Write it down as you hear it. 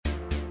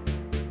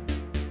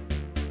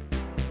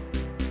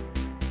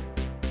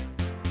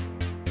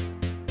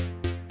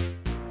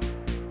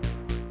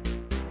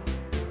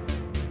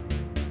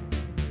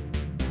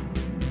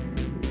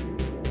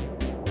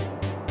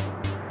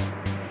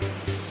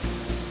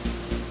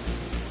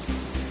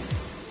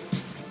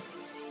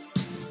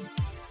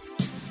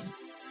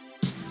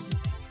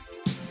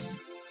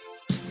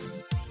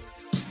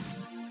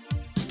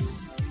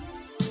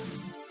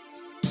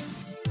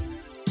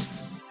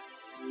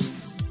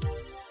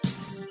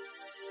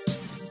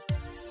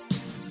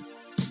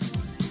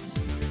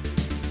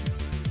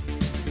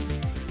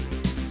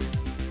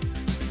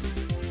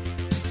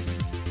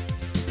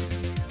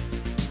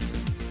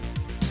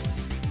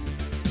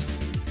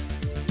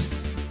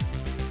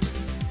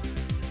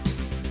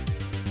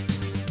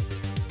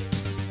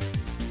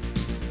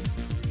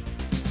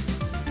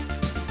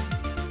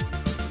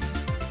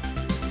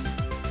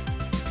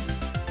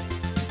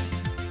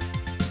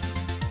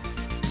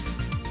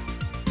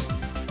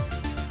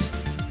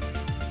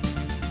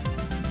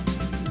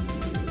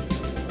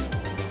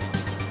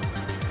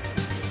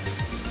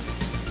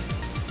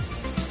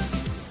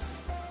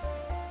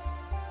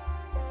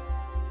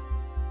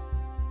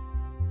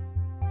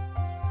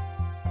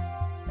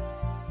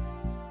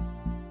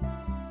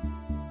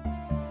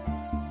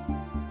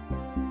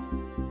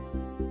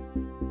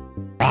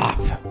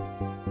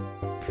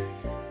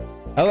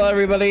Hello,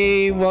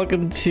 everybody.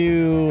 Welcome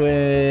to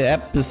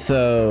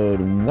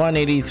episode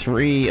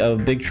 183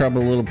 of Big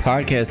Trouble Little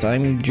Podcast.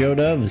 I'm Joe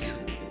Doves.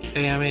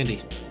 Hey, I'm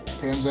Andy.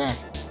 Hey, I'm Zach.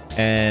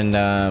 And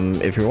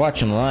if you're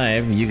watching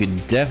live, you could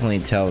definitely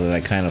tell that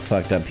I kind of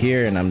fucked up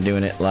here, and I'm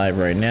doing it live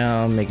right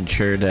now, making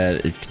sure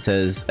that it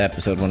says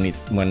episode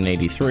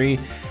 183.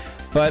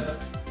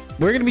 But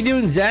we're going to be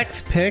doing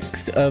Zach's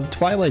picks of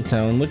Twilight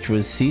Zone, which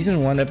was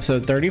season 1,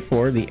 episode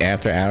 34, The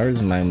After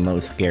Hours, my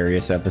most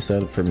scariest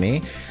episode for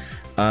me.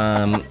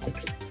 And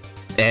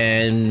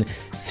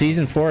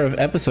season 4 of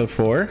episode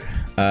 4,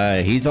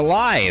 he's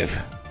alive,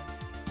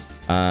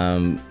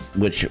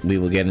 which we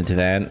will get into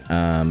that,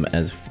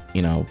 as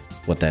you know,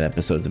 what that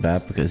episode's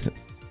about, because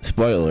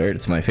spoiler alert,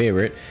 it's my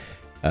favorite,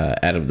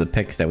 out of the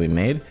picks that we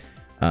made.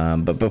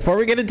 But before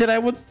we get into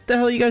that, what the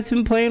hell you guys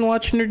been playing,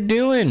 watching, or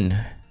doing?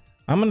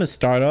 I'm going to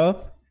start off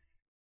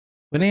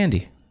with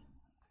Andy.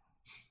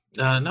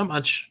 Not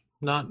much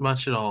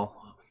at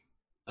all.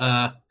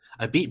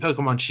 I beat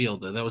Pokemon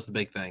Shield, though. That was the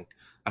big thing.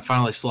 I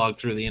finally slogged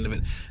through the end of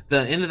it. The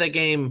end of that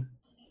game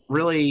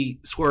really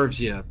swerves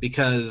you,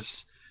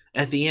 because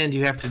at the end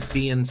you have to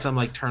be in some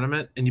like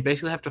tournament, and you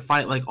basically have to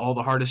fight like all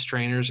the hardest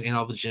trainers and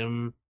all the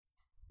gym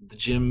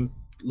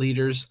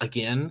leaders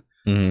again.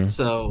 Mm-hmm.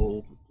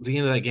 So the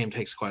end of that game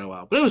takes quite a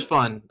while, but it was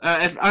fun.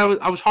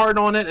 I was hard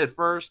on it at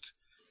first,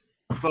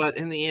 but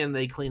in the end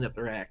they clean up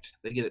their act.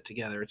 They get it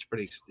together.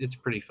 It's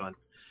pretty fun.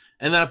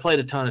 And then I played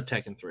a ton of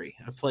Tekken 3.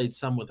 I played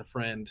some with a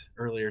friend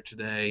earlier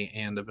today,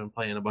 and I've been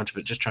playing a bunch of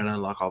it, just trying to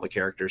unlock all the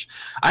characters.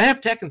 I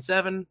have Tekken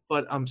 7,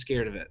 but I'm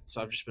scared of it, so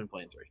I've just been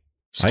playing 3.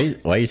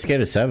 Why are you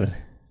scared of 7?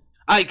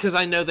 Because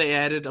I know they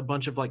added a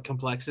bunch of like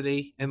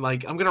complexity, and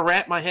like I'm gonna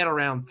wrap my head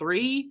around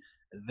 3,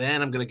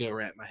 then I'm gonna go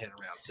wrap my head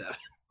around 7.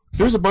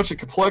 There's a bunch of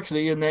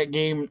complexity in that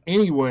game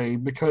anyway,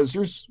 because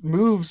there's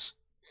moves.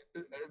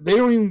 They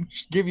don't even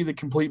give you the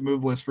complete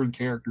move list for the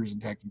characters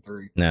in Tekken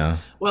 3. No.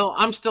 Well,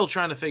 I'm still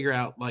trying to figure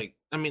out, like,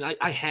 I mean,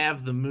 I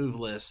have the move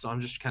list, so I'm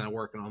just kind of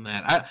working on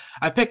that.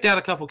 I picked out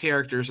a couple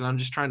characters, and I'm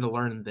just trying to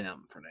learn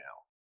them for now.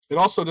 It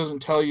also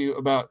doesn't tell you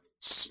about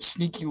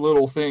sneaky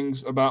little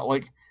things about,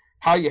 like,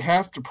 how you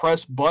have to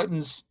press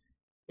buttons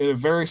in a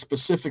very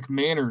specific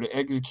manner to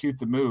execute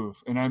the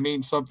move. And I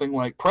mean something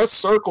like press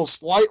circle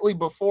slightly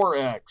before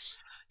X.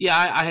 Yeah,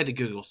 I had to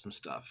Google some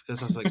stuff,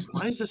 because I was like,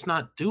 why is this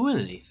not doing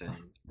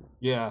anything?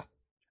 Yeah.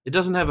 It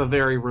doesn't have a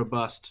very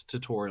robust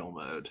tutorial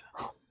mode.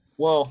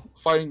 Well,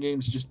 fighting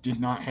games just did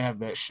not have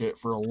that shit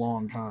for a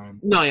long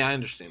time. No, yeah, I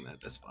understand that.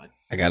 That's fine.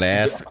 I gotta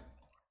ask,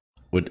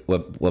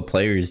 what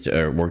players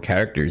or what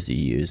characters do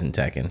you use in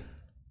Tekken?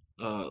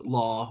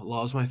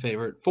 Law is my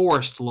favorite.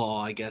 Forest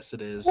Law, I guess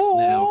it is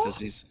now, because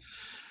he's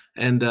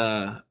and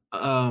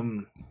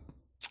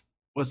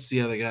what's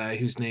the other guy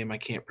whose name I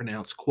can't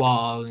pronounce?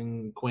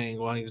 Quang,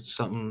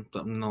 something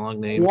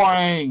along name.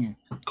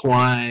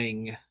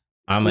 Quang.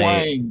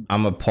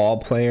 I'm a Paul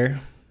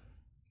player.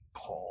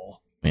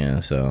 Paul.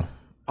 Yeah, so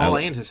Paul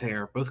and his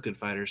hair, both good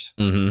fighters.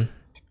 Mm-hmm.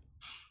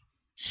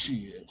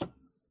 Shit.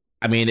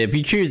 I mean, if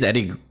you choose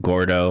Eddie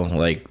Gordo,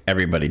 like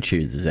everybody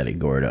chooses Eddie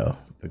Gordo,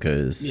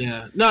 because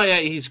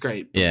he's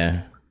great.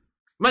 Yeah.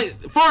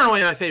 Far and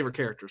away my favorite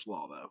character is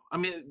Law, though. I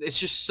mean, it's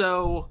just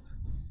so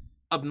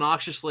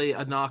obnoxiously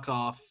a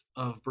knockoff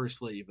of Bruce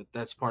Lee, but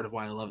that's part of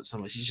why I love it so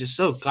much. He's just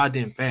so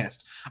goddamn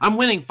fast. I'm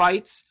winning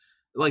fights,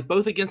 like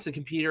both against the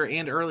computer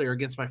and earlier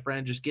against my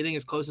friend, just getting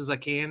as close as I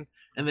can,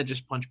 and then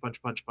just punch.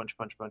 Like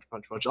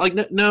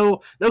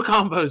no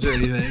combos or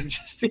anything.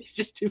 He's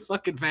just too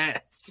fucking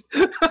fast.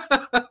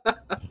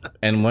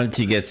 And once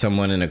you get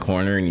someone in a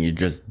corner and you're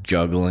just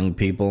juggling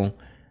people,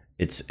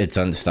 it's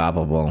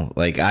unstoppable.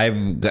 Like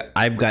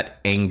I've got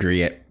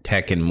angry at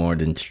Tekken more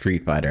than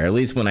Street Fighter. At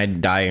least when I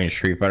die in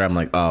Street Fighter, I'm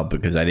like, oh,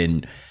 because I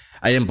didn't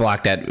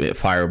block that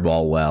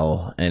fireball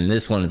well. And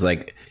this one is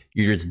like,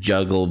 you just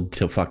juggled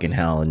to fucking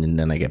hell, and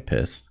then I get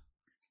pissed.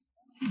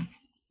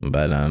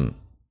 But other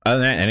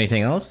than that,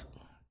 anything else?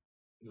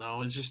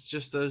 No, it's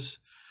just those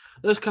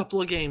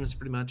couple of games,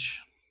 pretty much.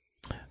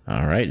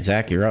 All right,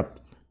 Zach, you're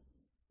up.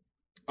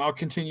 I'll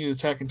continue the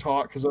Tekken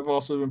talk, because I've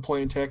also been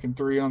playing Tekken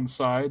 3 on the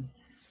side.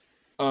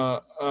 I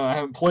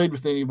haven't played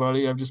with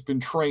anybody. I've just been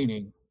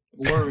training,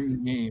 learning the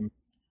game.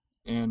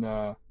 And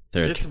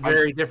it's a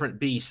very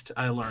different beast,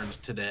 I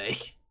learned today.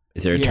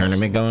 Is there a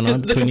tournament going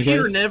on between you guys? The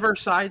computer never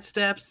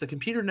sidesteps. The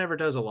computer never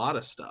does a lot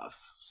of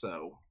stuff.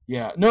 So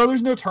yeah, no,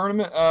 there's no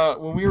tournament.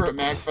 When we were at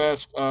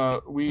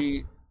MagFest,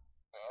 we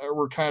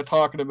were kind of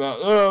talking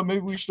about,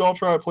 maybe we should all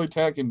try to play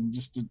Tekken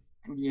just to,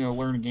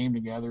 learn a game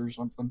together or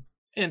something.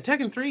 And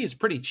Tekken 3 is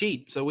pretty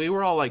cheap, so we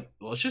were all like,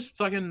 well, let's just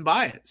fucking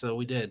buy it. So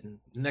we did.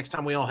 Next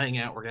time we all hang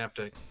out, we're going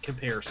to have to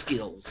compare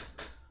skills.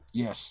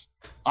 Yes.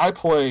 I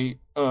play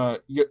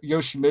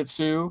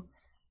Yoshimitsu,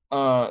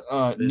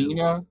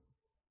 Nina.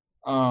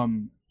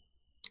 I'm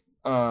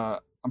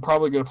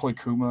probably going to play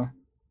Kuma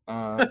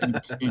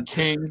in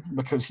King,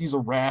 because he's a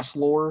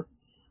Rasslor.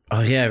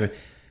 Oh, yeah.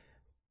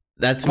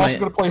 I'm also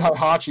going to play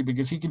Heihachi,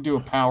 because he can do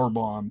a power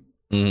bomb.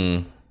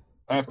 Mm-hmm.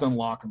 I have to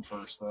unlock him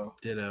first, though.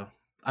 Ditto.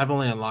 I've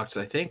only unlocked,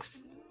 I think,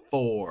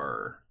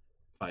 4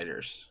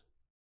 fighters.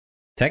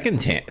 Tekken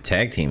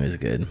tag team is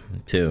good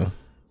too.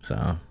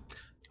 So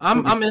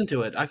I'm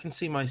into it. I can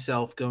see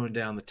myself going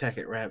down the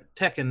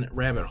Tekken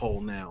rabbit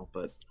hole now,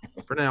 but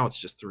for now it's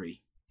just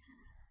 3.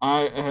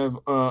 I have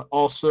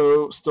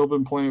also still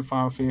been playing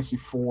Final Fantasy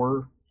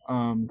IV.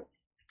 I'm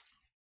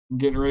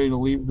getting ready to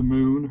leave the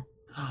moon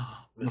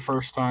the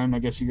first time. I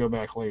guess you go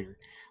back later,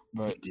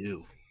 but You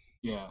do.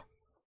 yeah,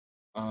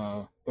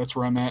 that's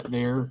where I'm at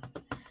there.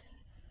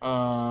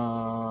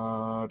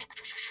 What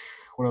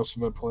else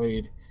have I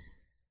played? I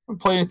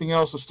haven't played anything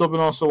else. I've still been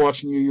also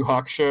watching Yu Yu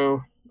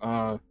Hakusho.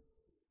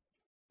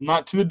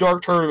 Not to the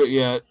Dark Tournament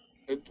yet.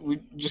 We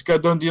just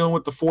got done dealing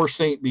with the 4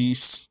 Saint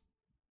Beasts,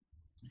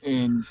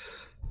 and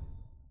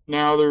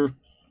now they're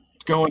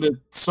going to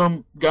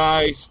some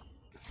guy's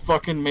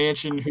fucking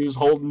mansion who's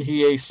holding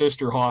Hiei's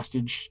sister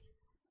hostage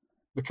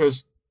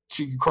because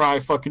she can cry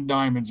fucking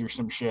diamonds or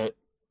some shit.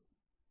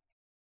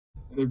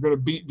 They're gonna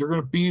beat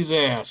his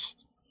ass.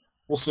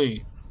 We'll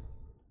see.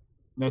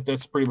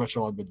 That's pretty much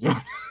all I've been doing.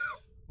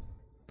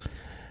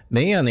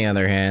 me, on the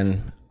other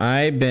hand,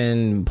 I've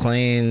been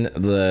playing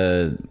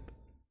the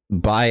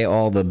buy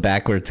all the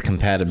backwards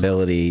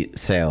compatibility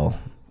sale.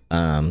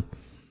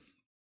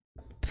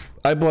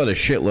 I bought a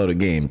shitload of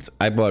games.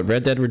 I bought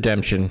Red Dead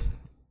Redemption.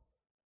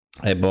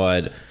 I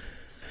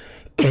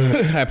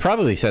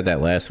probably said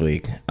that last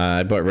week.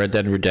 I bought Red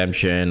Dead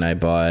Redemption. I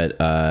bought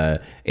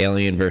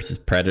Alien vs.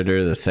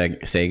 Predator, the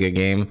Sega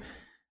game.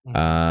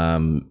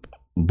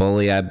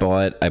 Bully, I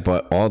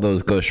bought all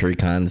those Ghost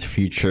Recons,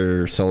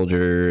 Future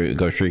Soldier,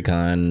 Ghost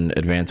Recon,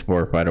 Advanced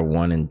Warfighter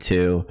 1 and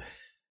 2.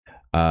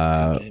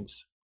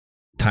 Games.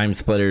 Time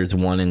Splitters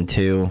 1 and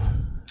 2.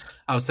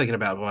 I was thinking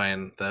about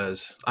buying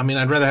those. I mean,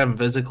 I'd rather have them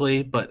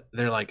physically, but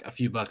they're like a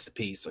few bucks a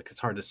piece. Like, it's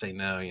hard to say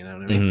no, you know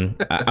what I mean?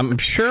 I'm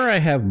sure I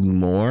have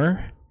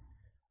more,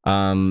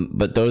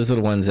 but those are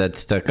the ones that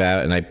stuck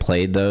out, and I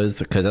played those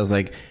because I was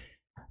like,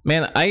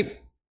 man,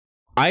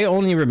 I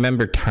only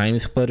remember Time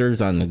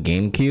Splitters on the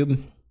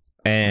GameCube,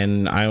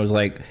 and I was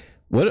like,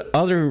 what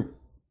other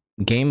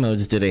game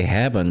modes do they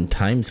have on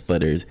Time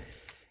Splitters?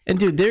 And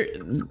dude,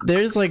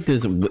 there's like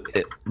this.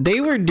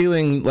 They were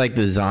doing like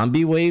the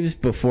zombie waves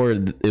before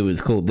it was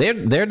cool. They're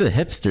the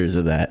hipsters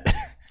of that,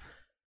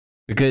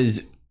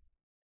 because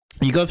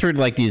you go through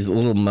like these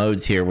little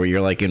modes here where you're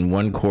like in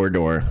one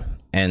corridor,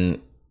 and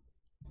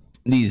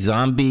these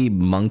zombie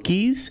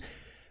monkeys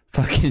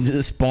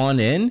fucking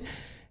spawn in,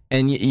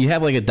 and you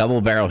have like a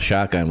double barrel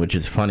shotgun, which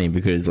is funny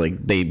because like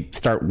they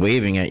start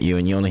waving at you,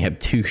 and you only have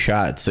 2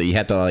 shots, so you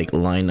have to like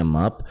line them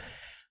up.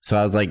 So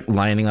I was like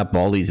lining up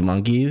all these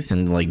monkeys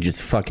and like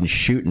just fucking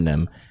shooting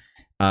them.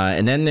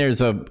 And then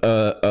there's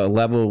a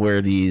level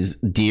where these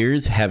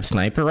deers have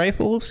sniper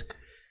rifles,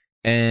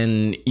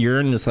 and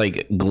you're in this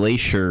like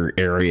glacier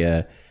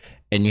area,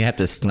 and you have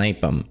to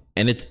snipe them.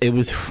 And it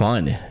was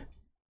fun.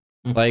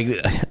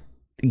 Like,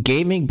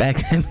 gaming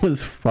back then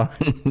was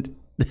fun.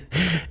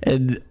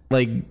 And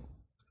like,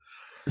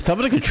 some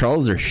of the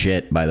controls are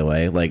shit, by the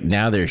way. Like,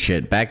 now they're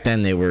shit. Back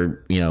then they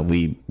were, you know,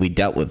 we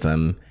dealt with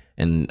them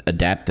and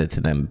adapted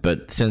to them.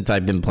 But since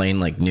I've been playing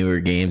like newer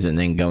games and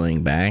then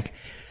going back,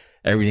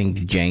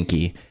 everything's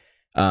janky.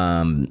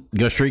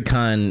 Ghost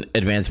Recon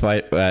Advanced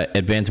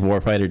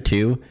Warfighter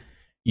 2,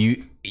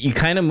 you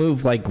kind of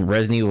move like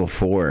Resident Evil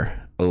 4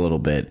 a little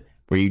bit,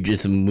 where you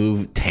just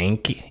move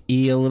tanky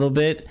a little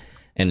bit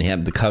and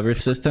have the cover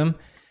system,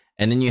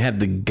 and then you have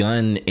the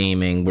gun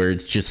aiming where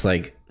it's just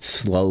like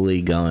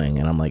slowly going,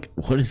 and I'm like,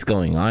 what is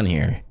going on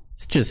here?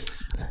 It's just,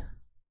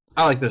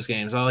 I like those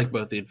games. I like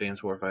both the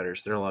Advanced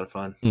Warfighters. They're a lot of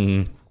fun.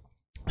 Mm-hmm.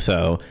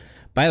 So,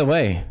 by the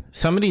way,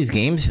 some of these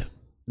games,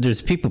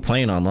 there's people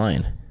playing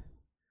online.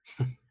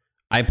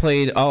 I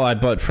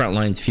bought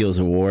Frontlines Fields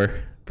of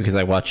War because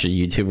I watched a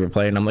YouTuber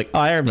play, and I'm like, oh,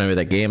 I remember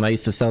that game. I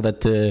used to sell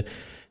that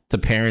to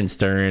parents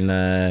during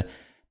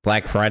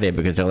Black Friday,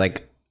 because they're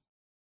like,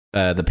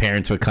 the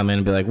parents would come in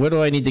and be like, what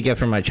do I need to get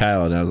for my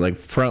child? And I was like,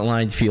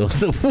 Frontlines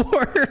Fields of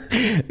War,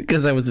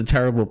 because I was a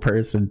terrible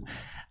person.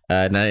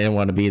 And I didn't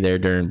want to be there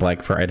during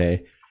Black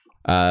Friday.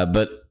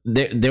 But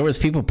there was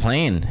people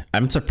playing.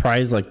 I'm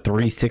surprised like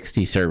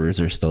 360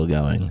 servers are still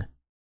going.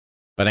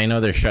 But I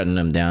know they're shutting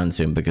them down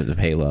soon because of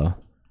Halo.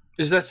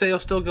 Is that sale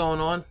still going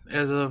on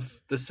as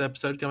of this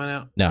episode coming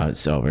out? No,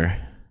 it's over.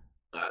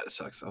 It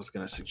sucks. I was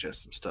going to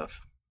suggest some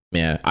stuff.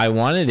 Yeah, I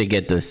wanted to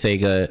get the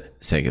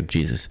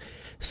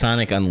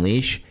Sonic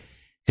Unleash,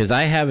 because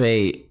I have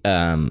a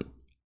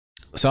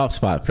soft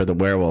spot for the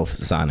werewolf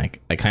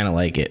Sonic. I kind of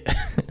like it.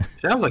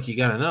 Sounds like you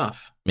got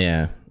enough.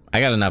 Yeah,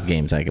 I got enough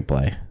games I could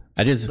play.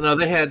 No,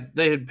 they had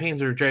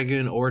Panzer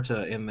Dragoon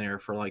Orta in there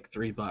for like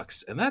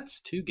 $3, and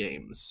that's 2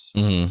 games.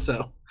 Mm-hmm.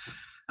 So,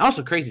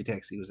 also Crazy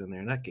Taxi was in there,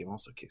 and that game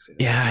also kicks it.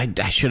 Yeah,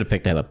 I should have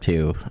picked that up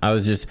too. I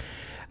was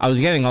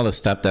getting all the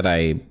stuff that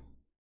I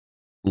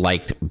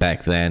liked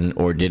back then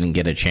or didn't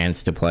get a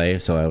chance to play,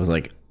 so I was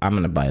like, I'm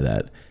gonna buy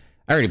that.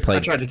 I already played.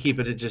 I tried to keep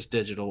it at just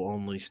digital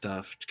only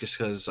stuff, just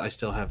because I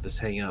still have this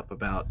hang up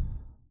about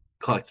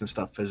collecting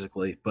stuff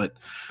physically. But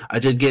I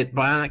did get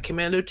Bionic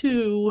Commando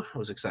 2. I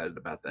was excited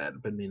about that.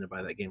 I've been meaning to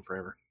buy that game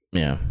forever.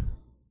 Yeah,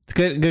 it's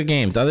good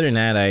games. Other than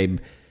that,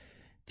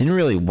 didn't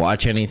really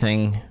watch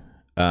anything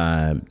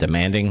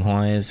demanding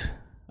wise.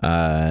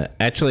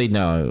 Actually,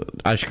 no,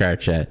 I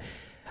scratch that.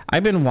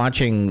 I've been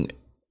watching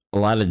a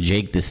lot of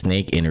Jake the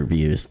Snake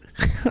interviews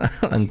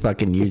on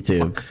fucking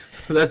YouTube.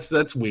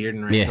 That's weird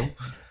and random.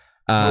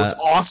 Well, it's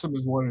awesome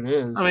is what it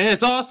is. I mean,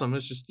 it's awesome.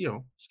 It's just,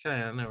 just kind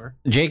of out of nowhere.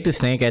 Jake the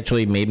Snake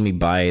actually made me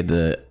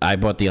I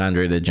bought the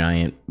Andre the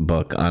Giant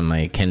book on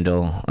my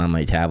Kindle on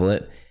my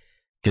tablet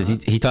because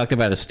he talked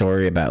about a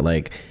story about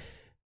like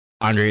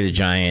Andre the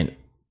Giant.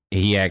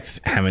 He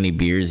asked how many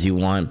beers you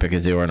want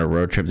because they were on a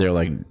road trip. They were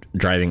like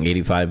driving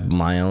 85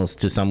 miles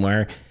to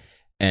somewhere,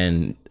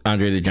 and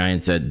Andre the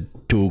Giant said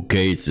 2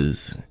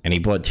 cases, and he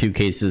bought 2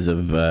 cases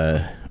of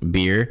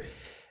beer,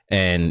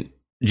 and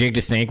Jake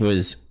the Snake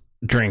was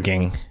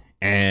drinking,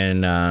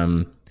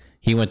 and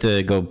he went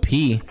to go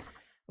pee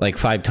like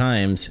 5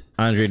 times.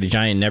 Andre the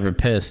Giant never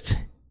pissed.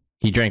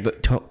 He drank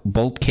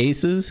both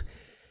cases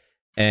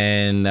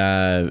and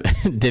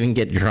didn't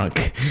get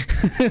drunk.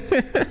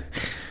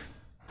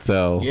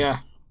 So yeah,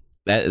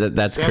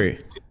 that's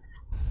crazy.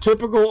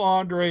 Typical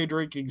Andre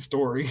drinking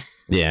story.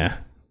 Yeah,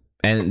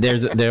 and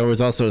there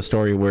was also a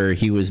story where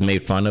he was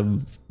made fun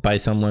of by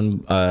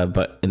someone,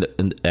 but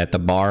at the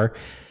bar,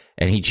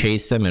 and he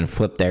chased them and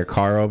flipped their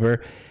car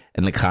over,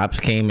 and the cops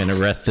came and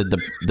arrested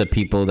the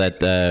people that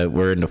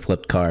were in the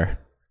flipped car.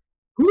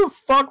 Who the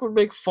fuck would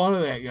make fun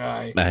of that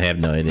guy? I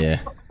have no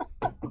idea.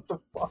 What the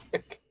fuck?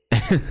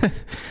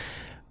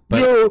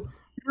 But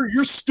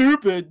You're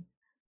stupid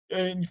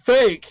and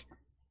fake.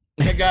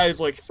 That guy is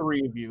like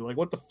 3 of you. Like,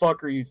 what the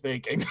fuck are you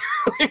thinking?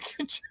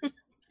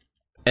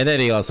 And then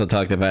he also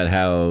talked about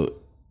how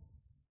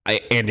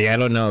Andy, I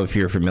don't know if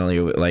you're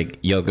familiar with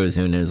like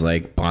Yokozuna's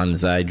like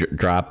bonsai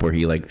drop where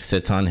he like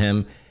sits on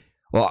him.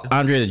 Well,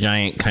 Andre the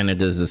Giant kind of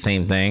does the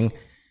same thing,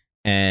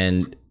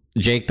 and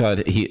Jake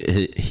thought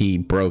he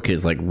broke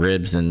his like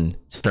ribs and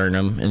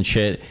sternum and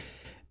shit,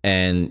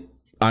 and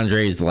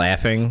Andre's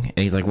laughing,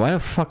 and he's like, "Why the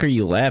fuck are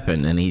you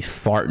laughing?" And he's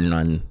farting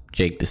on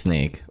Jake the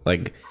Snake,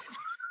 like.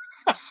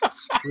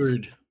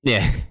 Rude.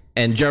 Yeah,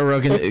 and Joe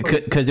Rogan,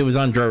 because it was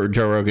on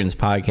Joe Rogan's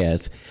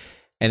podcast,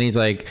 and he's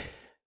like,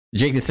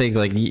 Jake the Snake's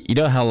like, you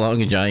know how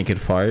long a giant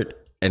could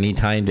fart? And he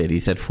timed it. He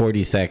said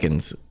 40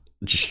 seconds,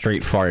 just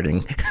straight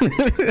farting.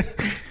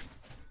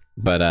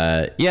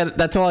 But yeah,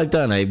 that's all I've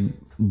done. I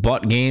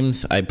bought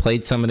games. I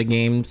played some of the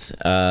games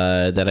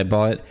that I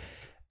bought,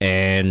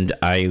 and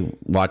I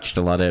watched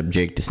a lot of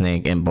Jake the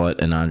Snake and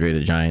bought an Andre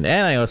the Giant,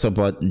 and I also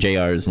bought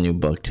JR's new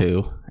book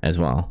too, as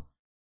well.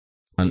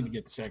 I need to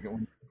get the second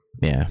one.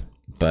 Yeah,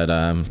 but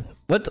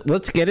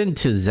let's get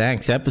into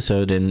Zach's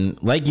episode,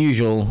 and like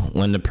usual,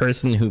 when the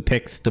person who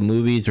picks the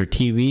movies or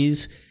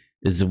TVs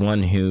is the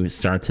one who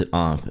starts it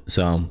off.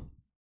 So,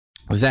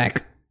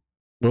 Zach,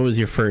 what was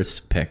your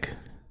first pick?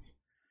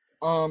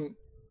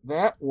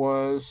 That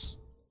was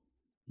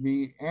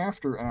the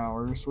After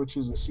Hours, which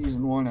is a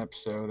season 1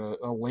 episode,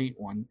 a late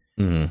one.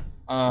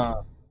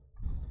 Mm-hmm.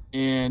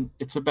 And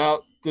it's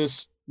about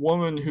this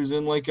woman who's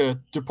in like a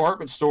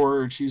department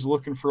store, and she's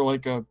looking for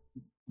like a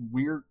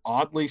weird,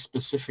 oddly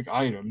specific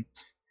item.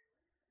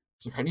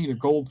 It's like, I need a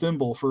gold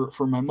thimble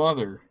for my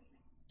mother,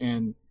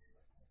 and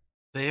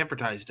they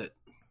advertised it.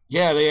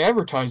 Yeah, they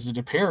advertised it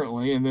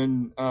apparently, and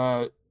then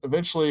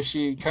eventually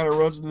she kind of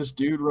runs into this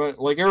dude.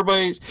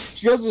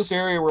 She goes to this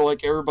area where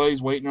like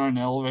everybody's waiting on an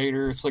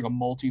elevator. It's like a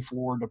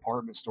multi-floor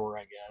department store,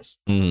 I guess.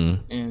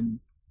 Mm-hmm. And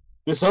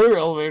this other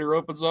elevator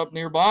opens up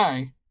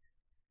nearby,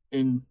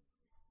 and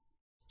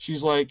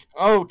she's like,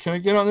 "Oh, can I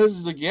get on this?"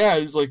 He's like, "Yeah."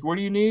 He's like, "What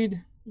do you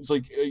need?" He's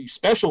like,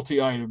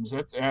 "Specialty items."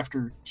 That's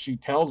after she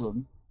tells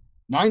him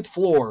 9th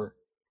floor,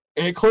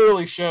 and it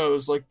clearly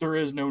shows like there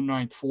is no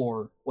 9th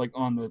floor, like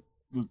on the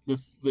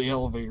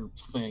elevator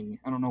thing.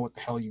 I don't know what the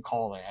hell you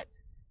call that.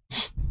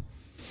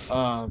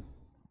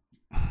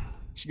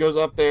 She goes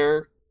up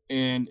there,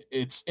 and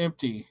it's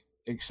empty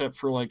except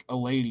for like a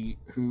lady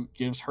who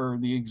gives her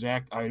the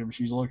exact item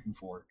she's looking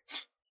for.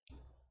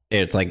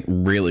 It's like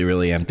really,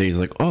 really empty. He's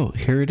like, "Oh,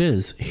 here it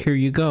is. Here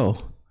you go."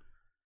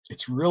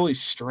 It's really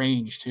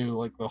strange too,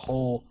 like the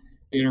whole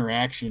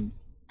interaction.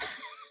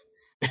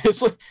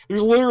 It's like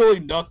there's literally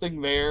nothing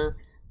there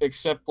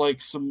except like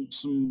some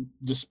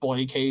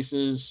display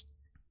cases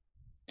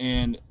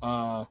and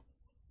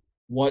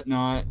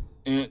whatnot.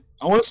 And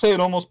I want to say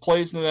it almost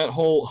plays into that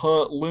whole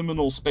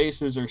liminal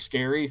spaces are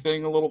scary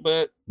thing a little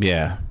bit.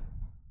 Yeah.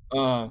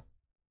 And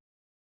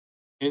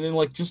then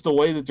like just the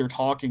way that they're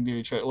talking to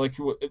each other, like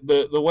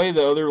the way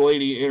the other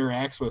lady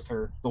interacts with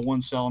her, the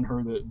one selling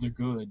her the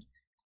good,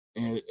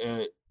 and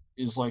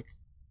is like,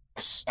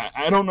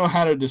 I don't know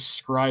how to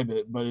describe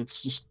it, but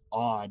it's just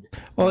odd.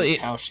 Well,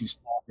 how she's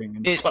talking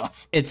and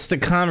stuff. It's the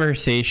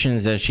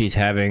conversations that she's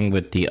having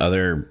with the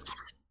other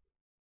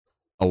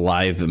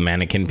alive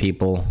mannequin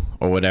people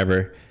or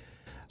whatever.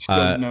 She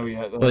doesn't know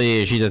yet. Though. Well,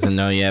 yeah, she doesn't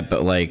know yet,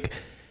 but like,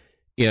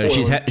 you know,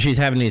 she's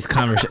having these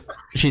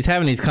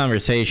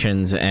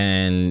conversations,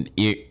 and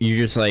you're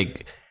just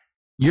like,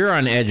 you're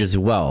on edge as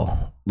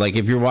well. Like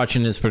if you're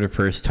watching this for the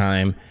first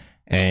time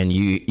and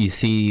you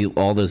see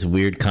all this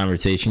weird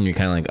conversation, you're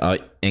kind of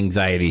like, oh,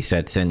 anxiety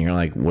sets in. You're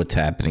like, what's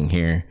happening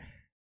here?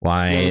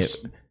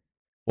 Yes.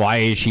 Why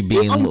is she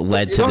being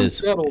led to this?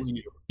 Unsettles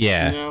you,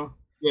 Yeah. you know?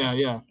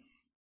 Yeah.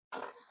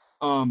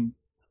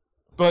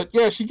 But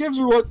yeah, she gives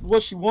her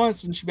what she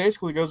wants, and she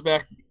basically goes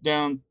back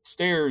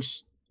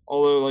downstairs.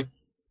 Although, like,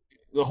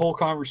 the whole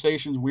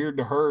conversation's weird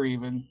to her,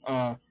 even.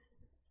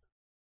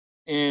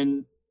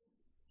 And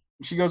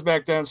she goes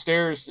back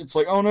downstairs. It's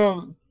like, oh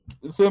no,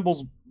 the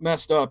thimble's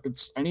messed up.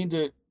 I need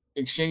to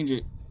exchange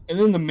it. And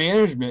then the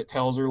management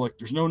tells her, like,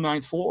 there's no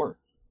 9th floor.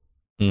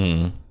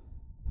 Mm.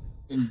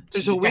 And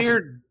There's a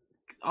weird,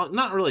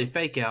 not really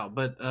fake out,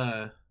 but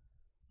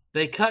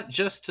they cut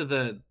just to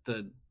the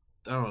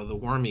I don't know, the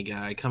wormy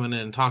guy coming in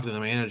and talking to the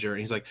manager, and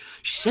he's like,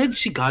 she said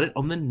she got it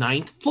on the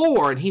 9th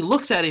floor, and he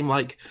looks at him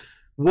like,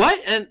 what?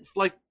 And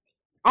like,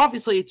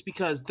 obviously it's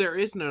because there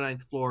is no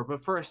 9th floor,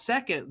 but for a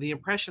second, the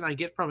impression I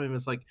get from him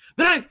is like,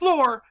 the 9th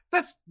floor,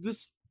 that's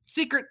this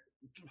secret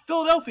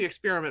Philadelphia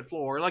experiment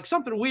floor, like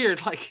something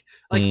weird, like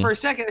for a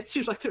second it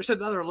seems like there's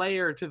another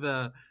layer to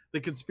the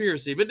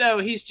conspiracy, but no,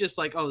 he's just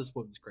like, oh, this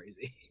woman's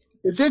crazy.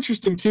 It's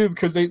interesting too,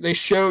 because they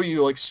show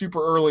you, like,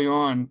 super early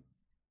on,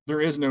 there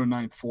is no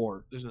 9th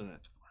floor. There's no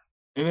 9th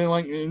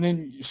floor. And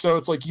then so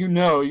it's like,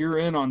 you're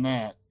in on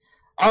that.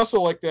 I also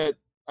like that,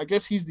 I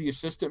guess he's the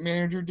assistant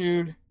manager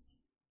dude.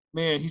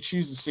 Man, he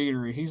chooses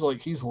scenery. He's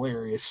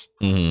hilarious.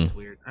 It's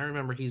weird. I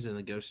remember he's in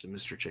The Ghost of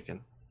Mr.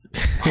 Chicken.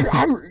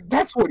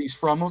 That's what he's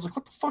from. I was like,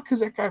 what the fuck is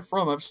that guy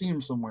from? I've seen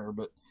him somewhere,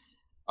 but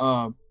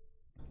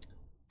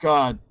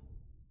God.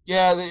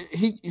 Yeah,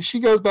 she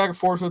goes back and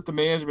forth with the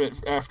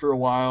management after a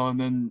while, and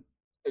then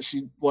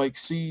she, like,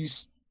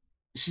 she's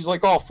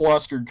like all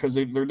flustered because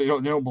they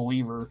don't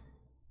believe her.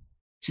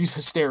 She's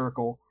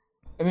hysterical,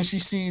 and then she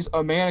sees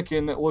a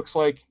mannequin that looks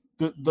like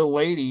the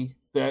lady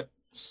that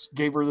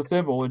gave her the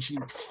thimble, and she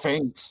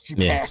faints. She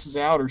passes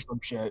out or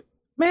some shit.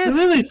 Man, and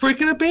then they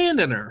freaking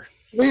abandon her.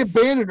 They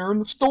abandoned her in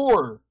the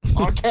store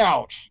on a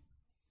couch.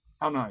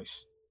 How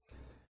nice.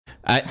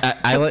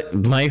 I like,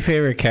 my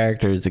favorite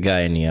character is the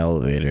guy in the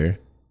elevator.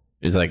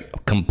 It's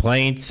like,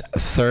 complaints,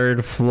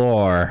 3rd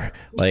floor.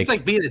 Like, it's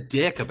like being a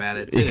dick about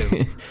it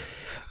too.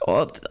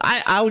 Well,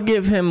 I'll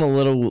give him a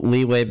little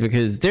leeway,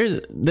 because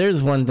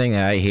there's one thing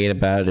I hate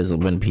about it is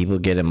when people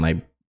get in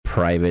my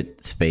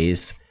private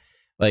space.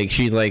 Like,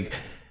 she's like,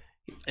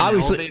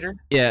 obviously, elevator?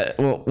 Yeah.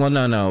 Well,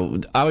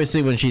 no.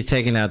 Obviously, when she's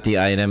taking out the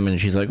item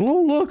and she's like,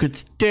 "Oh, look,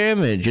 it's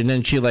damaged," and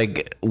then she,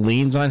 like,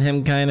 leans on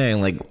him kind of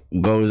and, like,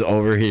 goes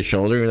over his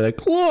shoulder and,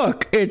 like,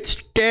 "Look, it's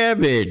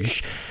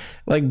damaged."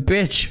 Like,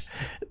 bitch,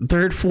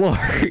 3rd floor.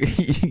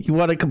 You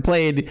want to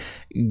complain?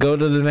 Go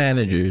to the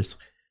managers.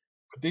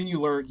 But then you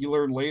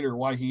learn later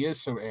why he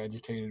is so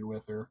agitated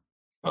with her.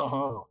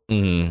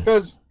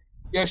 Because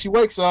she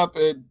wakes up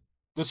and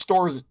the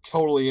store is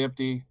totally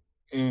empty.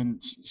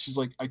 And she's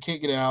like, I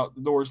can't get out.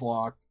 The door's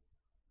locked.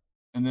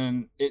 And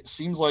then it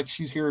seems like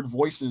she's hearing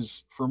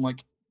voices from,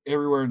 like,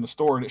 everywhere in the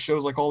store. And it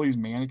shows, like, all these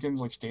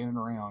mannequins, like, standing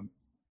around.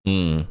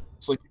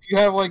 It's like, if you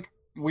have, like,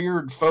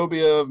 weird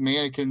phobia of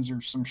mannequins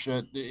or some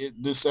shit,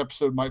 this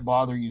episode might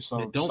bother you.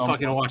 So don't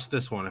fucking watch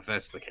this one if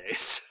that's the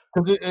case.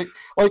 Because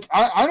like,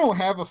 I don't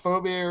have a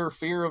phobia or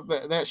fear of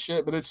that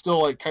shit, but it's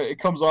still, like, it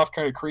comes off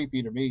kind of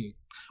creepy to me.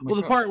 Well,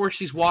 the part where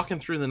she's walking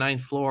through the 9th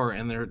floor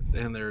and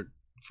they're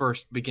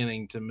first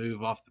beginning to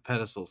move off the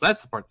pedestals,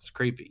 that's the part that's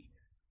creepy.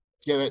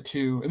 Yeah, that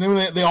too. And then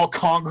when they all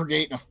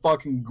congregate in a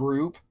fucking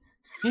group.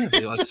 Yeah, they,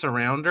 like,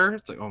 surround her.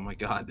 It's like, oh my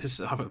god,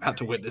 I'm about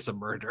to witness a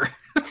murder.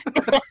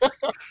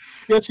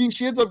 Yeah,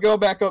 she ends up going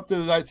back up to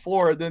the 9th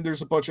floor, and then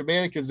there's a bunch of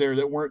mannequins there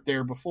that weren't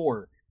there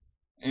before,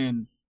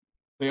 and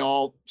they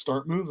all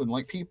start moving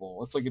like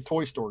people. It's like a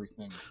Toy Story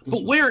thing.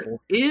 But where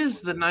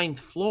is the 9th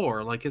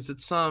floor? Like, is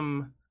it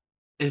some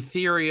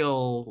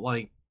ethereal,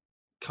 like,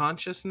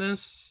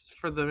 consciousness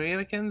for the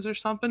mannequins or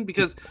something?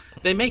 Because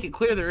they make it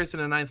clear there isn't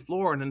a 9th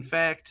floor, and in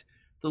fact,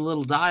 the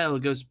little dial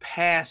goes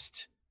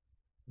past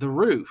the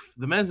roof,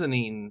 the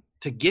mezzanine,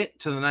 to get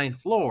to the 9th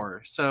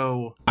floor.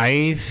 So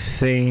I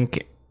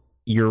think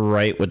you're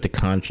right with the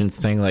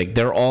conscience thing. Like,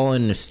 they're all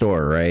in the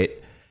store, right?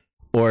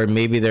 Or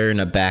maybe they're in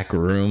a back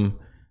room,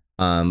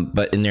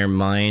 but in their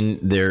mind,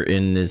 they're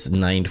in this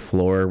 9th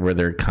floor where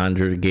they're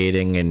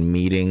congregating and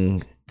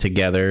meeting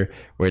together,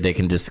 where they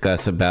can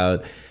discuss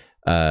about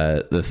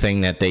the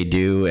thing that they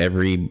do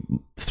every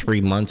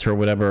 3 months or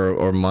whatever,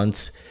 or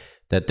months,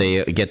 that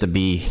they get to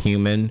be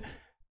human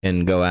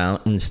and go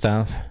out and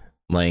stuff.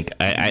 Like,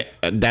 I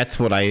that's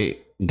what I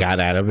got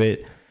out of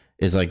it,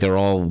 is like they're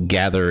all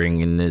gathering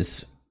in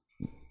this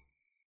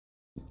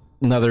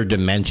another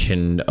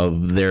dimension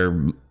of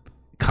their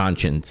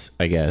conscience,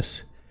 I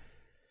guess.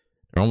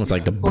 They're almost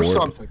like the Borg. Or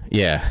something.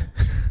 Yeah.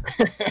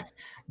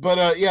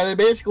 But yeah, they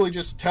basically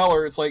just tell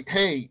her, it's like,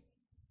 hey,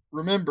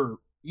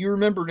 you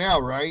remember now,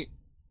 right?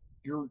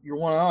 You're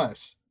one of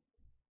us.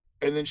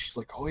 And then she's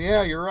like, oh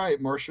yeah, you're right.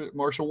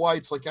 Marshall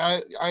White's like,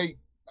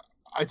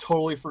 I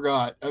totally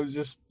forgot. I was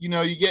just, you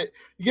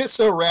get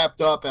so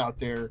wrapped up out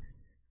there,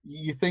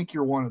 you think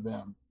you're one of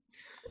them.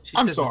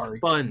 I'm sorry.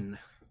 It's fun.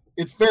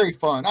 It's very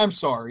fun. I'm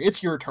sorry.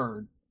 It's your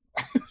turn.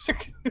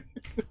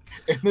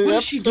 And the What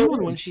is she episode doing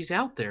when ends. she's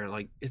out there?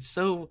 Like, it's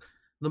so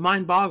the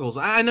mind boggles.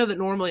 I know that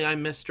normally I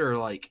missed her.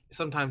 Like,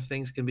 sometimes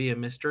things can be a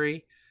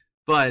mystery,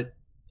 but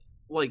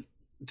like,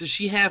 does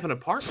she have an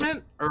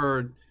apartment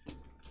or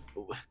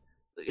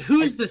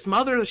who's this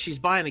mother that she's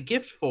buying a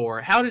gift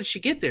for? How did she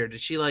get there? Did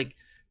she like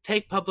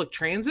take public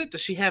transit?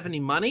 Does she have any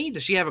money?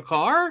 Does she have a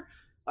car?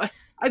 I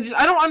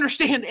don't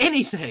understand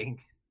anything.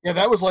 Yeah,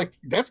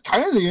 that's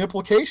kind of the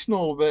implication a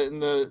little bit in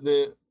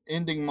the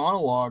ending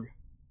monologue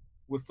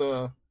with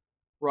Rod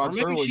Or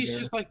maybe Serling she's there.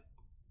 just like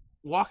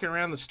walking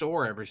around the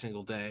store every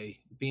single day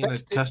being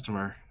That's a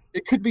customer.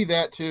 It could be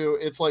that too.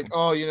 It's like,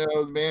 oh,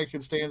 the mannequin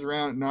stands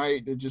around at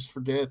night, it just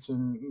forgets,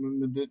 and when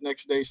the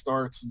next day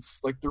starts,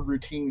 it's like the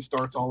routine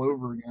starts all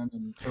over again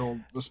until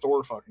the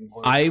store fucking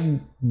closes. I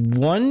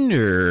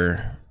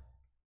wonder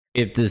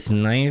if this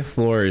ninth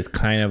floor is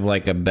kind of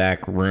like a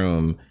back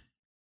room,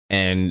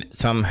 and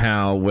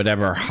somehow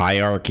whatever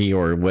hierarchy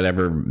or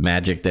whatever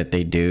magic that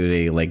they do,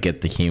 they like get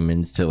the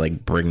humans to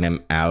like bring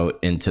them out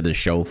into the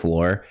show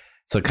floor.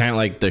 So kind of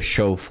like the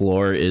show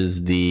floor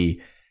is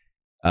the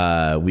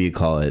what do you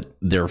call it,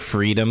 their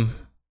freedom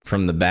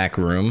from the back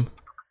room.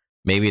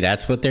 Maybe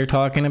that's what they're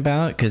talking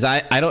about, because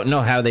I don't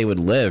know how they would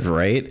live,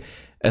 right?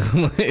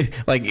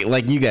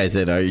 like you guys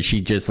said, is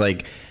she just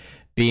like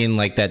being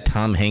like that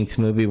Tom Hanks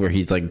movie where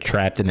he's like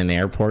trapped in an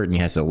airport and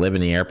he has to live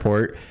in the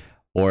airport?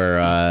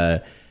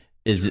 Or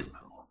is it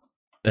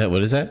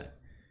what is that?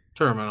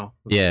 Terminal.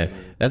 Yeah,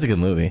 that's a good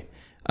movie.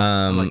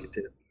 I like it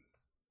too.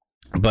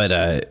 But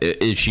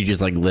is she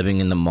just like living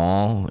in the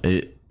mall,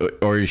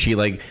 or is she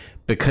like,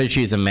 because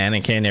she's a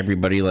mannequin,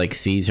 everybody like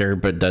sees her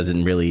but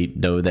doesn't really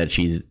know that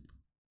she's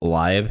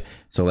alive?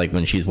 So like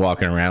when she's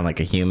walking around like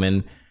a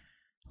human,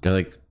 they're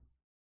like,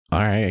 all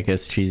right, I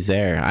guess she's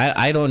there.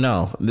 I don't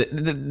know.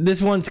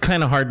 This one's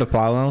kind of hard to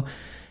follow,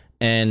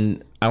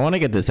 and I want to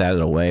get this out of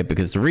the way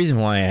because the reason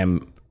why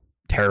I'm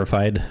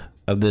terrified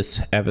of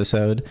this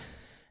episode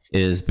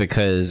is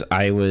because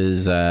I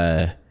used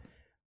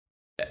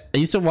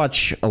to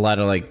watch a lot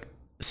of like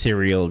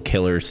serial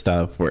killer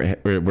stuff where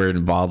we're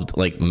involved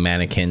like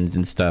mannequins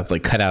and stuff,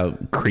 like cut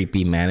out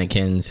creepy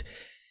mannequins.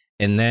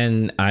 And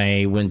then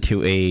I went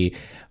to a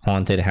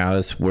haunted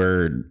house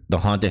where the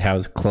haunted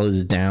house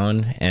closed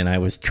down and I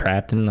was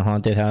trapped in the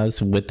haunted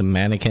house with the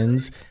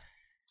mannequins.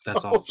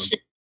 That's Oh, awesome.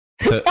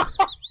 shit.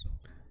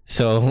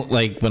 So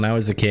like when I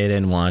was a kid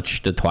and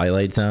watched the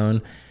Twilight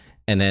Zone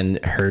and then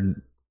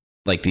heard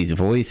like these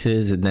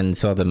voices and then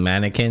saw the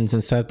mannequins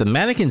and stuff, the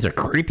mannequins are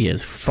creepy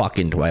as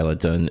fucking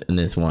Twilight Zone in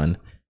this one.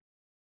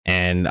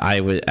 And I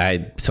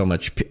had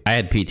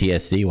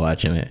PTSD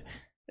watching it.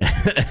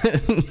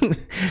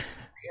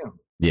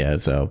 Yeah,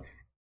 so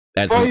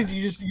that's Funny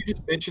you just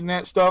mentioned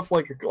that stuff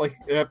like an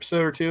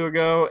episode or two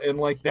ago, and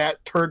like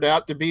that turned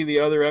out to be the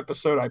other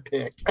episode I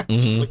picked. I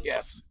was just like,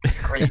 yes,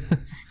 great.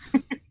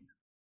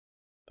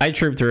 I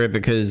tripped through it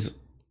because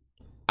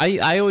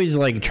I always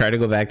like try to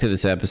go back to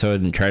this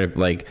episode and try to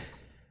like,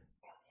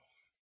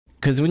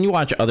 because when you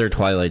watch other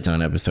Twilight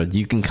Zone episodes,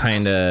 you can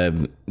kind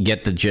of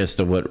get the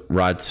gist of what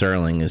Rod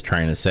Serling is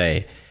trying to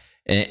say.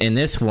 In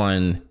this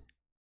one,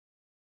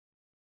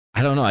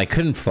 I don't know, I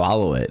couldn't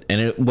follow it. And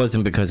it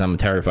wasn't because I'm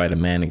terrified of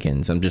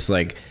mannequins. I'm just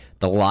like,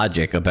 the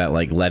logic about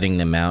like letting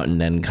them out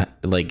and then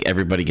like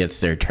everybody gets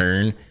their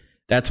turn.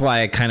 That's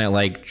why I kind of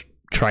like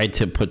tried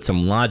to put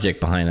some logic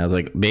behind it. I was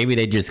like, maybe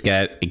they just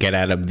get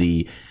out of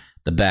the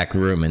back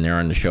room and they're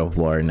on the show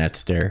floor and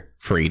that's their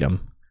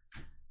freedom.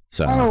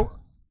 So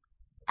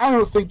I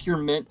don't think you're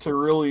meant to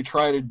really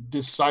try to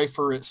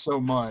decipher it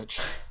so much.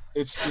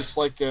 It's just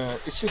like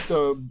it's just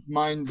a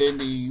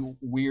mind-bending,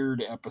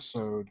 weird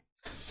episode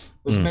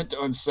that's meant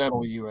to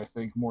unsettle you, I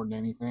think, more than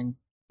anything.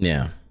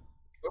 Yeah.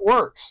 It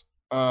works.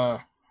 I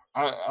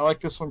like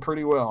this one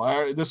pretty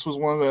well. This was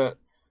one of the,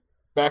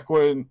 back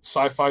when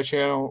Sci-Fi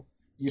Channel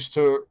used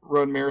to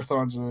run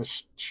marathons of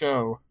this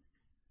show,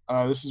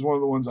 this is one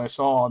of the ones I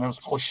saw, and I was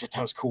like, holy shit,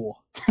 that was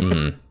cool.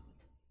 Mm-hmm.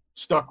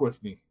 Stuck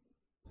with me.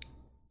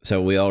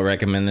 So we all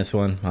recommend this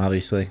one,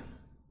 obviously.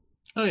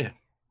 Oh yeah.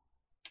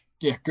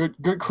 Yeah,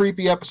 good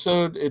creepy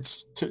episode.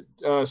 It's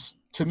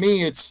to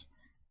me, it's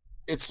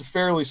a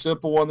fairly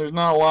simple one. There's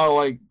not a lot of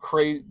like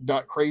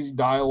crazy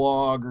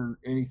dialogue or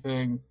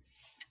anything.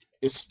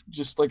 It's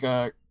just like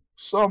a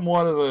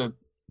somewhat of a,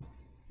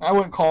 I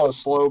wouldn't call it a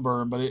slow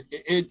burn, but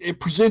it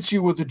presents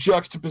you with a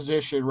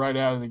juxtaposition right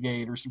out of the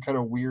gate or some kind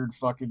of weird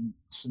fucking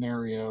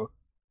scenario,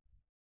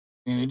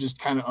 and it just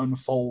kind of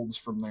unfolds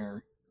from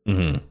there.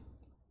 Mm-hmm.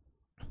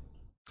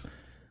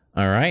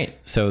 All right,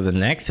 so the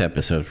next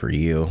episode for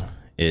you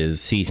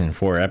is season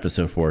 4,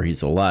 episode 4.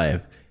 He's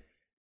alive.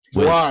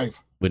 He's alive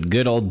with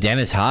good old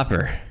Dennis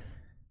Hopper.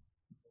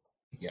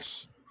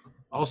 Yes.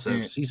 Also,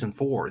 season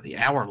 4, the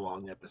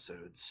hour-long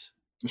episodes.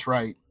 That's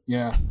right.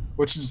 Yeah,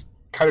 which is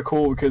kind of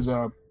cool because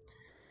I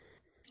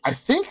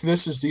think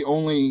this is the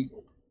only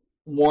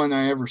one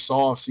I ever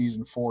saw of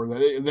season 4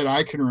 that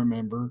I can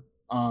remember.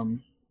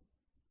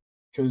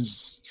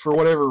 Because for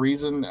whatever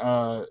reason,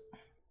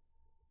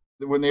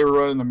 when they were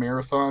running the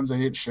marathons, they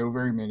didn't show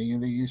very many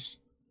of these.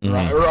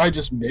 or I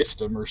just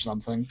missed him or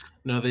something.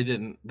 No, they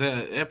didn't.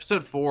 The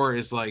episode 4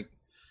 is like,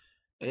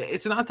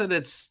 it's not that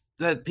it's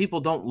that people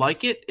don't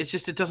like it. It's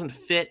just it doesn't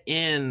fit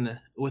in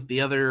with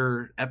the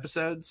other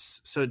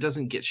episodes, so it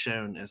doesn't get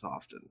shown as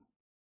often.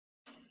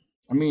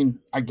 I mean,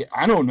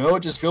 I don't know.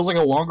 It just feels like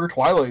a longer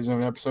Twilight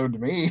Zone episode to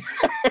me.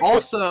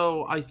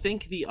 Also, I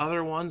think the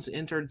other ones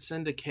entered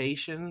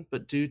syndication,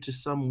 but due to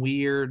some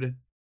weird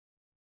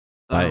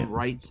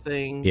rights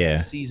thing,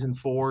 season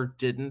 4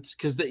 didn't.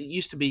 Because it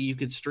used to be you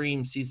could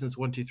stream seasons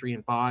 1, 2, 3,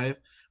 and 5,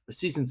 but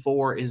season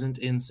 4 isn't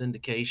in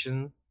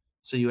syndication,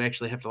 so you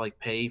actually have to like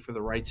pay for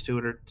the rights to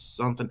it or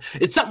something.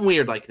 It's something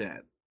weird like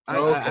that.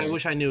 I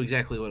wish I knew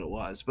exactly what it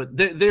was, but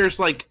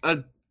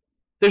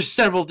there's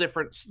several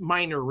different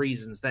minor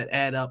reasons that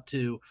add up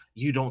to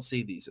you don't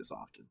see these as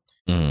often.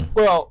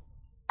 Well,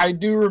 I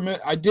do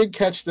remember I did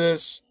catch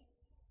this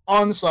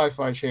on the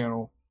Sci-Fi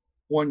Channel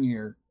one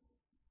year,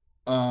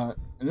 and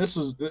this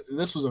was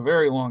a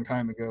very long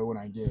time ago when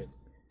I did,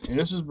 and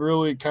this is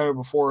really kind of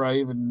before I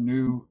even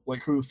knew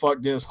like who the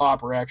fuck Dennis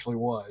Hopper actually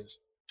was,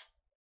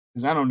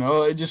 because I don't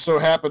know, it just so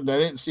happened I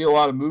didn't see a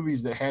lot of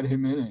movies that had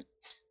him in it.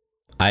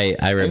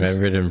 I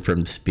remembered him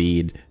from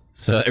Speed.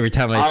 So every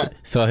time I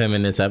saw him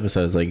in this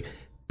episode, it's like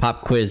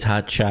pop quiz,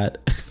 hot shot.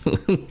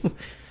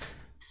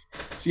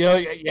 See,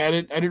 I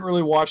didn't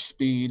really watch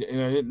Speed,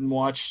 and I didn't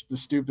watch the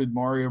stupid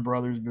Mario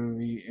Brothers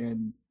movie,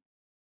 and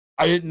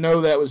I didn't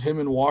know that was him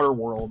in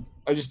Waterworld.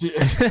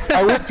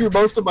 I went through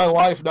most of my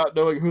life not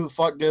knowing who the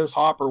fuck Dennis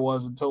Hopper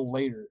was until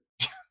later.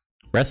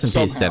 Rest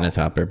in peace, Dennis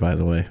Hopper, by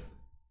the way.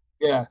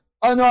 Yeah.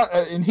 I know,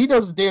 and he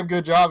does a damn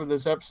good job in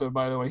this episode,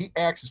 by the way. He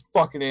acts his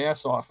fucking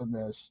ass off in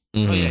this.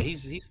 Oh yeah,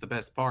 he's the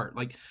best part.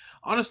 Like,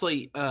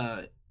 honestly,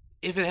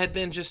 if it had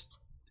been just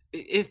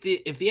if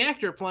the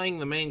actor playing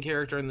the main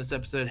character in this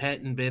episode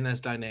hadn't been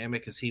as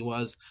dynamic as he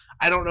was,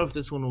 I don't know if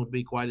this one would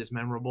be quite as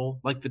memorable.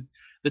 Like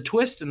the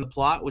twist in the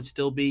plot would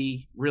still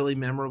be really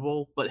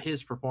memorable, but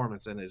his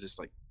performance in it is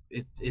like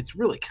it's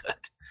really good.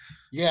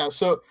 Yeah,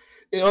 so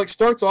it like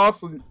starts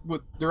off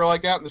with they're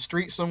like out in the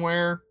street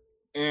somewhere,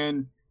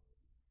 and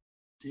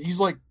he's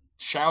like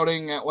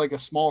shouting at like a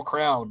small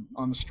crowd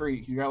on the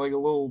street. He's got like a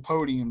little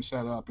podium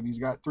set up, and he's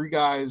got 3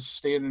 guys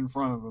standing in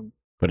front of him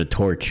with a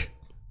torch.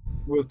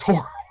 With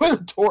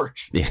a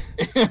torch. Yeah.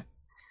 And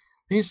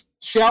he's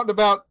shouting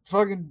about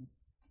fucking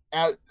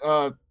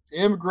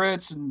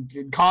immigrants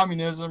and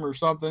communism or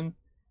something.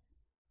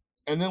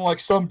 And then like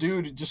some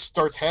dude just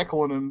starts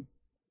heckling him.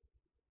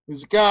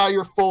 He's like,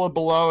 you're full of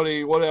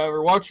baloney,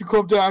 whatever. Why don't you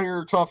come down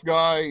here, tough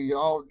guy?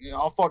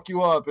 I'll fuck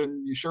you up.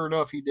 And sure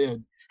enough, he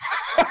did.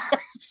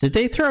 Did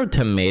they throw a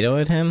tomato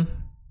at him?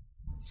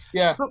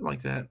 Yeah. Something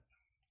like that.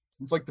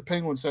 It's like the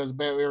Penguin says,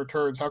 Batman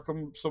Returns. How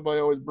come somebody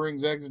always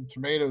brings eggs and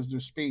tomatoes to a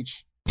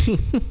speech?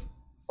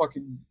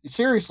 Fucking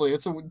seriously,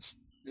 it's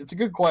a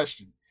good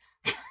question.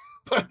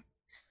 But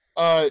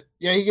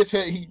yeah, he gets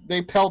hit.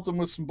 They pelt him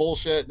with some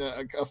bullshit,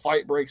 and a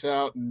fight breaks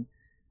out, and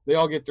they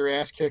all get their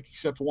ass kicked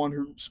except one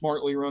who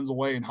smartly runs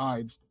away and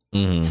hides.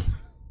 Mm-hmm.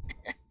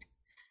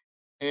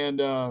 And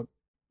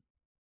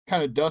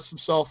kind of dusts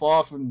himself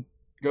off and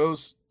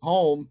goes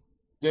home.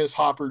 Dennis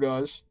Hopper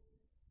does,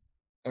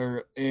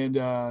 and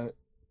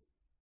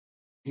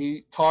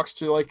he talks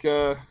to like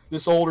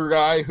this older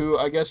guy who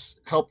I guess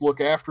helped look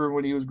after him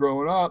when he was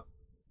growing up,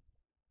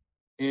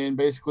 and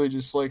basically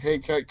just like, hey,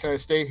 can I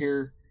stay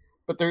here?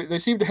 But they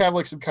seem to have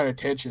like some kind of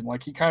tension.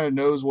 Like he kind of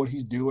knows what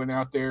he's doing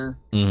out there,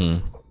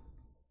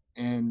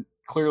 and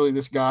clearly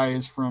this guy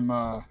is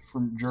from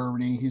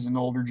Germany. He's an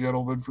older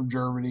gentleman from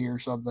Germany or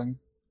something.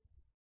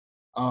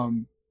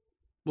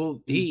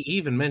 Well, he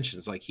even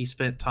mentions like he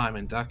spent time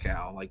in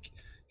Dachau. Like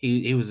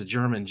he was a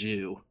German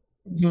Jew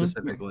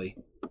specifically.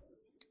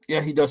 Yeah,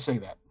 he does say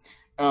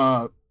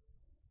that.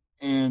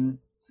 And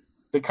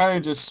they kind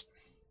of just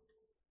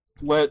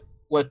let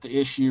the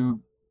issue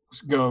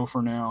go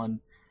for now, and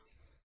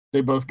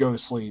they both go to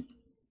sleep.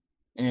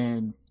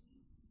 And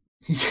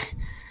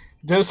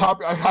Dennis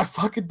Hopper, I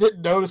fucking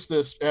didn't notice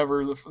this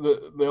ever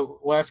the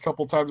last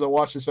couple times I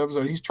watched this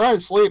episode. He's trying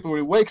to sleep, and when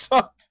he wakes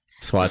up,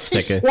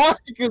 swastika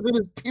in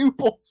his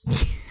pupils.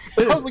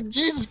 And I was like,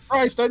 Jesus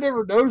Christ, I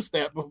never noticed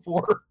that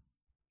before.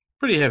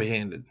 Pretty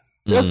heavy-handed.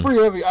 That's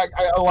pretty heavy. I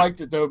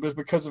liked it though, but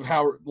because of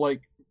how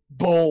like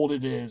bold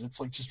it is. It's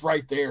like just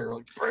right there,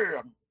 like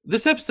bam.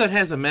 This episode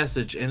has a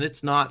message, and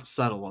it's not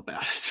subtle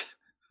about it.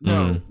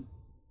 No,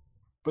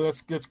 but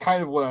that's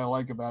kind of what I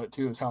like about it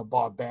too, is how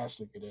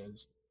bombastic it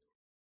is.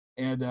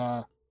 And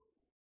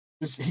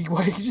he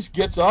just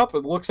gets up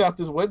and looks out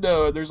this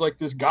window, and there's like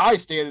this guy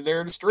standing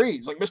there in the street.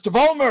 He's like, Mr.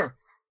 Vollmer,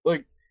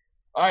 like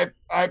I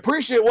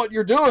appreciate what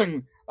you're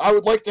doing. I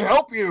would like to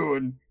help you.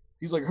 And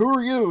he's like, who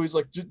are you? He's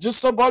like, just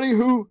somebody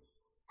who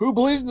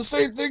believes in the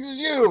same things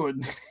as you.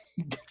 And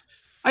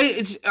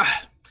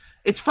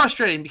it's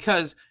frustrating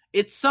because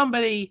it's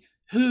somebody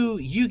who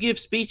you give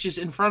speeches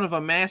in front of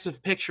a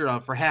massive picture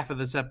of for half of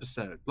this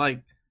episode.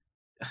 Like,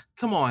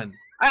 come on.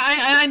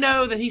 I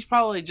know that he's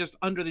probably just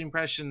under the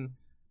impression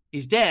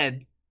he's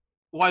dead.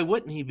 Why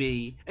wouldn't he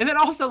be? And then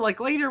also, like,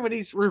 later when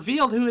he's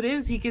revealed who it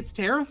is, he gets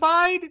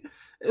terrified.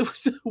 It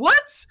was,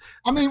 what?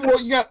 I mean,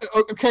 well, you got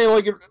okay.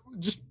 Like,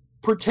 just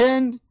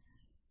pretend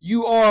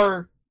you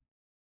are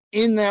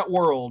in that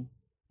world.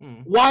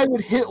 Why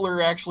would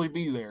Hitler actually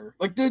be there?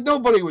 Like,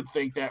 nobody would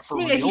think that for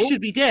real. He should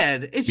be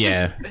dead. It's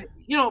Yeah.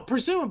 just,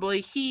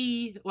 presumably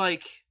he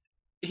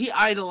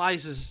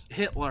idolizes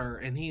Hitler,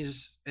 and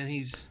he's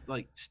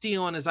like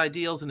stealing his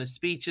ideals and his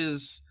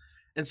speeches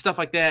and stuff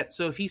like that.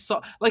 So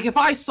if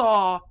I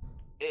saw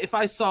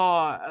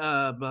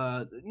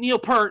Neil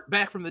Peart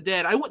back from the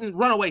dead, I wouldn't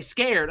run away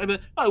scared. I'd be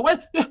like, oh,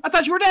 what? I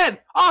thought you were dead.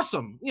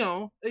 Awesome.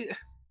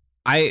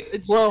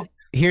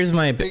 Here's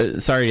my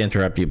sorry to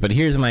interrupt you, but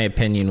here's my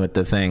opinion with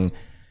the thing.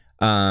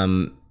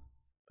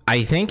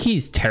 I think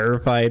he's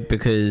terrified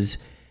because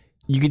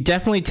you could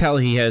definitely tell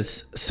he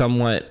has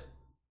somewhat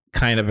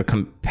kind of a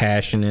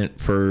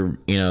compassionate for,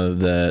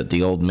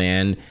 the old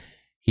man.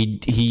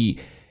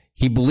 He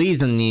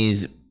believes in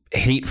these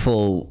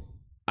hateful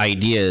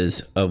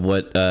ideas of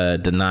what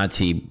the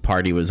Nazi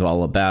party was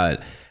all about,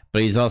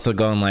 but he's also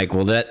going like,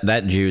 well,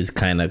 that Jew's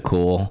kind of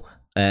cool.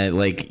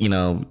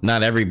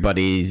 Not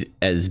everybody's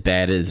as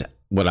bad as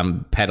what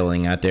I'm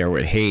peddling out there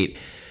with hate.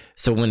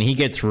 So when he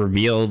gets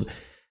revealed,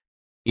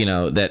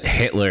 that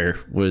Hitler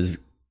was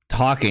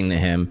talking to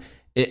him,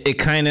 it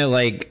kind of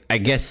like, I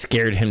guess,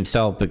 scared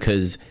himself,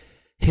 because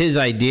his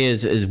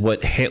ideas is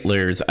what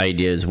Hitler's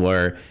ideas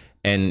were,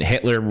 and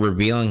Hitler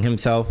revealing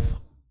himself,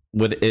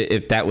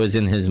 if that was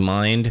in his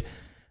mind,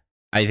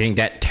 I think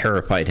that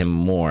terrified him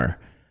more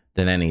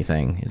than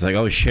anything. He's like,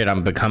 oh shit,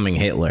 I'm becoming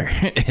Hitler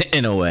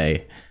in a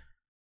way.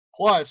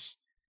 Plus,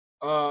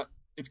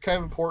 it's kind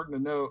of important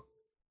to note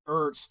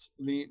Ernst,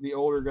 the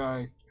older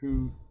guy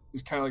who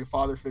is kind of like a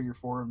father figure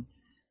for him.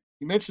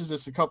 He mentions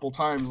this a couple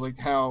times, like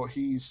how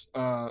he's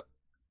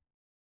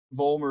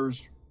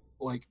Vollmer's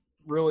like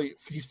really,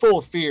 he's full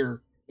of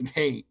fear and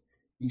hate.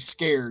 He's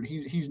scared.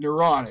 He's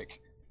neurotic,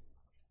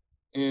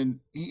 and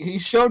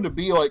he's shown to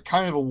be like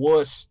kind of a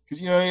wuss, because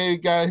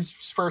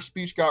his first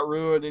speech got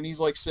ruined, and he's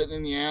like sitting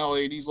in the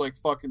alley, and he's like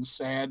fucking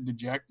sad,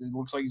 dejected.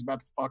 Looks like he's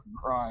about to fucking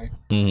cry.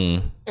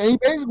 Mm-hmm. And he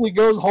basically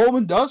goes home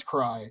and does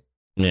cry.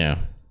 Yeah.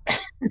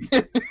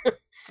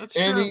 That's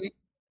and true.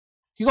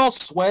 He's all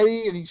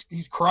sweaty, and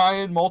he's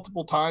crying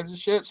multiple times and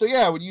shit. So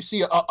yeah, when you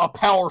see a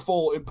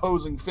powerful,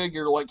 imposing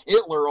figure like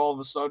Hitler all of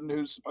a sudden,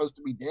 who's supposed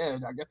to be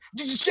dead, I guess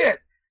shit,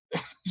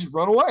 just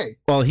run away.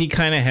 Well, he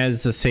kind of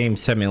has the same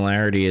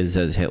similarity as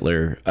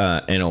Hitler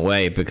in a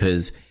way,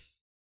 because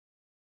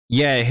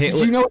Hitler.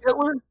 Did you know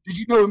Hitler? Did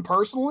you know him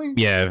personally?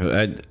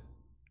 Yeah,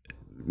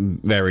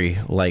 very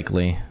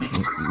likely.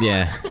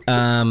 Yeah.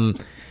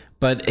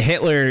 But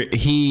Hitler,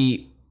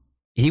 he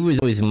was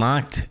always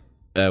mocked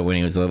when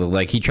he was little.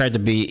 Like, he tried to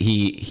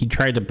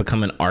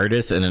become an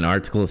artist, and an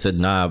art school said,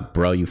 nah,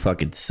 bro, you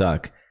fucking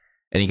suck.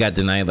 And he got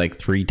denied like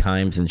 3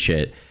 times and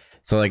shit.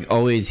 So like,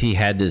 always he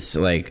had this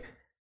like,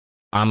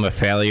 I'm a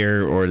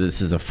failure, or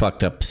this is a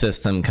fucked up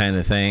system kind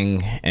of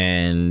thing.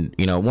 And,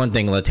 one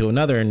thing led to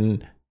another,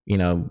 and,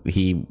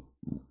 he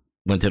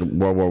went to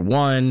World War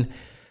One.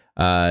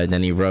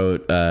 Then he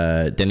wrote,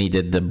 then he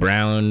did the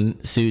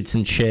brown suits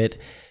and shit.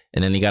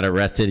 And then he got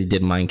arrested. He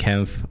did Mein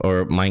Kampf,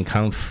 or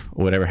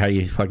whatever, how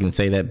you fucking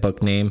say that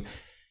book name.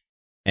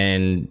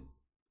 And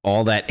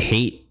all that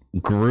hate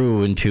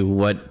grew into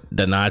what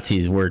the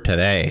Nazis were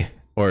today,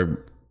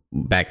 or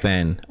back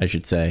then, I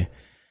should say.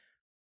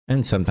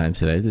 And sometimes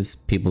today, there's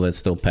people that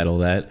still peddle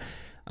that.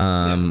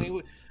 I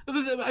mean,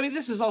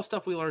 this is all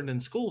stuff we learned in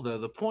school, though.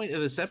 The point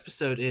of this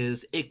episode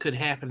is it could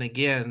happen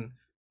again.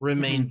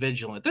 Remain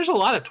vigilant. There's a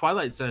lot of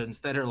Twilight Zones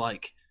that are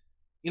like,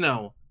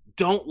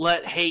 don't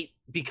let hate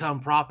become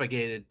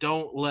propagated.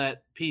 Don't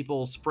let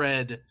people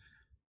spread,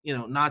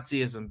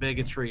 Nazism,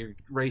 bigotry,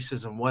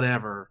 racism,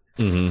 whatever.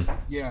 Mm-hmm.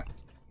 Yeah.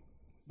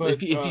 But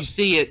if you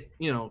see it,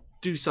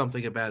 do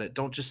something about it.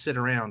 Don't just sit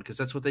around, because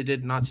that's what they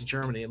did in Nazi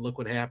Germany, and look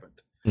what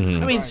happened.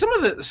 Mm-hmm. I mean, Right. some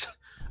of the,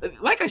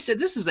 like I said,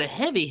 this is a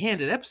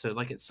heavy-handed episode.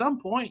 Like, at some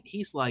point,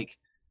 he's like,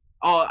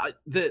 "Oh,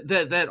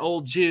 that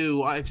old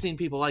Jew. I've seen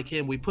people like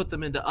him. We put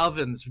them into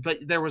ovens, but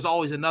there was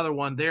always another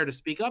one there to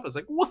speak up." It's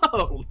like,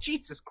 whoa,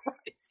 Jesus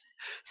Christ!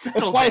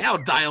 Settle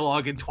down,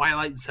 dialogue in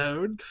Twilight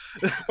Zone.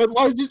 That's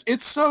why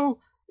it's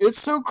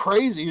so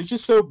crazy. It's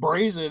just so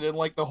brazen, and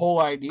like the whole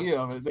idea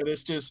of it, that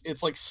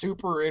it's like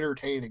super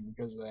entertaining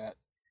because of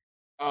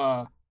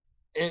that.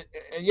 And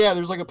yeah,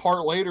 there's like a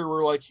part later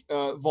where like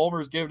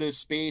Vollmer's giving his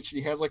speech,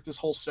 and he has like this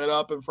whole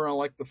setup in front of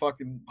like the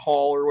fucking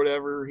hall or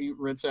whatever he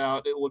rents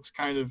out. It looks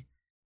kind of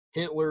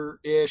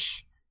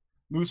Hitler-ish,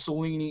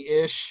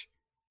 Mussolini-ish,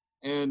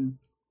 and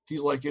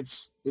he's like,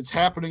 it's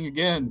happening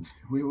again.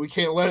 We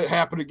can't let it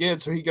happen again.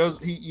 So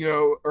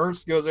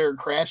Ernst goes there and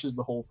crashes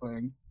the whole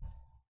thing.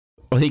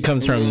 Well, he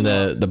comes from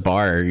the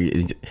bar.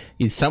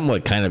 He's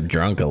somewhat kind of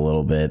drunk a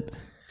little bit,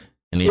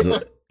 and he's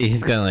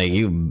kind of like,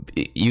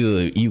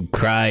 you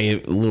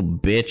cry, little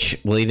bitch.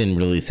 Well, he didn't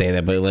really say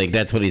that, but like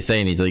that's what he's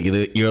saying. He's like,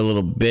 you're a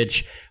little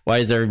bitch. Why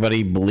is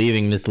everybody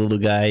believing this little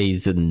guy?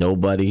 He's a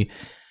nobody.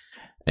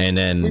 And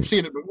then we've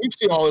seen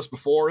all this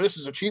before. This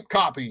is a cheap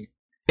copy,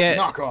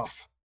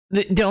 knockoff.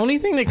 The only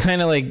thing that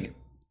kind of like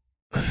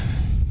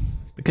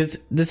because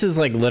this is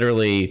like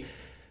literally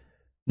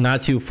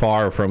not too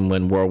far from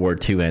when World War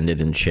II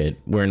ended and shit.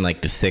 We're in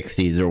like the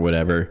 60s or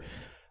whatever.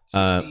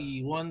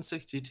 61,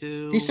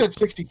 62. He said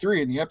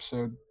 63 in the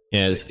episode.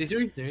 Yeah,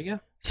 63. There you go.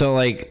 so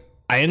like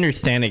I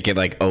understand it could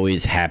like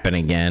always happen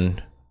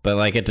again, but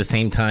like at the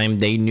same time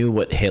they knew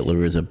what Hitler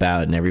was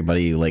about, and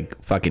everybody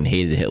like fucking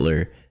hated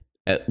Hitler,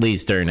 at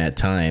least during that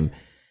time.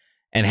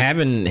 And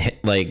having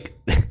like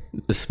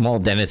the small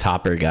Dennis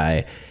Hopper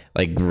guy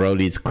like grow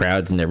these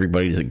crowds and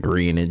everybody's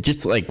agreeing, it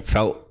just like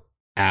felt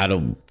out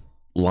of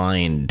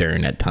line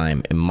during that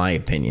time, in my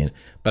opinion.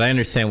 But I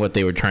understand what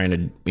they were trying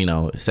to, you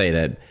know, say,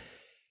 that,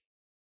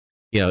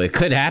 you know, it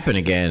could happen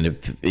again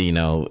if, you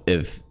know,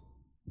 if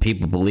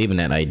people believe in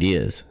that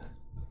ideas.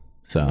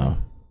 So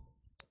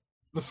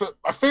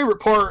My favorite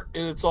part,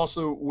 and it's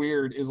also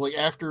weird, is like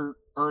after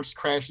Ernst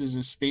crashes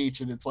his speech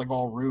and it's like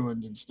all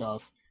ruined and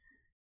stuff,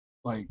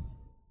 like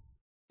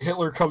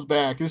Hitler comes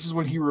back. This is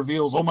when he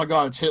reveals, oh my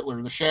god, it's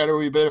Hitler. The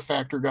shadowy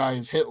benefactor guy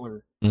is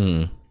Hitler.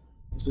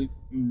 So,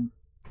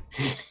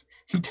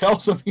 he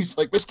tells him, he's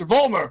like, Mr.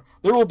 Vollmer,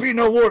 there will be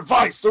no more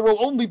advice. There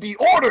will only be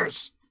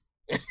orders.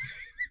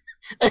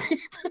 And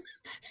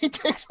he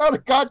takes out a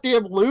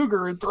goddamn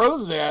Luger and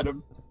throws it at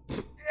him.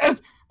 And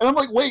I'm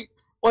like, wait,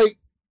 like,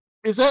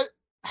 is that,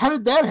 how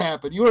did that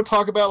happen? You want to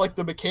talk about like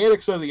the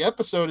mechanics of the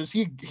episode?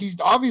 He's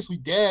obviously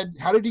dead.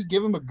 How did he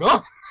give him a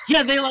gun?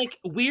 Yeah, they like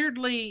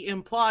weirdly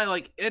imply,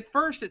 like, at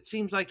first it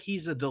seems like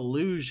he's a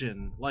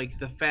delusion, like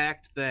the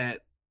fact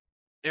that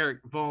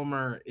Erich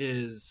Vollmer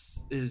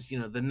is you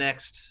know the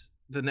next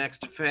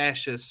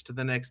fascist,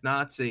 the next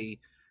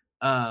Nazi.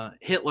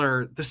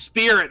 Hitler, the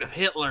spirit of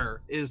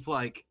Hitler is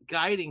like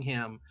guiding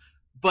him,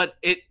 but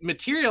it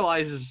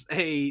materializes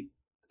a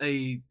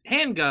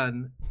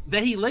handgun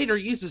that he later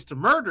uses to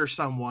murder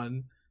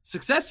someone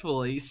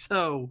successfully.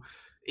 So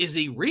is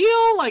he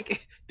real?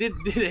 Like, did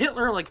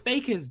Hitler like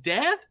fake his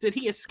death? Did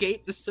he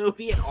escape the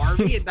Soviet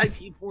army in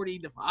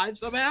 1945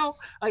 somehow?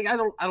 Like, I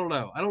don't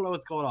know. I don't know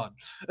what's going on.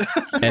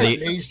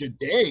 He aged a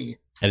day.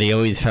 And he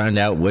always found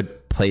out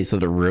what place of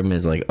the room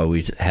is like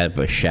always had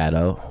a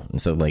shadow, and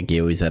so like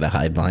he always had to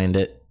hide behind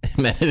it.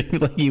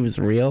 Like he was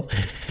real.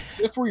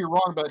 That's where you're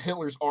wrong about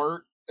Hitler's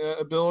art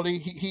ability.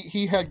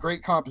 He had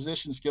great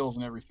composition skills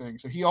and everything,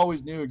 so he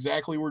always knew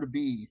exactly where to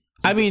be.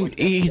 I mean, like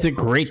he's a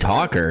great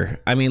talker.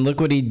 I mean, look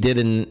what he did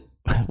in,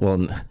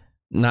 well,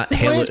 not his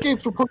Hitler.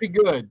 landscapes were pretty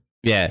good.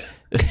 Yeah,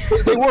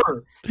 they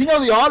were. You know,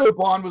 the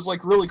Autobahn was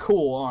like really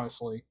cool,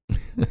 honestly,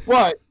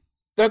 but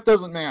that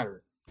doesn't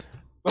matter.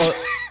 Well,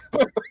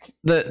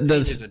 he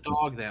did a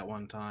dog that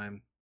one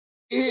time.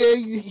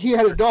 He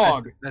had a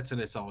dog. That's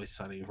an It's Always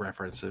Sunny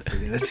reference.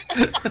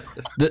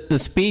 the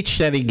speech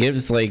that he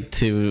gives like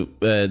to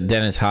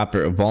Dennis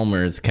Hopper,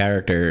 Vollmer's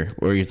character,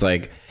 where he's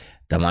like,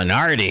 the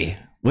minority,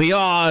 we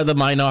are the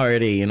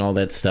minority, and all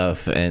that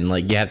stuff, and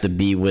like you have to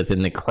be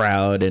within the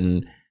crowd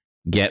and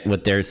get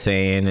what they're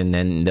saying, and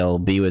then they'll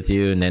be with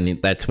you. And then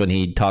that's when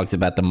he talks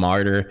about the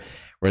martyr,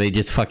 where they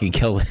just fucking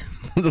kill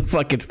the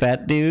fucking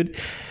fat dude.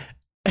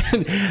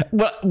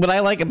 What I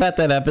like about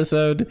that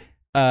episode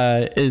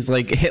is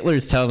like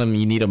Hitler's telling him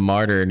you need a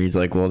martyr, and he's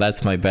like, well,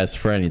 that's my best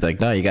friend. He's like,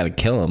 no, you gotta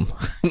kill him.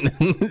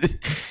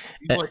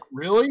 He's like,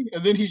 really?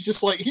 And then he's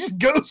just like, he just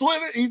goes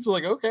with it. He's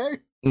like, okay.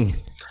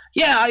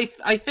 Yeah,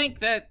 I think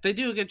that they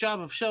do a good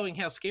job of showing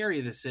how scary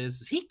this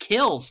is. He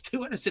kills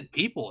 2 innocent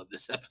people in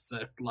this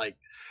episode. Like,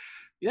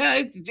 yeah,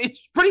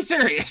 it's pretty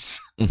serious.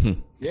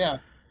 Yeah.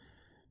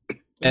 And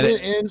then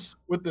it ends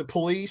with the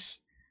police.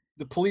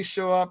 The police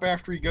show up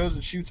after he goes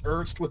and shoots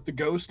Ernst with the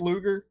ghost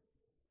Luger.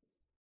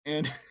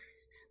 And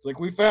it's like,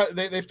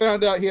 they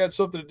found out he had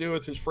something to do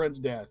with his friend's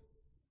death.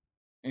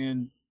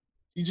 And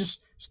he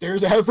just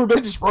stares at him for a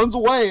bit, just runs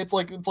away. It's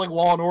like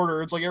Law and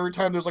Order. It's like every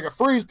time there's like a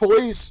freeze,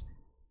 police,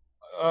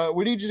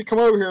 we need you to come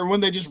over here. And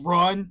when they just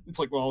run, it's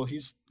like, well,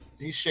 he's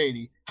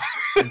shady.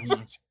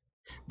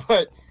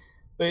 But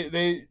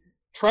they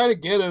try to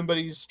get him, but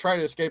he's trying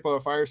to escape on a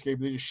fire escape.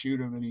 They just shoot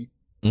him, and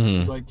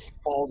he's like, he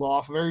falls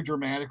off very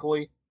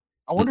dramatically.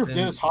 I wonder if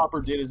Dennis Hopper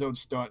did his own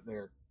stunt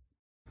there.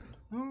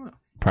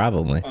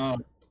 Probably.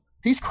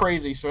 He's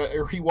crazy,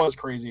 or he was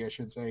crazy, I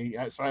should say.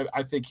 So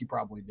I think he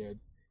probably did.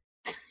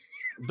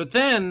 But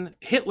then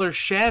Hitler's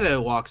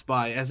shadow walks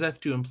by, as if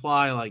to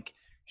imply like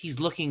he's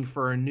looking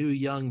for a new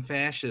young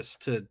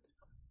fascist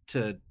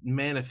to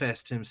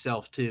manifest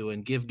himself to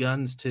and give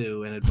guns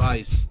to and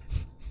advice.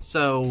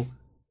 So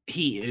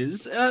he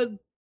is a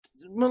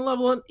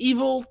malevolent,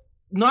 evil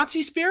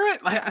Nazi spirit?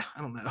 I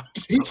don't know.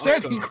 He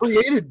said he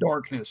created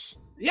darkness.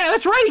 Yeah,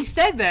 that's right. He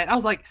said that. I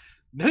was like,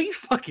 no, you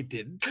fucking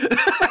didn't.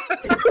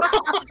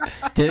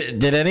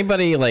 Did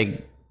anybody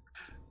like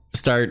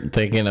start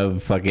thinking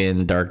of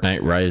fucking Dark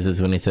Knight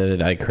Rises when he said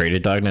it? I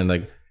created Dark Knight.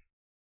 Like,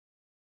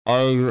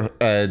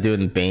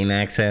 doing Bane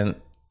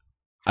accent.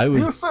 I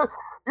was.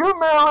 You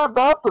may have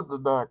adopted the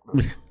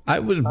darkness. I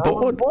was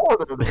born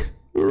in it.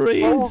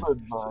 Raised.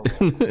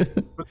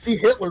 But see,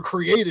 Hitler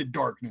created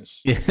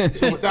darkness. Yeah.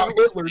 So without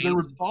Hitler,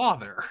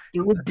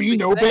 there would be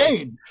no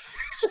Bane.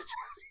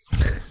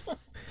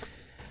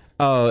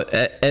 Oh,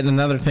 and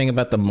another thing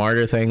about the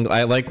martyr thing,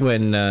 I like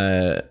when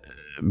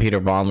Peter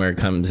Balmer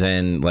comes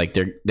in, like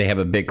they have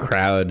a big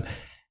crowd,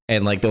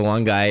 and like the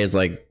one guy is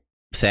like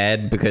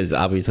sad because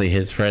obviously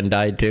his friend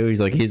died too.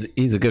 He's like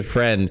he's a good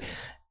friend,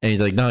 and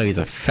he's like, no, he's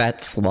a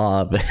fat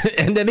slob.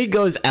 And then he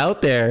goes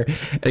out there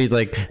and he's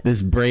like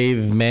this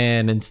brave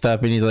man and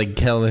stuff, and he's like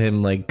telling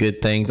him like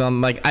good things.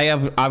 I'm like,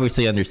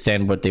 obviously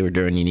understand what they were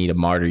doing. You need a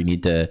martyr. You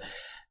need to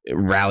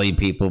rally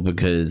people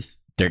because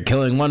they're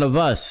killing one of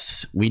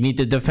us. We need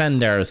to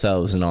defend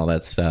ourselves and all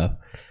that stuff.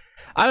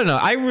 I don't know.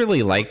 I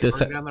really like this.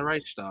 Burn down the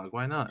Reichstag.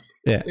 Why not?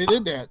 Yeah, They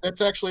did that.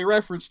 That's actually a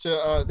reference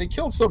to they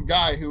killed some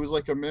guy who was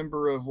like a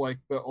member of like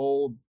the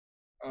old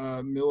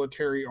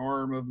military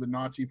arm of the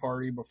Nazi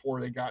party before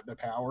they got into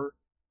power.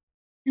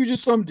 He was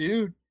just some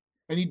dude,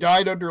 and he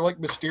died under like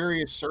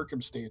mysterious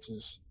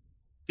circumstances.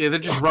 Yeah, they're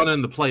just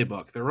running the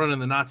playbook. They're running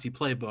the Nazi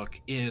playbook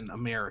in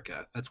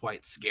America. That's why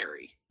it's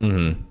scary.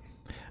 Mm-hmm.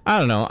 I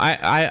don't know.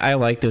 I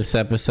like this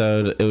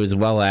episode. It was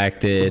well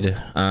acted.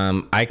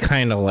 I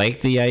kind of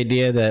like the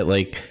idea that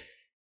like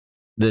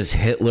this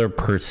Hitler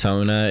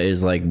persona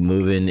is like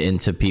moving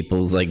into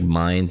people's like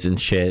minds and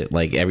shit.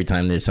 Like every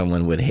time there's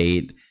someone would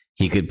hate,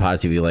 he could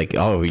possibly be like,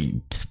 oh,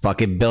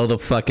 fucking build a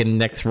fucking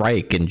next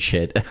Reich and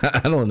shit.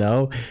 I don't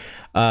know.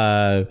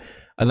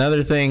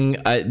 Another thing,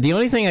 the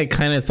only thing I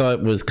kind of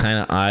thought was kind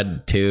of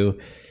odd too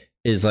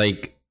is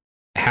like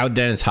how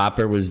Dennis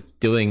Hopper was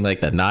doing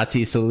like the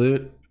Nazi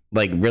salute.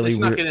 Like really They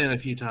snuck it in a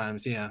few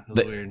times. Yeah, it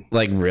was weird.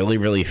 Like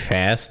really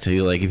fast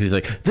too. Like if he was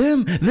like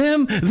them,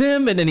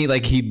 and then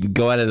he'd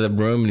go out of the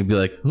room and he'd be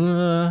like,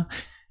 and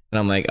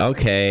I'm like,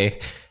 okay.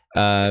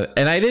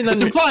 And I didn't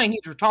It's implying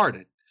he's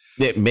retarded.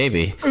 Yeah,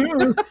 maybe.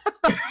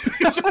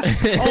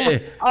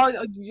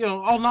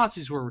 All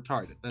Nazis were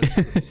retarded. That's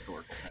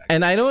historical fact.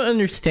 And I don't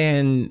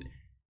understand.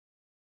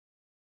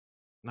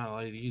 Not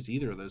allowed to use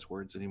either of those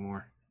words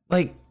anymore.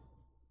 Like,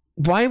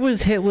 why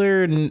was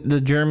Hitler and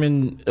the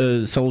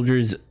German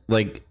soldiers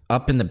like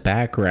up in the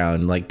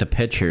background, like the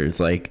pictures,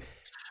 like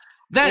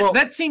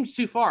that seems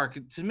too far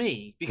to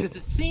me because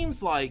it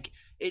seems like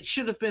it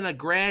should have been a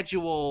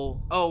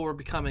gradual. Oh, we're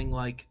becoming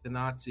like the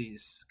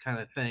Nazis kind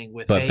of thing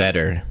with, but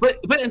better.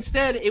 But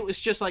instead, it was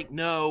just like,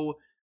 no,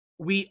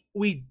 we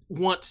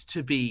want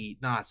to be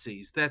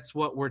Nazis. That's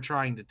what we're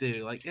trying to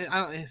do. Like, I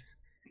don't.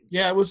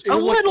 Yeah, it was I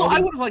like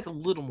would have liked a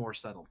little more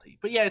subtlety.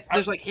 But yeah,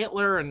 there's like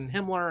Hitler and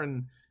Himmler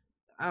and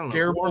I don't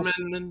know,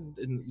 Bormann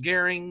and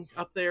Goering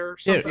up there.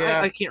 Yeah.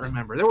 I can't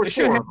remember. There were they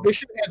should have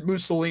had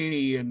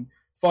Mussolini and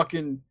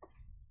fucking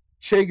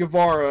Che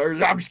Guevara. Or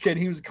I'm just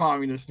kidding. He was a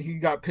communist. He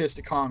got pissed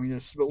at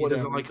communists, but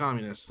whatever. He doesn't like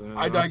communists.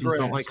 I digress.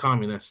 Don't like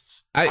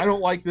communists. I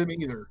don't like them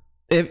either.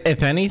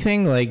 If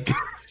anything, like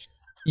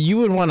you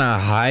would want to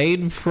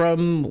hide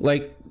from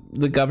like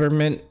the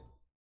government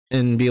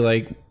and be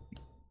like,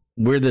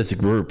 we're this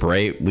group,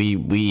 right?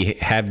 We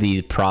have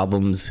these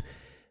problems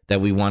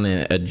that we want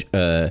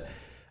to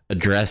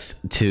address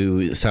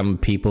to some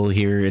people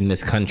here in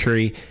this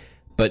country,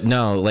 but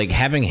no, like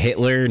having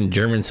Hitler and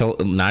German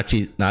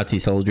Nazi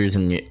soldiers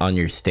on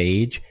your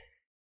stage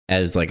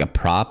as like a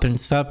prop and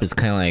stuff is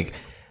kind of like,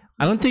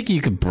 I don't think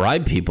you could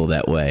bribe people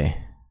that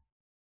way.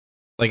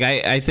 Like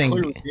I think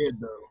Clearly did,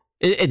 though.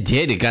 It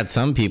did. It got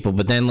some people,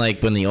 but then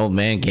like when the old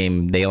man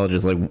came, they all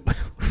just like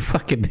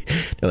fucking.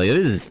 They're like,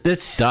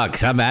 this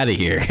sucks. I'm out of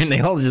here, and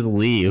they all just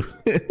leave.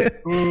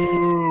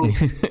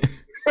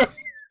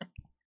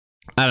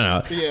 I don't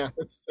know. Yeah,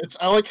 it's.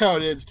 I like how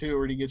it ends too,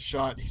 when he gets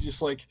shot. He's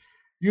just like,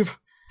 "You've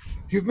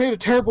made a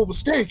terrible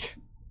mistake.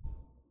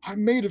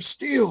 I'm made of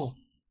steel.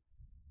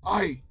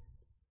 I'm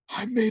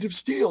made of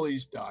steel." He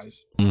just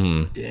dies.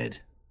 Dead.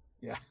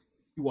 Yeah,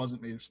 he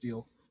wasn't made of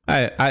steel.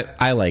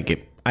 I like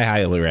it. I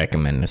highly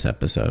recommend this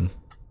episode.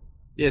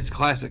 Yeah, it's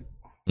classic.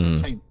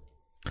 Same.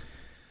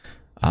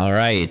 All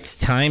right, it's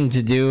time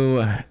to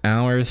do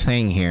our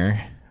thing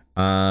here.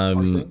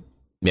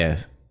 Yeah,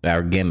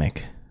 our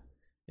gimmick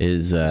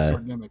is our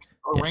gimmick.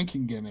 Our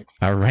ranking gimmick.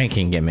 Our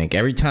ranking gimmick.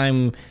 Every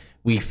time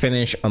we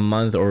finish a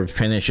month or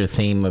finish a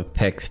theme of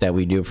picks that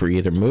we do for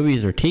either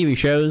movies or TV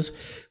shows,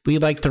 we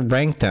like to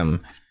rank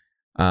them.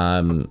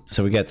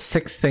 So we got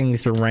 6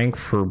 things to rank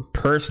for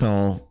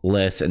personal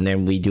lists, and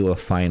then we do a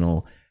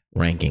final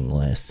ranking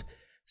list.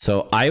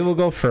 So I will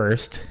go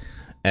first.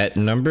 At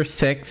number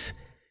 6,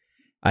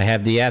 I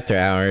have the After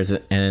Hours,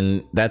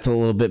 and that's a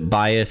little bit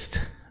biased.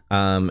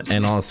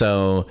 And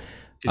also,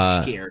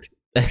 you're scared.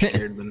 You're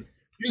scared then.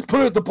 You just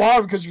put it at the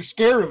bottom because you're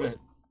scared of it.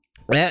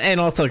 And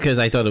also because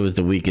I thought it was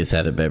the weakest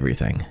out of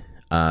everything.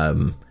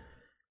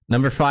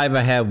 Number 5,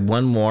 I have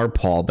One More,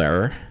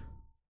 Pallbearer.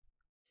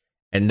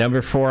 And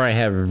number 4, I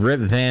have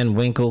Rip Van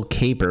Winkle,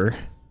 Caper.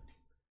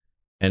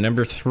 And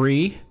number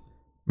 3,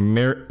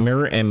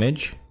 Mirror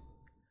Image.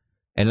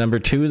 And number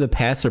 2, The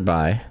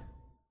Passerby.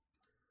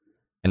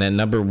 And then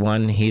number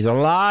 1, He's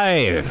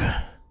Alive.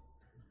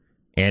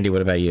 Andy,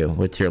 what about you?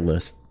 What's your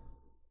list?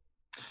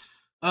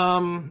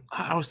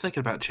 I was thinking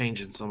about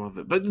changing some of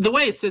it, but the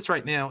way it sits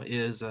right now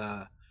is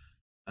the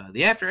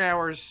After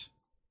Hours,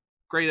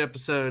 great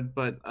episode,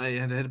 but I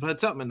had to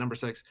put something at number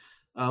 6.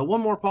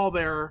 One More,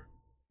 Pallbearer,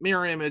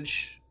 Mirror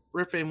Image,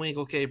 Rip Van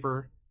Winkle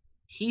caper.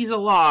 He's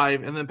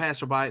alive, and then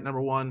Passerby at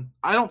number 1.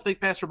 I don't think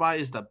Passerby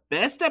is the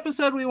best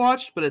episode we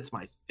watched, but it's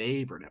my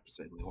favorite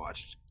episode we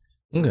watched.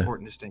 It's an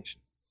important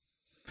distinction.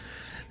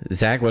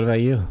 Zach, what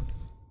about you?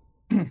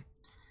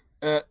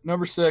 At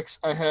number 6,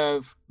 I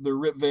have the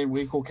Rip Van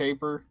Winkle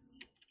caper.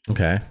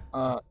 Okay.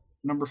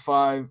 Number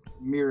 5,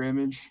 Mirror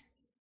Image.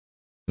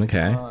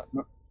 Okay.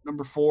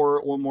 Number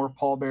 4, One More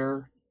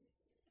Pallbearer.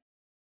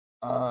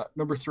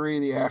 Number 3,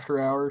 The After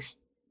Hours.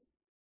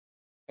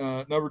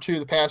 Number 2,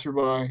 The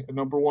Passerby. And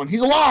number 1,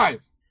 He's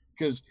Alive!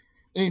 Because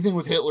anything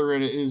with Hitler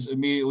in it is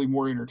immediately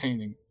more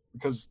entertaining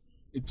because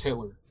it's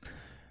Hitler.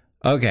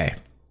 Okay.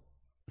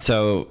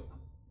 So,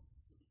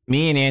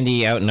 me and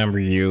Andy outnumber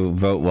you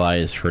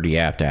vote-wise for The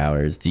After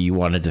Hours. Do you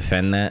want to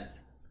defend that?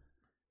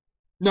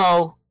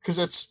 No, because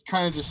that's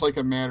kind of just like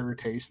a matter of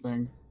taste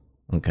thing.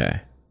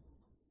 Okay.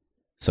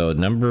 So,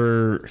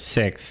 number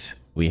 6,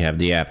 we have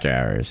The After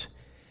Hours.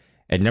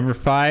 At number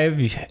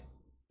 5,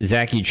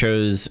 Zach, you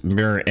chose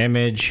Mirror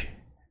Image.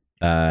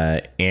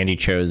 Andy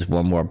chose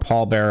One More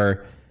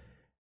Pallbearer.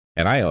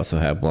 And I also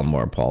have One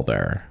More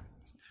Pallbearer.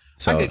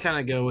 So I could kind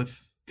of go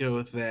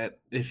with that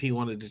if he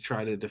wanted to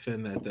try to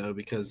defend that, though,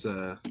 because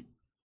I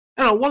don't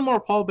know, One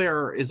More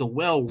Pallbearer is a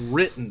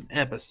well-written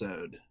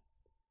episode.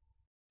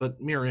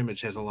 But Mirror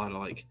Image has a lot of,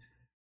 like,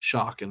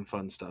 shock and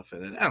fun stuff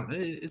in it. I don't know.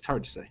 It's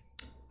hard to say.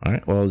 All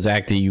right. Well,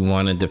 Zach, do you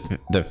want to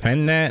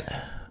defend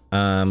that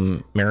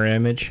Mirror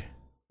Image?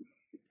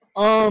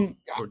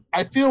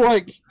 I feel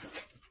like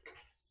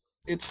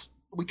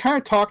we kind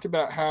of talked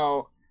about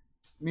how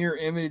Mirror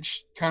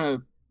Image kind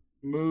of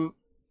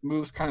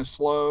moves kind of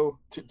slow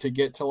to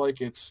get to like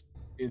its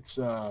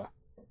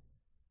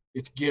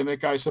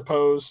gimmick, I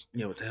suppose.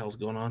 You know what the hell's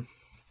going on?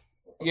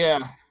 Yeah.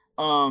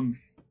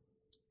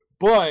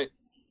 But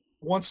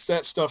once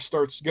that stuff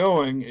starts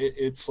going,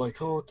 it's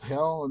like, oh, what the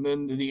hell? And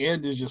then the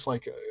end is just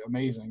like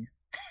amazing.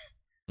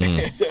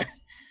 Whereas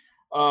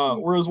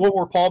One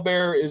More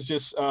Pallbearer is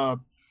just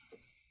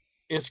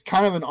it's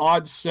kind of an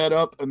odd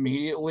setup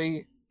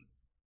immediately,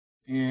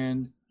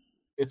 and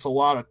it's a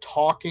lot of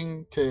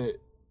talking to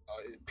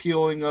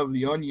peeling of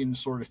the onion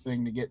sort of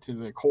thing to get to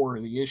the core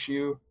of the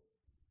issue.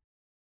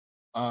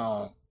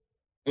 And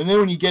then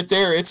when you get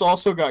there, it's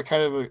also got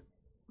kind of a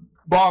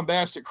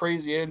bombastic,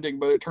 crazy ending,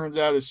 but it turns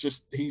out it's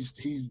just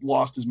he's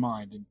lost his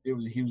mind, and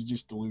he was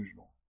just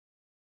delusional.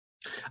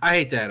 I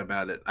hate that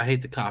about it. I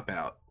hate the cop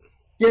out.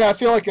 Yeah, I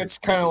feel like it's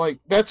kind of like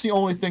that's the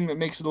only thing that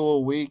makes it a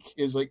little weak.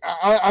 Is like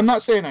I'm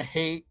not saying I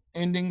hate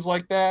endings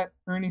like that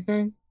or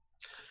anything.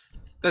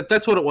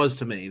 That's what it was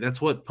to me. That's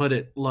what put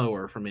it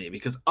lower for me,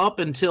 because up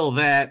until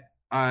that,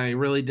 I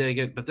really dig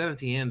it, but then at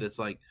the end, it's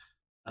like,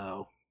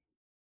 oh.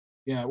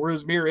 Yeah,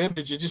 whereas Mirror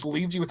Image, it just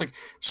leaves you with like,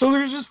 so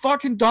there's just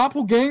fucking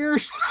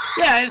doppelgangers?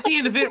 Yeah, at the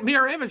end of it,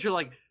 Mirror Image, you're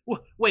like,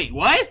 wait,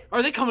 what?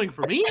 Are they coming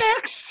for me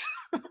next?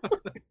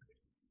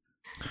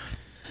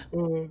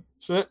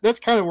 So that's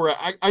kind of where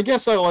I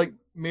guess I like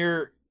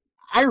Mirror.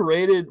 I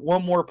rated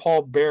One More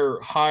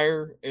Pallbearer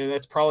higher, and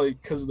that's probably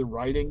because of the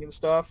writing and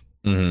stuff.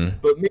 Mm-hmm.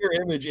 But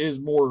Mirror Image is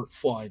more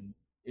fun.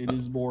 It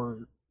is more.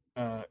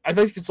 I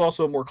think it's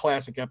also a more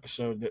classic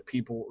episode that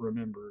people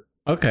remember.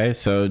 Okay,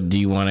 so do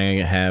you want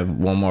to have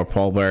One More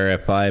Pallbearer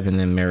at 5 and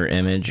then Mirror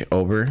Image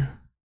over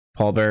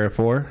Pallbearer at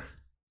 4?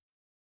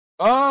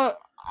 I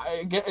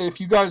get, if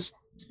you guys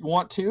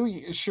want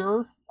to,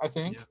 sure. I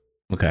think.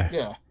 Yeah. Okay.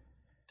 Yeah.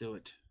 Do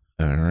it.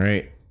 All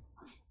right.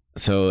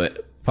 So at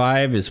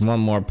 5 is One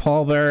More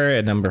Pallbearer,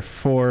 and number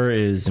 4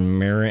 is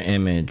Mirror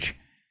Image.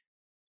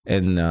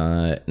 And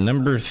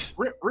number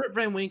Rip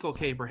Van Winkle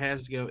caper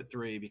has to go at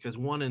 3 because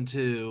 1 and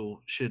 2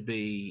 should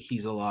be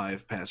He's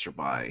Alive,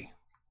 Passerby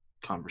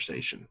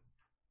conversation.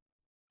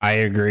 I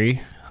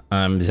agree.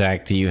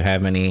 Zach, do you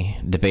have any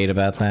debate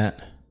about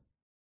that?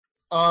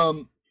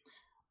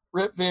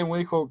 Rip Van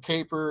Winkle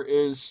caper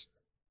is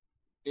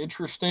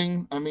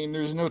interesting. I mean,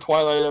 there's no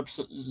Twilight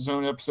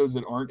Zone episodes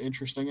that aren't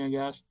interesting, I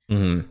guess.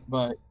 Mm-hmm.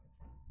 But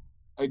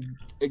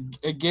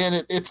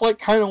again, it's like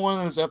kind of one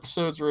of those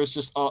episodes where it's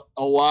just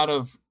a lot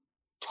of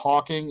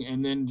talking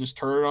and then just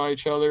turn on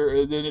each other,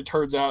 and then it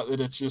turns out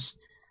that it's just,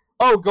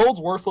 oh,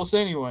 gold's worthless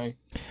anyway.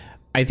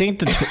 I think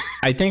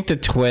the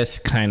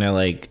twist kind of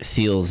like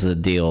seals the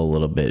deal a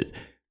little bit,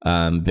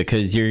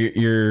 because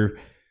you're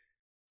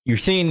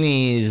seeing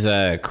these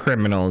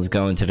criminals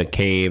go into the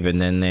cave,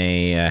 and then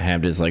they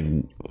have this like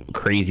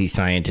crazy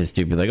scientist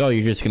who be like, oh,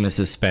 you're just gonna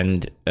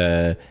suspend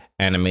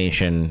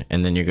animation,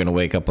 and then you're gonna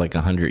wake up like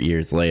 100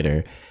 years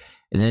later,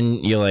 and then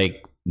you're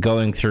like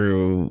going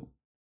through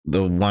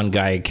the one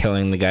guy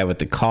killing the guy with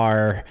the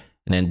car,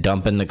 and then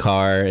dumping the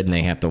car, and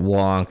they have to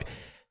walk.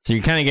 So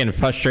you're kind of getting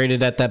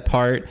frustrated at that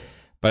part.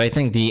 But I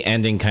think the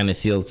ending kind of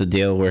seals the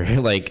deal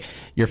where like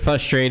you're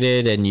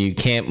frustrated and you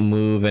can't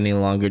move any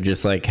longer,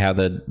 just like how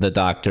the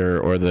doctor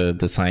or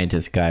the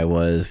scientist guy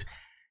was.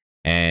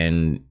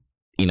 And,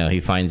 you know, he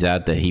finds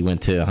out that he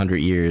went to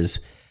 100 years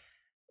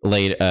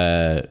late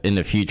in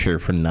the future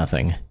for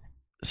nothing.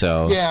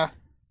 So yeah,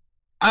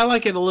 I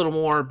like it a little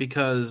more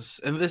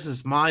because, and this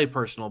is my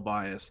personal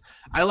bias,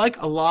 I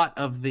like a lot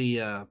of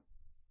the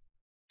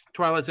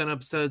Twilight Zone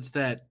episodes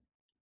that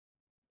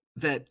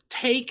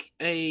take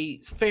a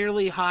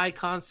fairly high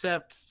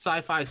concept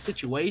sci-fi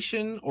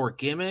situation or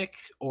gimmick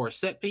or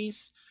set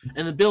piece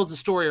and then builds a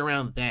story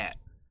around that.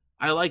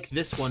 I like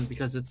this one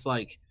because it's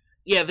like,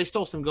 yeah, they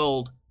stole some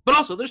gold, but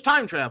also there's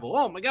time travel.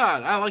 Oh my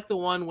god, I like the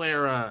one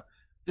where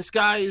this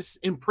guy's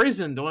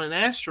imprisoned on an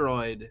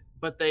asteroid,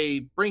 but they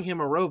bring him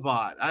a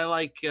robot. I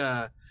like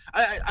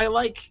I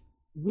like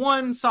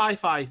one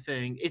sci-fi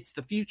thing. It's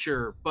the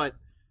future,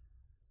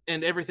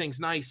 and everything's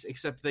nice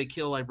except they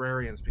kill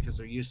librarians because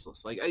they're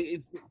useless. Like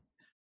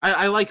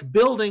I like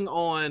building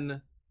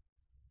on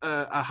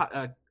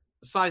a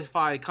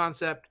sci-fi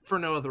concept for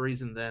no other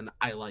reason than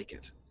I like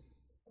it.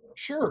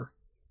 Sure.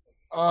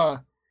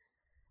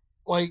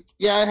 Like,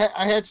 yeah,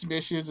 I had some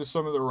issues with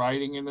some of the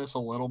writing in this a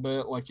little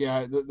bit. Like,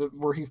 yeah, the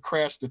where he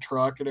crashed the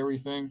truck and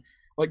everything.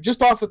 Like,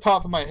 just off the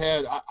top of my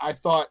head, I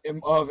thought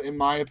in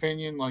my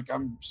opinion, like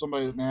I'm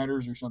somebody that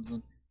matters or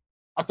something.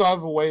 I thought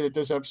of a way that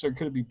this episode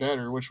could be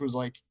better, which was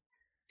like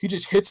he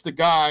just hits the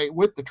guy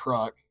with the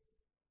truck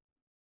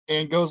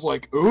and goes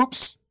like,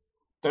 "Oops,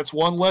 that's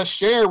one less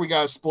share we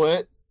got to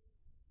split."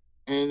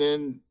 And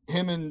then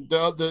him and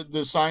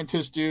the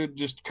scientist dude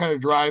just kind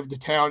of drive to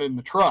town in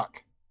the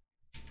truck.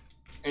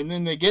 And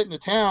then they get into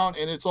town,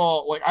 and it's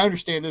all like, I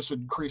understand this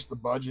would increase the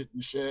budget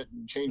and shit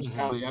and changes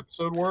how the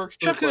episode works.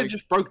 Chuck said it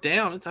just broke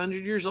down. It's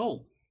 100 years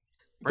old.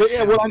 But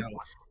yeah,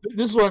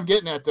 this is what I'm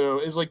getting at though,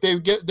 is like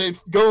they'd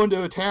go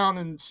into a town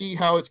and see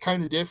how it's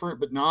kind of different,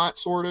 but not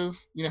sort of.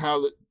 You know how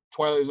the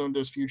Twilight Zone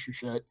does future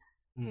shit.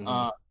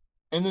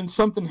 And then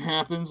something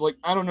happens, like,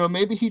 I don't know,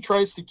 maybe he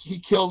kills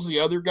the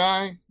other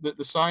guy,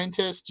 the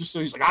scientist, just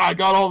so he's like, I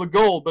got all the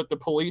gold, but the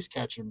police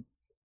catch him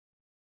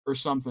or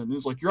something. And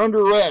it's like, you're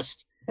under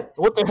arrest.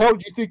 What the hell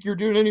did you think you're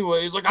doing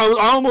anyway? He's like,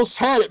 I almost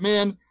had it,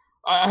 man.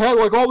 I had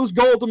like all this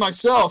gold to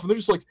myself. And they're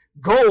just like,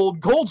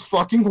 gold's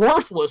fucking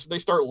worthless. And they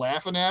start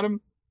laughing at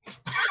him.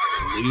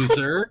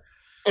 Loser.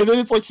 And then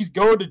it's like he's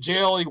going to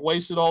jail. He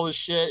wasted all this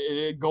shit,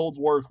 and gold's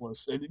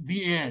worthless. And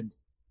the end.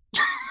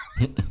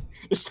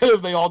 Instead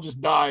of they all just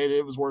died,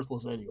 it was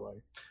worthless anyway.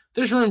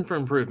 There's room for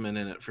improvement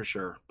in it for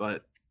sure,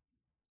 but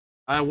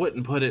I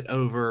wouldn't put it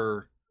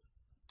over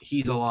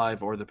He's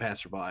Alive or The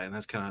Passerby, and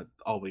that's kind of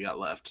all we got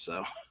left.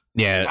 So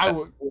yeah,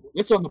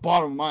 it's on the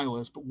bottom of my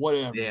list, but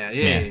whatever.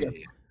 Yeah.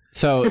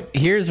 So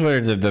here's where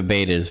the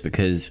debate is,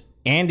 because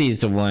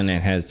Andy's the one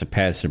that has The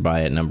Passerby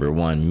at number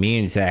 1. Me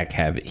and Zach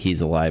have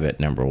He's Alive at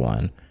number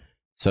 1.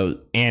 So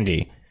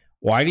Andy,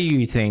 why do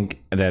you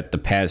think that The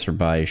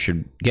Passerby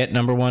should get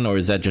number 1, or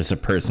is that just a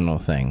personal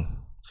thing?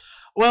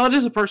 Well, it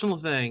is a personal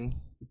thing,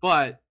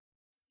 but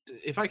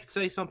if I could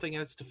say something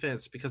in its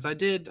defense, because I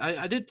did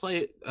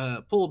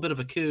pull a bit of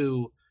a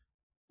coup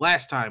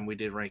last time we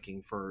did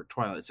ranking for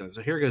Twilight Zone.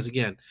 So here goes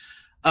again.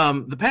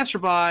 The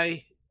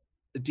Passerby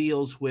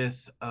deals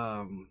with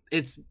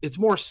it's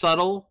more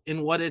subtle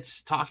in what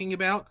it's talking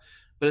about,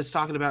 but it's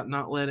talking about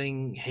not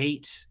letting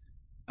hate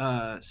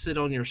sit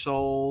on your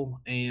soul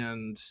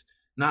and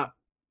not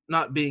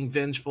being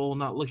vengeful,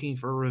 not looking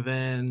for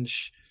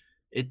revenge.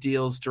 It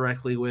deals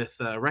directly with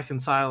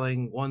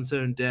reconciling one's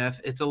own death.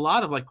 It's a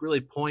lot of like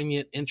really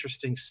poignant,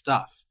 interesting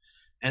stuff,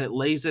 and it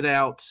lays it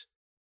out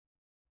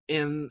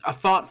in a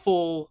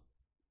thoughtful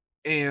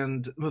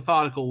and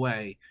methodical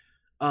way.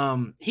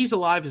 He's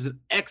Alive is an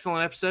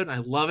excellent episode, and I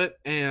love it.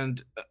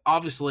 And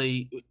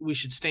obviously, we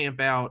should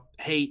stamp out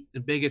hate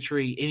and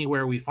bigotry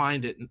anywhere we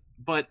find it.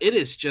 But it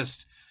is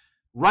just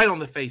right on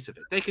the face of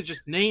it. They could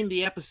just name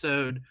the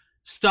episode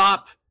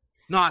 "Stop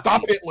Nazis."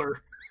 Stop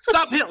Hitler.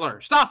 Stop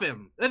Hitler. Stop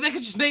him. They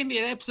could just name the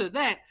episode of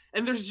that,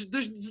 and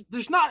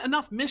there's not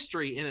enough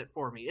mystery in it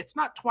for me. It's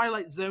not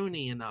Twilight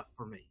Zone-y enough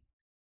for me.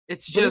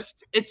 It's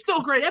just it's still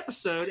a great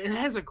episode and it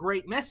has a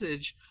great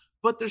message,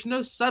 but there's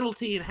no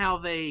subtlety in how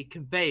they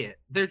convey it.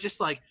 They're just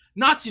like,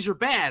 Nazis are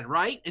bad,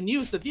 right? And you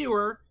as the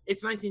viewer,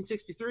 it's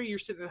 1963. You're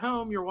sitting at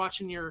home. You're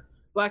watching your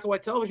black and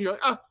white television. You're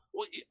like,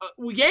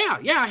 well, yeah,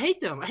 I hate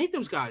them. I hate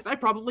those guys. I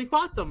probably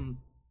fought them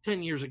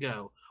 10 years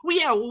ago.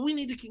 Well, we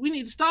need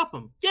to stop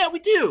them. Yeah, we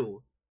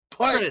do.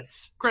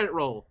 Credit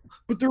roll.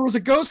 But there was a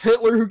ghost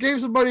Hitler who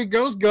gave somebody a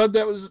ghost gun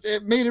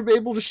it made him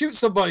able to shoot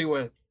somebody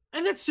with.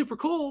 And that's super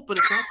cool, but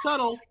it's not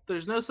subtle.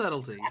 There's no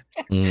subtlety.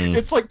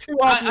 It's like two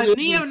a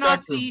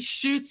neo-Nazi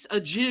shoots a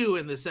Jew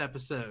in this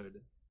episode.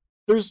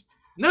 There's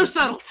no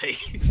subtlety.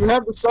 You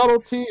have the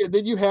subtlety, and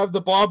then you have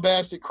the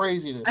bombastic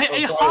craziness.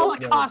 A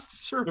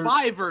Holocaust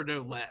survivor,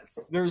 no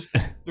less. There's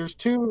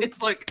two.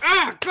 It's like,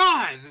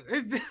 God.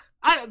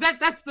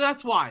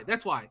 That's why.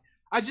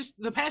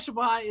 The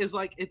Passerby is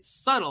like, it's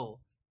subtle.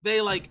 They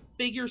like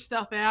figure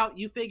stuff out.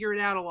 You figure it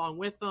out along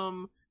with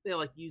them. They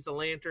like use the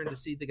lantern to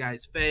see the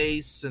guy's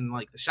face, and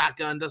like the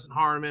shotgun doesn't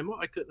harm him. Well,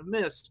 I couldn't have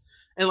missed.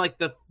 And like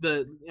the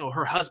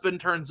her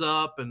husband turns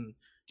up, and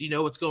do you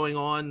know what's going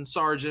on,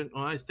 Sergeant?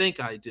 Well, I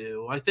think I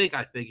do. I think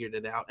I figured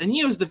it out. And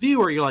you as the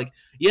viewer, you're like,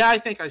 yeah, I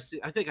think I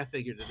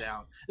figured it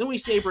out. Then when you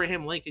see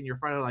Abraham Lincoln, you're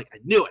finally like, I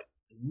knew it.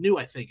 I knew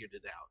I figured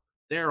it out.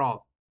 They're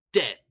all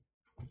dead.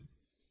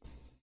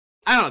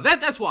 I don't know.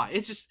 That's why.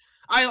 It's just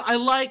I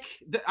like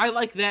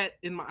that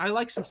I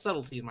like some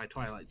subtlety in my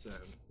Twilight Zone.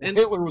 And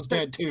Hitler was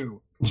dead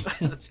too.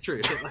 that's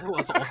true. Hitler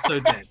was also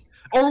dead.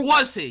 Or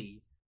was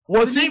he?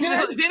 Was the he name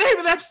dead? the name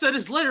of the episode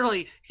is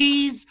literally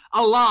 "He's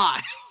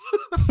Alive."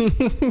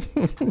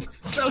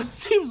 So it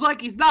seems like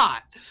he's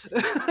not.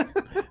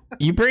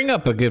 You bring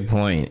up a good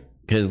point,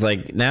 because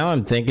like now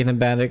I'm thinking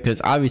about it,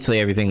 because obviously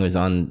everything was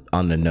on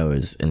the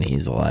nose and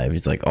He's Alive.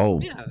 He's like, oh,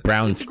 Yeah,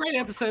 brown. It's a great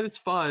episode. It's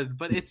fun,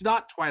 but it's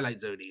not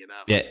Twilight Zone-y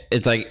enough. Yeah,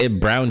 it's like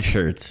brown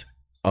shirts.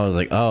 I was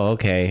like, oh,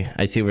 okay,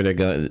 I see where they're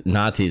going.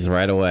 Nazis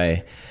right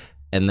away.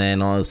 And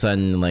then all of a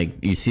sudden, like,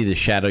 you see the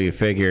shadowy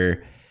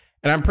figure,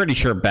 and I'm pretty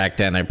sure back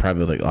then I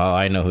probably like, oh,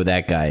 I know who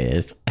that guy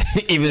is.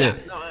 Even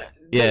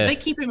They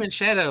keep him in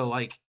shadow.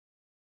 Like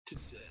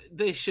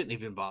they shouldn't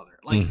even bother.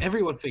 Like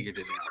everyone figured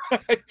it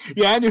out.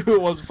 Yeah, I knew who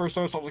it was the first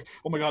time. So I was like,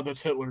 "Oh my god,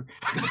 that's Hitler."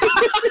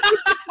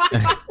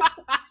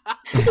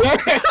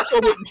 I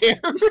still didn't care.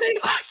 You say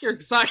like you're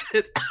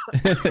excited.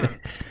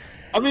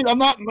 I mean, I'm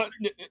not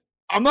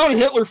a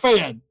Hitler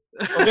fan.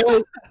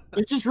 Okay?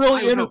 It's just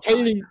really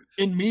entertaining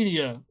in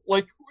media,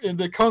 like in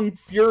the Kung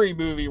Fury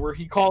movie where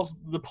he calls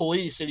the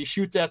police and he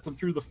shoots at them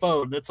through the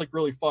phone. That's like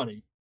really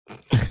funny.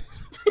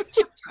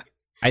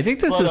 I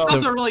think this is It's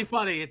also really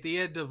funny at the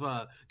end of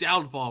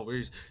Downfall,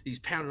 where he's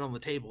pounding on the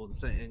table and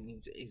saying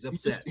he's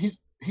upset.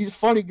 He's a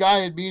funny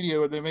guy in media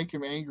when they make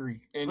him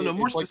angry. And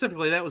more it's like,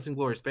 specifically, that was in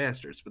Inglourious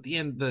Basterds. But the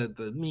end,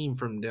 the meme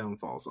from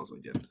Downfall is also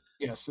good.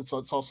 yes, it's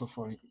also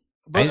funny.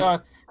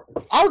 But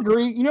I'll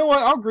agree. You know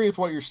what? I'll agree with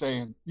what you're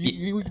saying.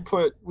 We can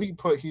put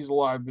He's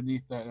Alive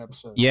beneath that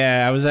episode.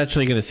 Yeah, I was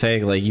actually gonna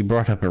say, like, you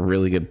brought up a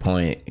really good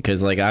point,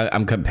 because like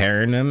I'm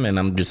comparing them and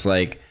I'm just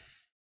like,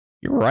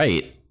 you're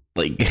right.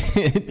 Like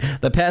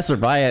the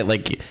passerby,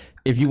 like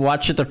if you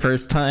watch it the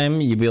first time,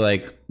 you'd be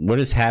like,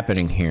 what is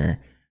happening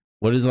here?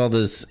 What is all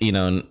this,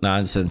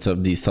 nonsense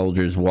of these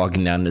soldiers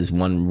walking down this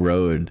one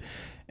road?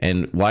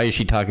 And why is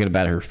she talking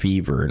about her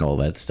fever and all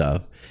that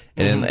stuff?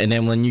 And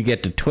then when you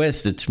get the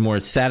twist, it's more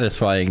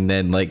satisfying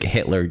than like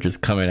Hitler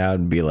just coming out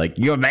and be like,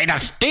 "You're made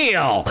of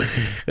steel."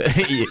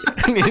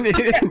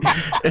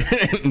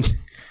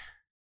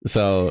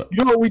 So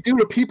you know what we do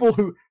to people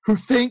who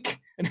think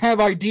and have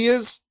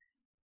ideas?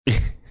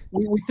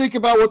 we think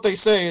about what they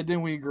say and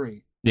then we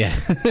agree. yeah.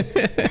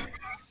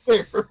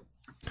 Fair.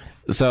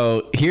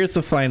 So here's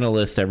the final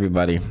list,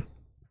 everybody.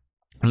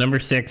 Number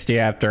 60,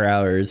 After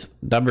Hours.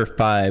 Number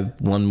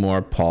 5, One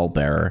More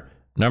Pallbearer.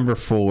 Number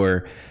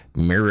 4,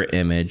 Mirror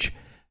Image.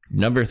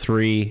 Number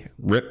 3,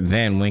 Rip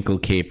Van Winkle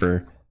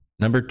Caper.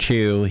 Number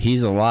 2,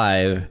 He's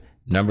Alive.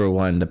 Number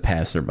 1, The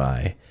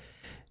Passerby.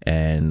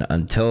 And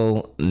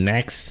until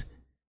next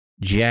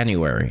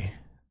January,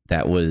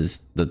 that was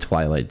the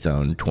Twilight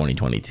Zone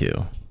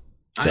 2022.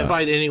 I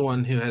invite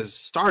anyone who has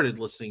started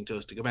listening to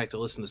us to go back to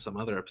listen to some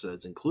other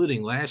episodes,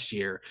 including last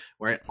year,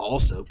 where I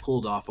also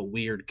pulled off a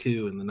weird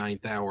coup in the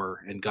 9th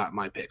hour and got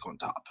my pick on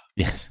top.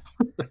 Yes.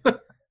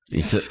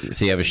 So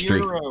you have a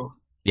streak.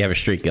 You have a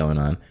streak going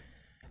on.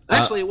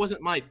 Actually, it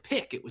wasn't my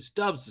pick; it was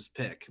Dubs'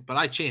 pick, but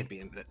I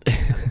championed it.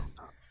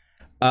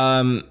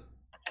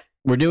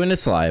 We're doing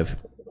this live.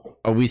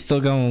 Are we still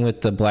going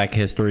with the Black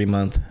History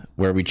Month,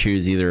 where we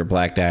choose either a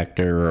black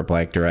actor or a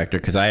black director?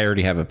 Because I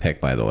already have a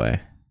pick, by the way.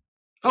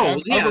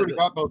 I've already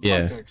got both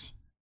my picks.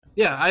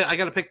 Yeah, I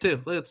got a pick too.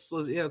 Let's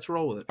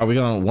roll with it. Are we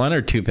going 1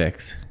 or 2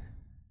 picks? I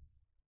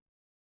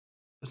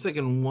was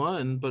thinking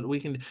 1, but we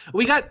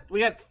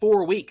got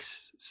 4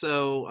 weeks,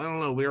 so I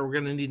don't know. We're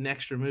going to need an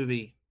extra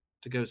movie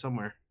to go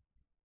somewhere.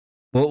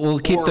 Well, we'll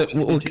keep or the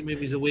 2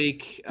 movies a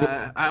week.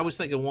 I was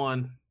thinking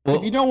 1. Well,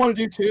 if you don't want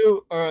to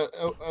do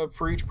 2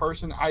 for each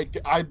person, I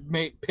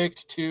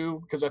picked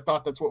 2 because I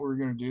thought that's what we were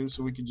going to do,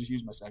 so we could just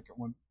use my second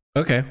one.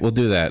 Okay, we'll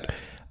do that.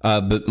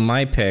 But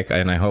my pick,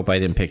 and I hope I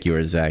didn't pick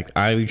yours, Zach.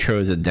 I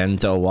chose a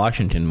Denzel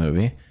Washington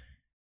movie,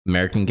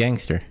 American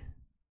Gangster.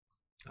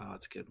 Oh,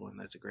 that's a good one.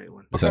 That's a great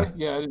one. Okay, So,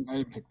 yeah, I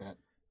didn't pick that.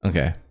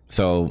 Okay,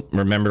 so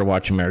remember to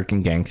watch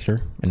American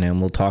Gangster, and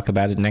then we'll talk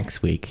about it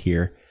next week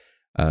here,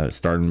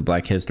 starting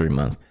Black History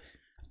Month.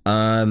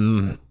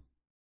 Did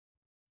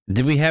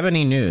we have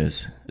any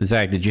news?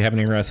 Zach, did you have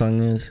any wrestling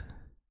news?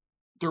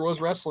 There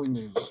was wrestling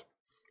news.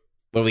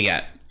 What do we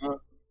got?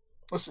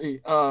 Let's see.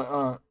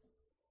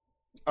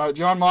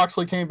 John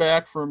Moxley came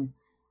back from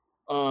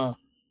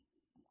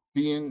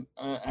being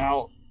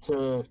out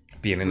to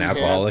Being an rehab.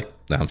 alcoholic?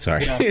 No, I'm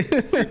sorry. Yeah,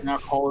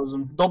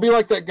 alcoholism. Don't be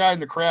like that guy in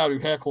the crowd who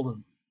heckled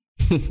him.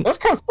 That's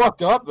kind of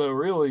fucked up, though.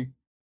 Really,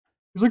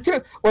 he's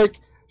like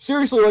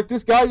seriously, like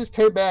this guy just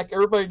came back.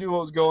 Everybody knew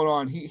what was going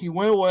on. He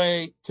went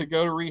away to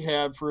go to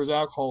rehab for his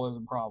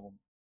alcoholism problem.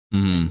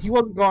 Mm-hmm. He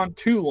wasn't gone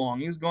too long.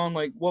 He was gone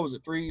like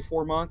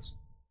 3-4 months.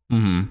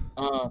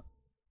 Mm-hmm.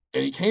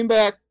 And he came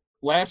back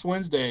last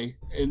Wednesday,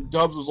 and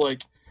Dubs was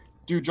like,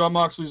 "Dude, John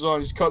Moxley's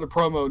on. He's cutting a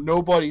promo.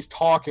 Nobody's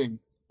talking.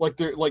 Like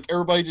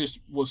everybody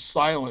just was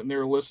silent, and they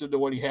were listening to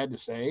what he had to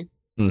say."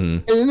 Mm-hmm.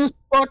 And then this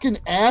fucking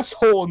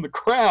asshole in the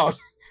crowd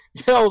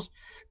yells,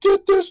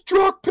 "Get this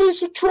drunk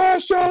piece of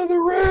trash out of the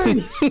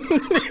ring!"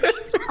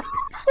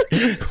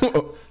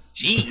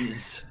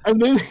 Jeez.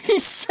 And then he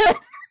said,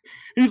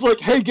 He's like,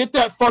 "Hey, get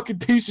that fucking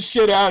piece of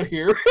shit out of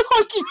here!"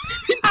 Like he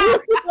threw it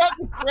out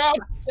in the crowd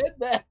and said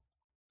that.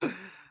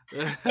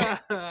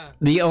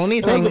 The only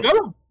And I was thing, like,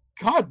 "Oh,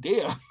 God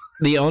damn!"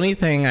 the only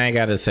thing I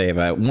gotta say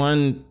about it,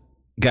 one,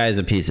 guy's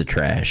a piece of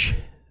trash.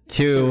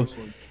 Two,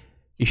 Seriously.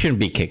 he shouldn't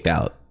be kicked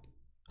out.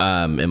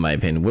 In my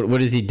opinion,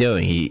 what is he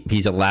doing?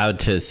 He's allowed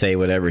to say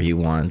whatever he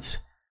wants.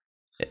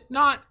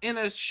 Not in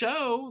a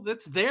show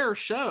that's their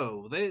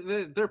show.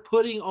 They're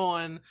putting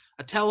on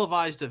a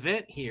televised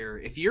event here.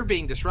 If you're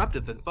being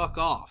disruptive, then fuck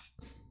off.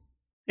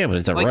 Yeah, but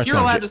it's a Like, wrestling.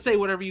 you're allowed to say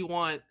whatever you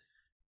want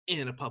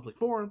in a public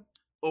forum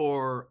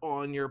or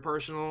on your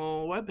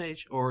personal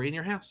webpage or in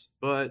your house,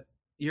 but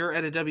you're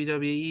at a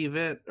WWE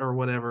event or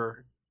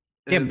whatever.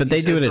 Yeah, and but you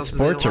they do said it at something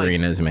they sports don't like.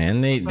 arenas,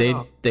 man.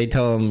 They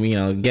tell them, you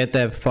know, get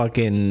that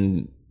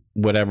fucking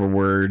whatever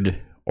word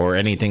or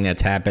anything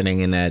that's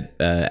happening in that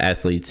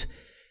athlete's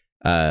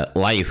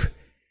life.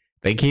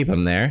 They keep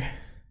him there.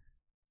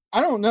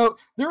 I don't know.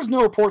 There's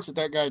no reports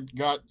that guy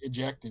got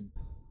ejected,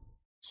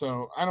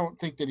 so I don't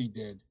think that he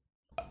did.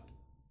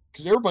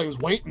 Because everybody was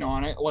waiting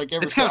on it. Like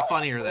It's kind of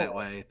funnier that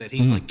way. That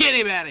he's like, get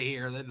him out of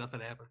here. Then nothing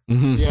happens.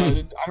 Yeah,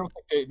 I don't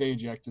think they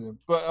ejected him.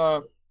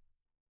 But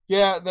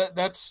yeah,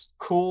 that's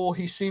cool.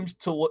 He seems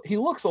to he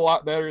looks a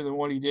lot better than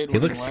what he did. He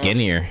when looks left.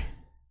 skinnier.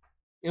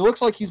 It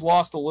looks like he's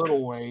lost a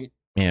little weight.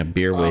 Yeah,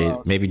 beer weight.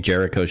 Maybe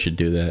Jericho should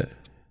do that.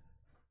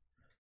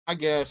 I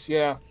guess,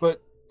 yeah.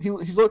 But he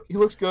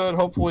looks good.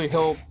 Hopefully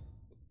he'll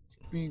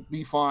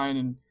be fine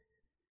and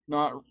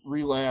not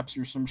relapse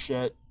or some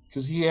shit.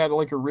 Because he had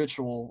like a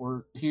ritual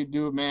where he'd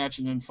do a match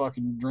and then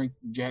fucking drink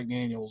Jack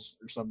Daniels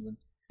or something.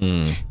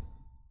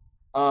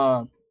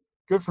 Mm.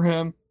 Good for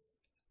him.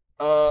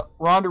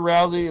 Ronda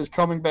Rousey is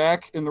coming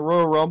back in the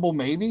Royal Rumble,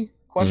 maybe?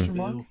 Question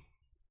mark.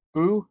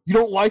 Boo. You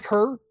don't like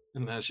her?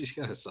 No, she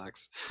kind of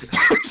sucks.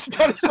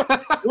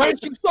 Why does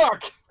she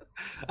suck?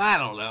 I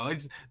don't know.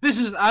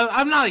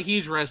 I'm not a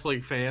huge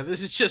wrestling fan.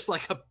 This is just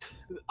like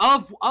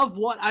of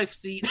what I've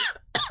seen.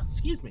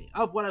 Excuse me,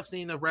 of what I've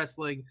seen of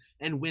wrestling,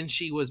 and when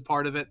she was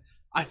part of it,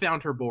 I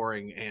found her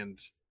boring and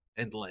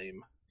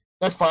lame.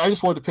 That's fine. I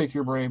just wanted to pick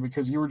your brain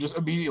because you were just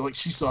immediately like,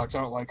 she sucks.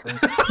 I don't like her.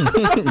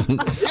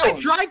 I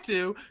tried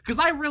to, because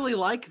I really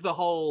like the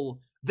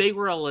whole they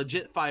were a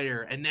legit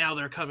fighter and now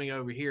they're coming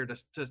over here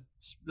to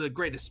the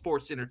greatest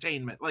sports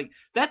entertainment. Like,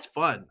 that's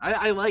fun.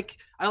 I like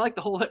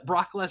the whole that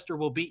Brock Lesnar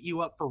will beat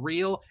you up for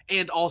real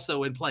and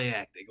also in play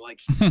acting. Like,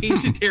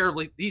 he's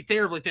terribly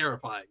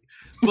terrifying.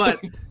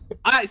 But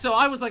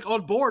I was like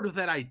on board with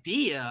that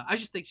idea. I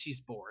just think she's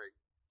boring.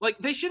 Like,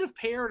 they should have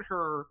paired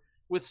her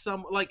with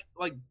some like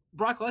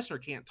Brock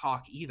Lesnar can't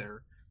talk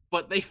either,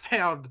 but they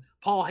found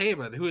Paul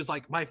Heyman, who is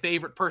like my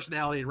favorite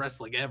personality in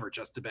wrestling ever,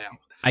 just about.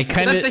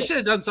 They should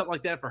have done something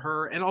like that for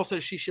her, and also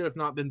she should have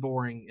not been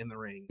boring in the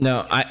ring.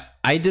 No,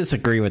 I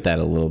disagree with that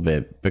a little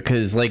bit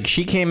because like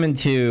she came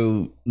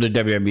into the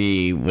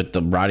WWE with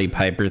the Roddy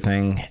Piper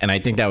thing, and I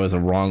think that was a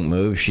wrong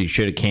move. She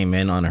should have came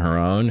in on her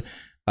own.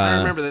 I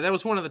remember that. That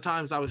was one of the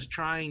times I was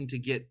trying to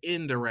get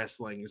into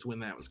wrestling is when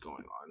that was going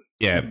on.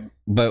 Yeah,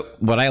 but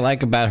what I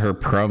like about her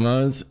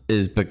promos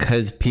is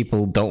because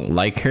people don't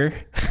like her,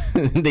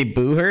 they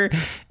boo her,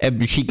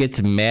 and she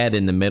gets mad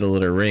in the middle of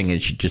the ring and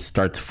she just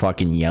starts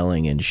fucking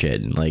yelling and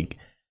shit and like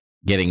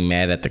getting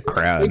mad at the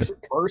crowd. Takes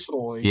it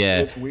personally. Yeah,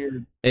 it's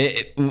weird.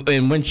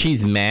 And when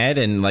she's mad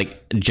and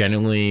like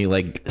genuinely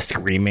like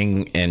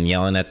screaming and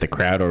yelling at the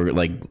crowd or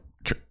like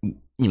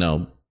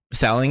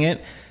selling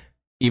it,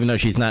 even though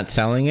she's not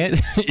selling it,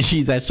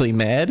 she's actually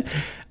mad.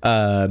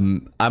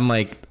 I'm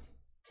like,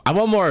 I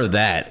want more of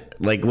that.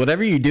 Like,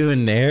 whatever you do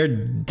in there,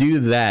 do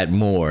that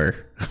more.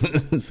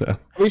 So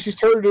I mean, she's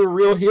turned into a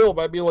real heel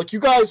by being like, you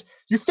guys,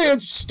 you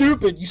fans are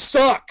stupid. You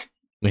suck.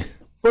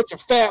 Bunch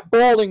of fat,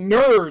 balding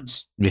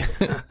nerds. Yeah.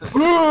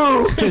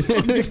 Boo! It's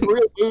like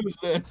real boos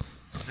then.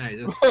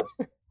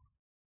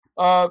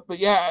 But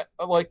yeah,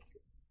 like,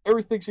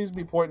 everything seems to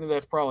be pointing to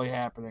that's probably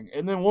happening.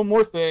 And then one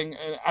more thing,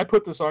 and I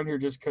put this on here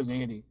just because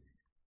Andy.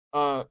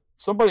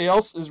 Somebody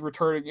else is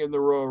returning in the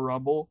Royal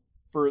Rumble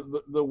for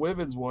the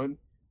women's one.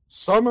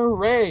 Summer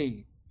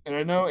Rae. And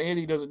I know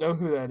Andy doesn't know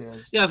who that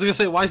is. Yeah, I was going to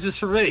say, why is this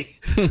for me?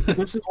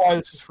 This is why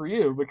this is for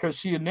you, because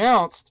she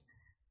announced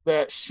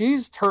that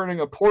she's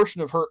turning a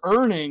portion of her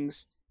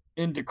earnings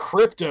into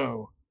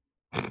crypto.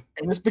 And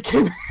this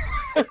became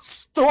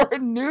a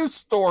news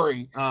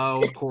story.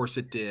 Oh, of course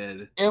it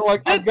did. And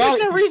like, there's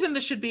no reason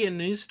this should be a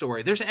news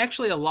story. There's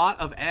actually a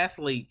lot of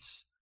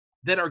athletes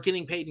that are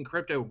getting paid in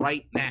crypto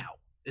right now.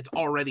 It's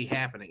already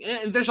happening.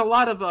 And there's a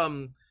lot of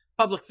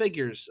public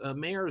figures,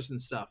 mayors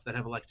and stuff that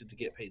have elected to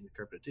get paid in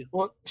crypto too.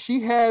 Well,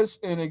 she has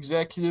an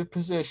executive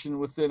position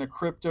within a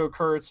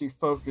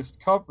cryptocurrency-focused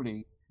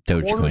company,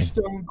 Dogecoin.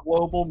 Cornerstone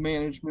Global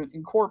Management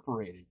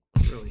Incorporated.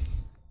 Really?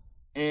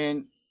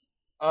 And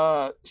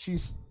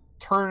she's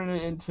turning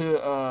it into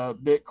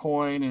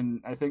Bitcoin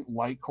and I think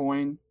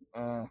Litecoin.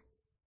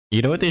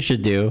 You know what they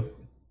should do?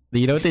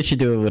 You know what they should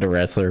do with a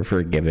wrestler for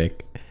a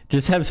gimmick?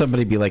 Just have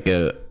somebody be like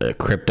a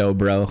crypto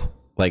bro.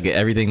 Like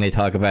everything they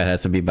talk about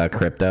has to be about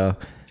crypto.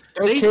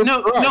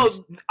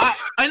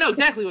 I know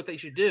exactly what they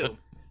should do.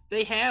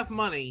 they have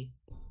money.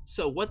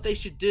 So what they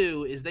should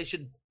do is they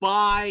should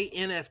buy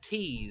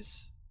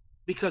NFTs,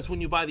 because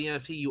when you buy the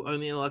NFT, you own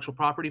the intellectual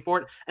property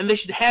for it, and they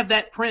should have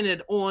that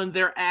printed on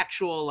their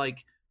actual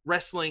like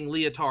wrestling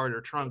leotard or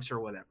trunks or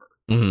whatever.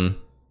 Mm-hmm.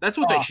 That's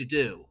what they should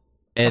do.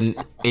 And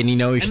you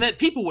know, and that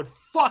people would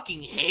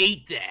fucking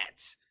hate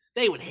that.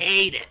 They would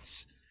hate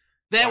it.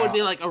 That would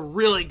be like a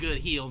really good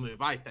heel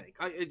move, I think.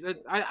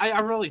 I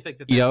really think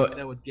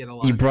that would get a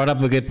lot. You brought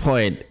up a good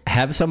point.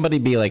 Have somebody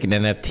be like an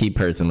NFT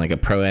person, like a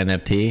pro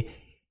NFT.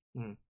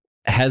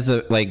 Has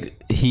a like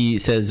he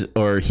says,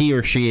 or he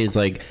or she is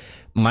like,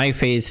 my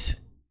face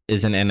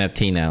is an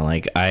NFT now.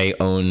 Like I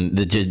own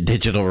the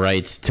digital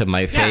rights to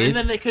my face.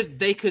 And then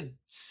they could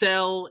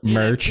sell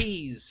merch.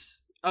 NFTs.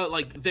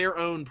 Like their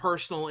own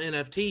personal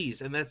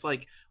NFTs, and that's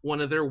like one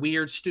of their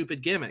weird,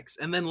 stupid gimmicks.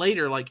 And then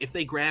later, like if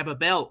they grab a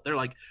belt, they're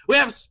like, "We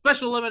have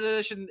special limited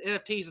edition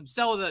NFTs. I'm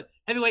selling the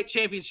heavyweight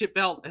championship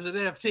belt as an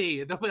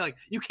NFT." And they'll be like,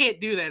 "You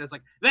can't do that." It's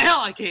like, the hell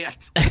I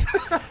can't.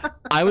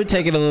 I would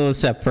take it a little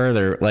step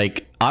further.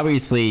 Like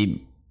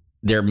obviously,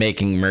 they're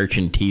making merch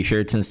and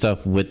T-shirts and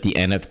stuff with the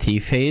NFT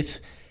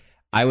face.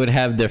 I would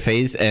have their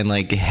face and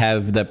like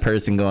have the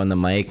person go on the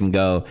mic and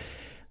go,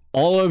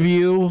 "All of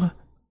you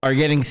are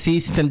getting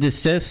ceased and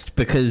desist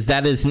because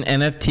that is an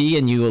NFT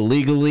and you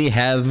illegally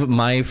have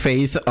my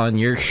face on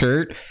your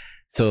shirt."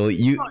 So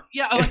you...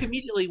 like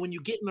immediately when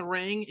you get in the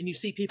ring and you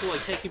see people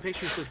like taking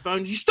pictures with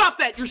phones, you stop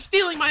that. You're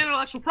stealing my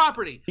intellectual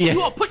property. Yeah.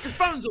 You all put your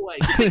phones away.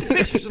 You're taking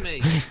pictures of me.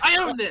 I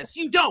own this.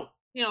 You don't.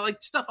 You know,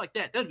 like stuff like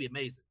that. That would be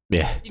amazing.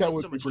 Yeah. That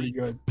would be pretty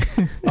good.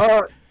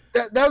 That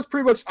was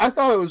pretty much... I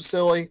thought it was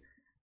silly.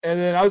 And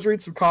then I was reading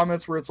some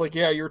comments where it's like,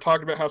 yeah, you were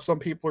talking about how some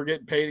people are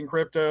getting paid in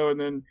crypto, and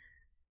then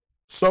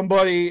some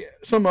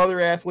other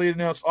athlete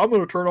announced, "I'm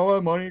going to turn all my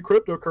money in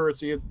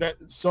cryptocurrency." And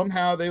that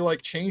somehow they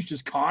like changed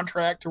his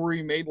contract to where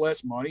he made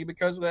less money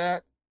because of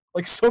that.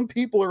 Like some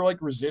people are like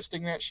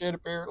resisting that shit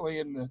apparently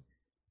in the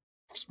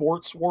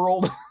sports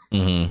world.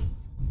 Mm-hmm.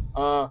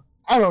 I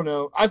don't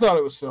know. I thought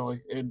it was silly.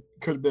 It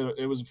could have been.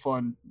 It was a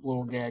fun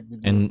little gag.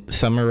 And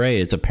Summer Rae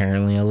is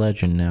apparently a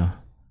legend now.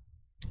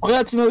 Well,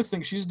 that's another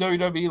thing. She's a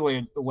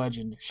WWE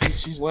legend.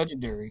 She's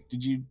legendary.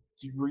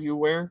 Were you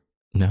aware?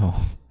 No.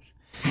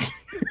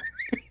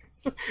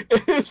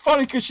 It's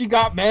funny because she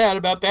got mad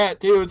about that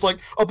too. It's like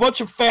a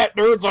bunch of fat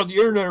nerds on the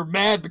internet are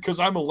mad because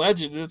I'm a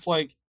legend, and it's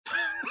like,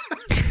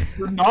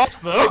 you're not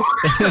though.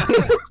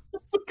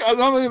 I'm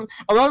not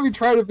even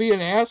trying to be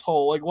an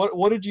asshole. Like,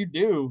 what did you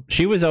do?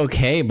 She was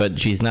okay, but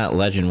she's not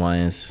legend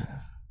wise.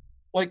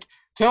 Like,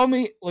 tell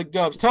me, like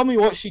Dubs, tell me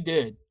what she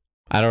did.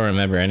 I don't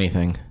remember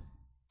anything.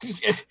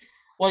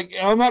 Like,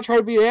 I'm not trying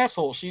to be an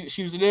asshole. She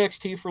was in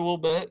NXT for a little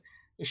bit.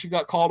 She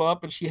got called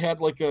up and she had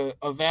like a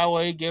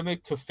valet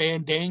gimmick to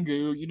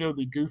Fandango, you know,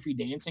 the goofy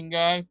dancing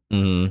guy.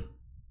 Mm-hmm.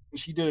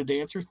 She did a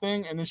dancer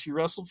thing, and then she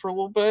wrestled for a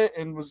little bit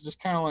and was just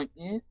kind of like,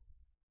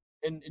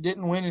 and it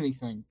didn't win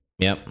anything.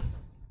 Yep.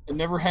 It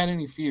never had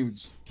any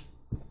feuds.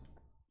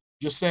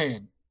 Just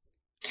saying.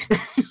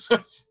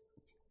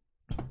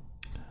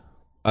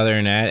 Other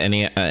than that,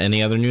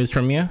 any other news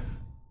from you?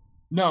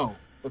 No,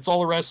 that's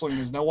all the wrestling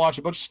is. Now watch,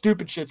 a bunch of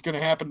stupid shit's going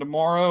to happen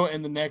tomorrow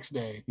and the next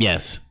day.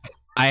 Yes.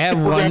 I have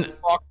We're one. gonna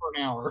talk for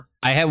an hour.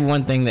 I have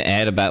one thing to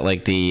add about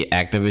like the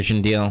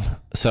Activision deal.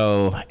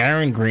 So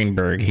Aaron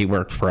Greenberg, he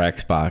worked for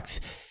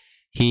Xbox.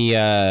 He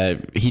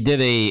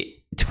did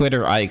a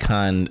Twitter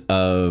icon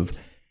of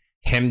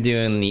him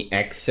doing the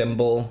X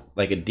symbol,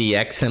 like a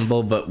DX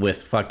symbol, but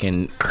with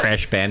fucking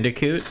Crash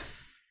Bandicoot.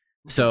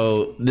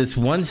 So this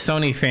one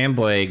Sony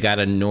fanboy got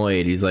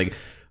annoyed. He's like,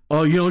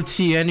 "Oh, you don't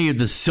see any of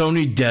the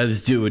Sony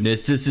devs doing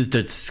this. This is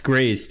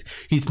disgraced."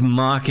 He's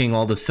mocking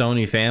all the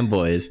Sony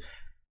fanboys.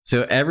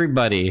 So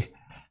everybody,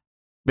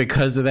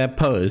 because of that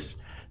post,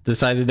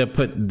 decided to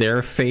put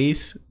their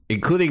face,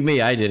 including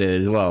me, I did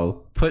it as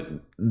well,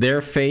 put their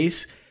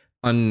face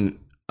on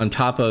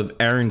top of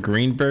Aaron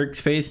Greenberg's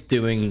face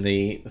doing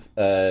the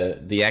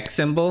X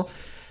symbol.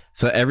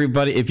 So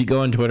everybody, if you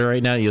go on Twitter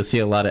right now, you'll see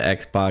a lot of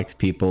Xbox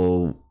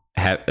people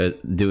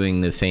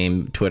doing the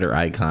same Twitter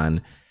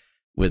icon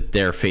with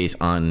their face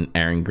on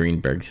Aaron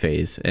Greenberg's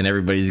face, and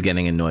everybody's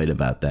getting annoyed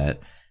about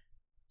that.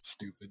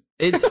 Stupid.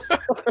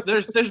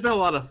 There's been a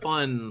lot of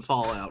fun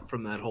fallout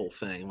from that whole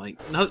thing.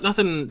 Like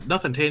nothing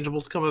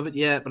tangible's come of it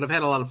yet, but I've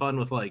had a lot of fun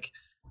with like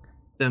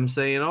them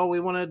saying, "Oh, we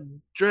want to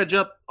dredge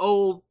up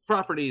old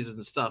properties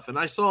and stuff." And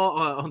I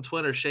saw on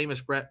Twitter,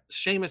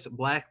 Seamus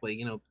Blackley,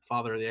 you know,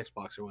 father of the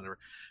Xbox or whatever,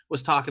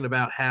 was talking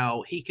about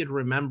how he could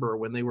remember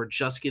when they were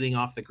just getting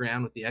off the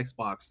ground with the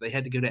Xbox, they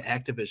had to go to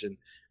Activision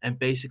and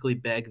basically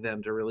beg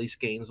them to release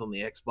games on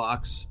the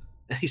Xbox.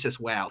 And he says,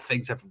 "Wow,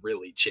 things have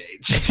really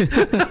changed."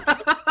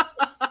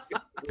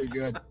 Pretty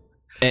good.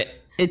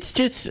 It's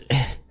just,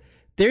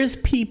 there's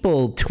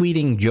people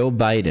tweeting Joe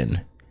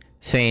Biden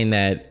saying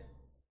that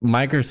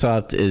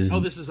Microsoft is...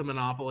 Oh, this is a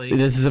monopoly.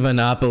 This is a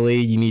monopoly.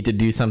 You need to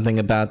do something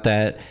about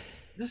that.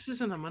 This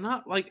isn't a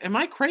monopoly. Like, am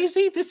I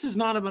crazy? This is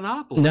not a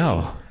monopoly.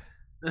 No.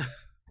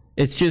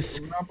 It's just...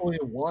 A monopoly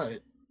of what?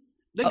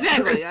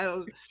 Exactly.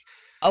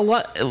 A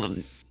lot...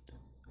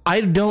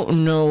 I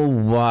don't know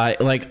why.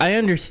 Like, I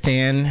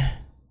understand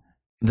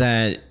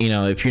that, you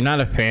know, if you're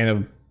not a fan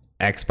of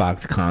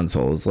Xbox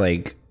consoles,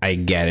 like, I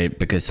get it,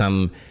 because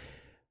some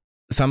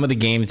of the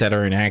games that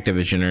are in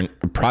Activision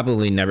are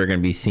probably never going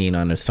to be seen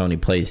on a Sony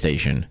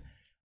PlayStation.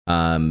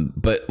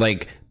 But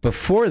like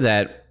before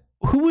that,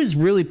 who was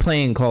really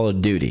playing Call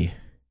of Duty?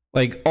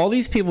 Like, all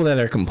these people that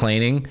are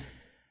complaining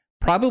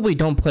probably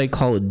don't play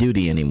Call of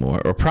Duty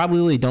anymore, or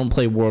probably don't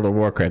play World of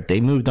Warcraft.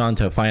 They moved on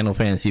to Final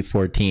Fantasy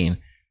 14.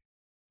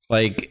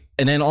 Like,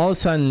 and then all of a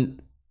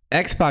sudden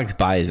Xbox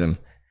buys them,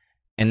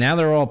 and now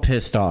they're all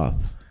pissed off.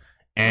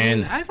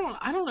 And I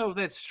don't know if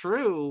that's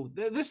true.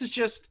 This is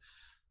just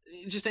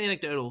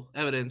anecdotal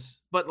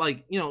evidence, but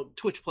like, you know,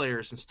 Twitch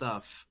players and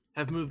stuff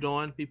have moved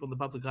on, people in the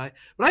public eye.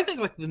 But I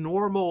think like the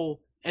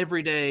normal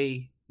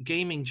everyday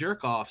gaming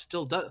jerk off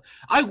still does.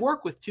 I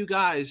work with two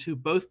guys who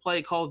both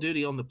play Call of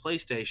Duty on the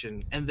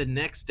PlayStation, and the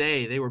next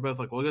day they were both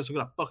like, well, I guess we're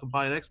gonna fucking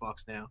buy an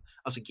Xbox now.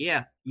 I was like,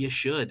 yeah, you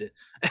should.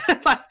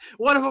 Like,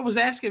 one of them was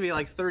asking me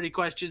like 30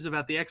 questions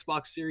about the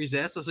Xbox Series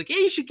S. I was like, yeah,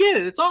 you should get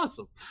it, it's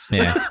awesome.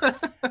 yeah.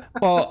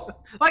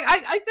 Well, like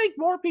I think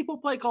more people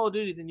play Call of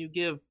Duty than you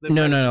give them.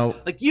 no.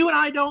 Like, you and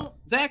I don't,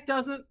 Zach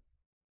doesn't,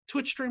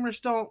 Twitch streamers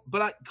don't,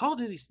 but Call of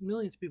Duty,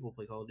 millions of people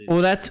play Call of Duty.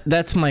 Well,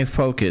 that's my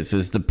focus,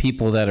 is the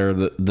people that are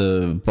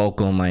the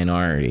vocal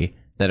minority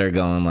that are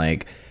going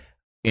like,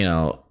 you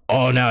know,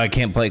 oh, now I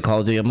can't play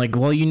Call of Duty. I'm like,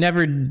 well, you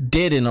never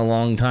did in a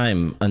long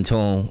time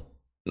until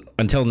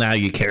now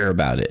you care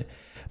about it.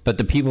 But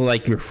the people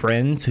like your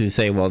friends who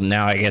say, well,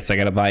 now I guess I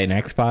got to buy an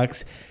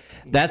Xbox.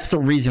 That's the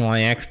reason why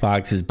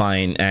Xbox is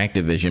buying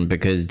Activision,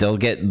 because they'll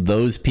get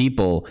those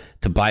people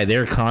to buy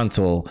their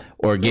console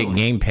or get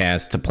Game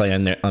Pass to play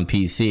on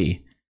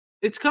PC.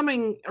 It's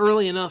coming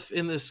early enough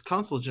in this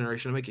console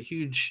generation to make a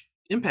huge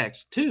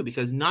impact too,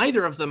 because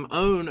neither of them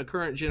own a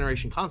current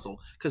generation console,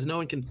 because no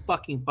one can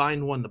fucking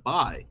find one to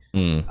buy.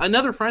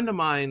 Another friend of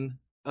mine,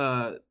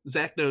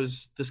 Zach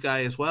knows this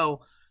guy as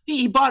well.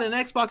 He bought an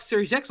Xbox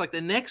Series X like the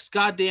next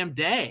goddamn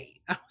day.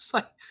 I was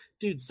like,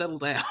 dude, settle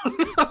down.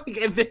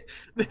 The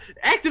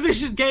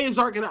Activision games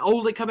aren't going to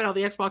only come out on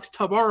the Xbox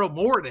tomorrow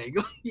morning.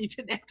 You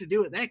didn't have to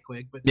do it that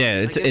quick, but yeah,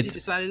 I guess he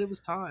decided it was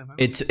time.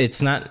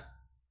 It's not,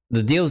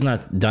 the deal's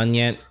not done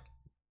yet.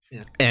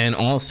 Yeah. And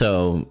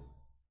also,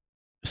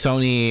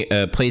 Sony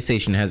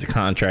PlayStation has a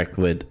contract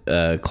with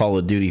Call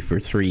of Duty for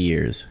 3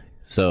 years.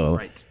 So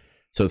right.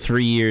 So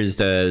 3 years,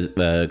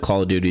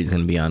 Call of Duty is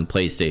going to be on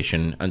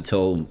PlayStation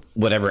until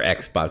whatever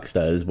Xbox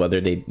does,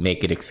 whether they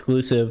make it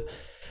exclusive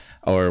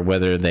or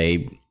whether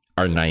they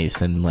are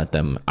nice and let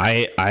them.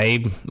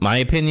 My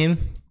opinion,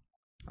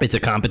 it's a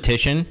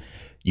competition.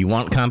 You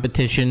want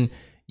competition,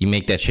 you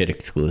make that shit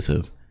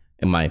exclusive,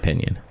 in my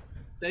opinion.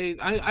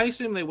 I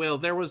assume they will.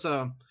 There was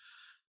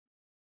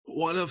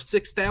one of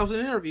 6,000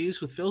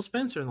 interviews with Phil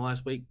Spencer in the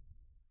last week.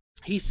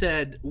 He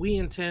said, we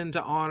intend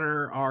to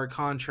honor our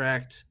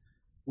contract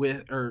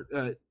with,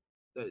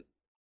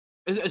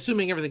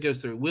 assuming everything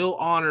goes through, we'll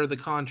honor the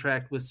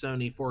contract with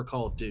Sony for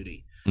Call of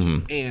Duty.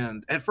 Mm-hmm.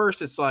 And at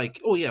first it's like,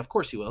 oh yeah, of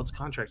course you will. It's a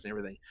contract and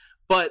everything.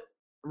 But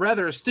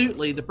rather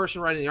astutely, the person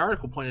writing the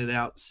article pointed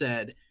out,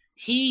 said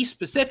he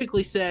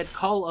specifically said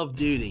Call of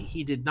Duty.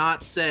 He did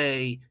not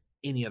say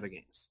any other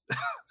games.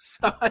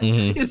 So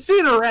it's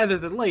sooner rather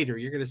than later,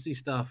 you're going to see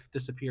stuff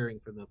disappearing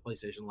from the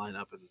PlayStation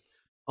lineup and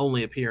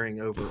only appearing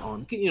over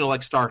on, you know,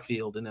 like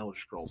Starfield and Elder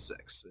Scrolls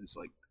 6. It's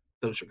like,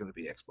 those are going to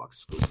be Xbox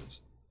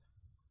exclusives.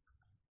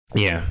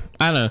 Yeah,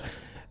 I don't know.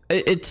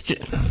 It's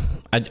just,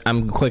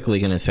 I'm quickly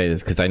going to say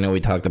this because I know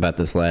we talked about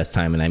this last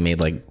time and I made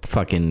like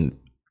fucking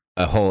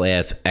a whole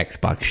ass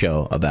Xbox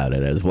show about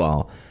it as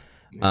well.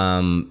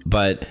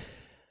 But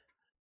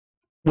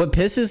what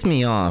pisses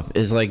me off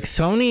is like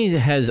Sony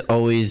has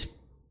always,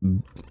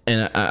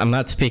 and I'm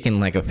not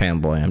speaking like a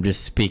fanboy, I'm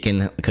just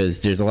speaking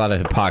because there's a lot of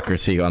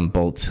hypocrisy on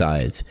both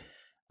sides.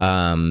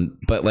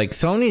 But like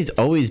Sony's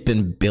always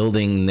been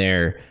building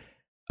their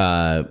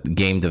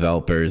game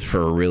developers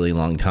for a really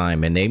long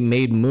time, and they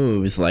made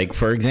moves like,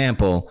 for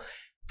example,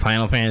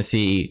 Final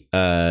Fantasy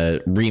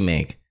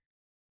remake.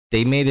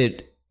 They made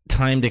it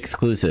timed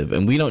exclusive,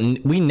 and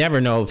we never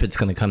know if it's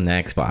going to come to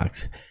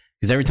Xbox,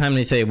 because every time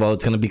they say, well,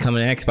 it's going to become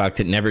an Xbox,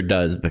 it never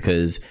does,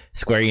 because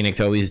Square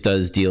Enix always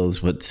does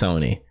deals with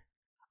Sony.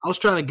 I was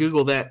trying to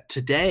Google that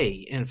today,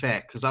 in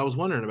fact, because I was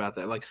wondering about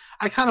that. Like,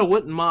 I kind of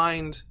wouldn't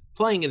mind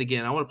playing it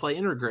again. I want to play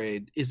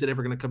Intergrade. Is it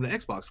ever going to come to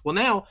Xbox? Well,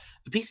 now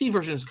the PC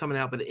version is coming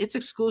out, but it's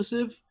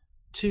exclusive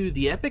to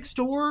the Epic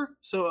Store.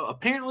 So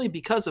apparently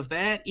because of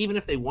that, even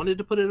if they wanted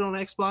to put it on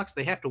Xbox,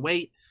 they have to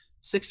wait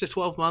 6 to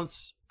 12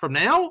 months from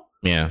now.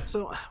 Yeah.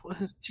 So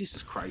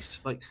Jesus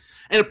Christ. Like,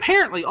 and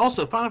apparently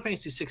also Final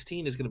Fantasy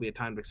 16 is going to be a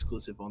timed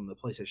exclusive on the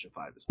PlayStation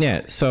 5 as well.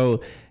 Yeah.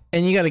 So,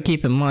 and you got to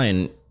keep in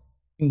mind,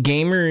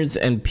 gamers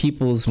and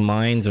people's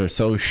minds are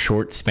so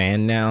short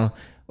span now.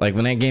 Like,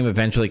 when that game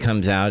eventually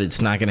comes out, it's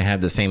not going to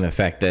have the same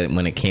effect that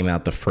when it came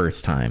out the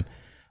first time,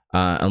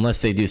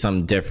 unless they do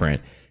something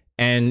different.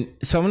 And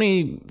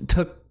Sony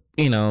took,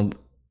 you know,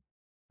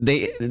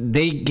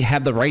 they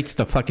had the rights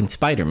to fucking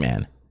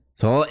Spider-Man.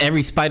 So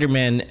every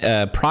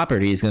Spider-Man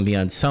property is going to be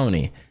on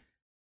Sony.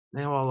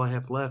 Now all I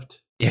have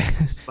left Yeah.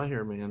 is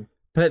Spider-Man.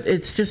 But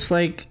it's just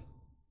like,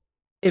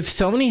 if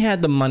Sony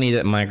had the money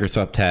that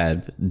Microsoft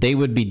had, they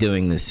would be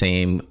doing the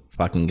same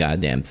fucking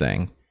goddamn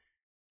thing.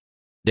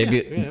 Yeah,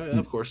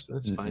 of course.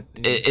 That's fine.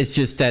 Yeah. It's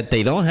just that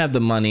they don't have the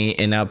money,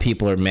 and now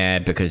people are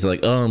mad because they're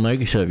like, oh,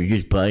 Microsoft, you're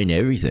just buying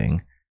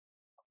everything.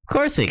 Of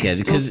course they can.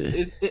 Because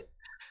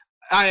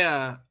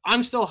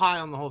I'm still high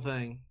on the whole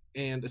thing.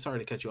 And sorry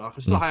to cut you off.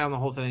 I'm still high on the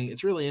whole thing.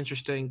 It's really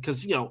interesting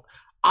because,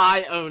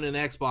 I own an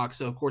Xbox,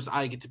 so of course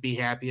I get to be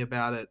happy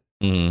about it.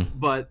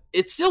 But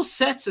it still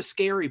sets a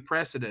scary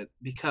precedent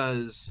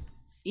because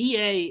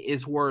EA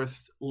is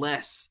worth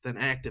less than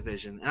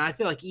Activision. And I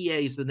feel like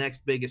EA is the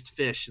next biggest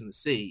fish in the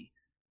sea.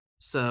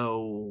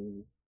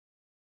 So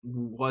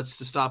what's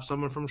to stop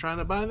someone from trying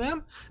to buy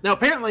them? Now,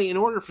 apparently, in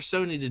order for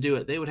Sony to do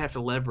it, they would have to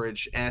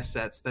leverage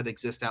assets that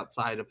exist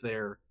outside of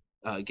their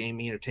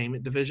gaming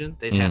entertainment division.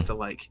 They'd have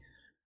to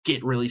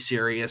get really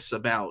serious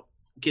about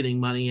getting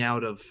money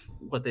out of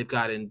what they've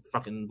got in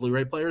fucking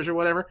Blu-ray players or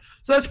whatever.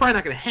 So that's probably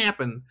not going to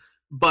happen.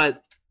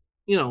 But,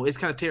 it's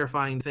kind of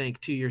terrifying to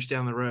think 2 years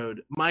down the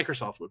road,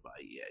 Microsoft would buy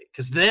EA.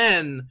 Because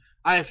then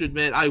I have to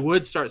admit, I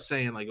would start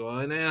saying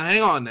well, now,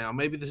 hang on now,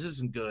 maybe this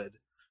isn't good.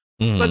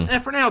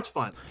 But for now, it's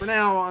fun. For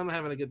now, I'm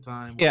having a good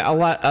time. Yeah, a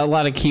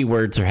lot of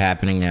keywords are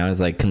happening now. It's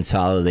like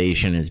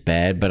consolidation is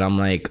bad, but I'm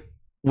like,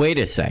 wait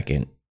a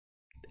second.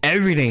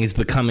 Everything is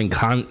becoming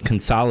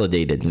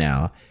consolidated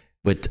now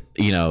with,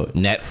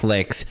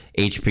 Netflix,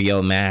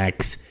 HBO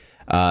Max,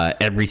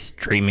 every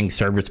streaming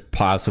service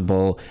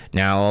possible.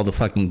 Now all the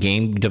fucking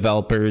game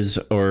developers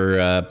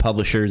or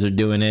publishers are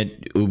doing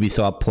it.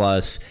 Ubisoft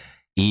Plus,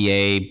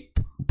 EA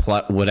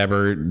Plus,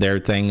 whatever their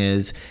thing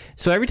is.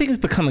 So everything is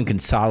becoming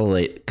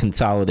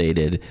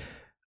consolidated.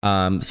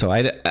 So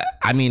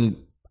I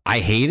mean, I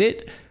hate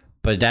it,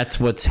 but that's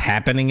what's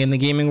happening in the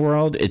gaming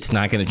world. It's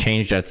not going to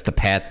change. That's the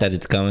path that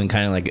it's going,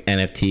 kind of like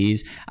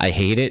NFTs. I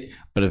hate it,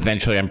 but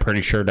eventually I'm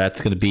pretty sure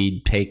that's going to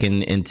be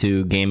taken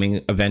into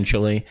gaming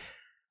eventually.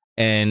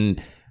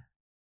 And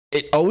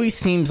it always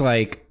seems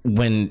like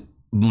when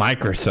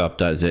Microsoft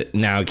does it.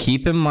 Now,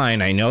 keep in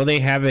mind, I know they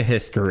have a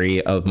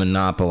history of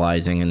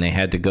monopolizing and they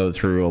had to go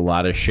through a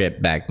lot of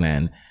shit back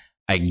then.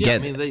 I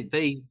mean,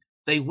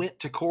 they went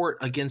to court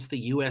against the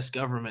U.S.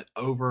 government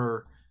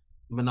over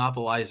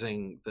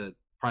monopolizing the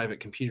private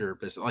computer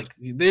business.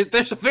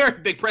 There's a very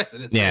big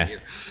precedent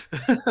here.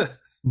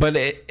 But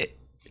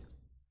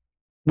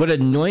what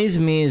annoys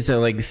me is that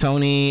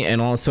Sony and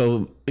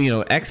also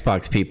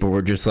Xbox people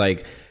were just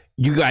like,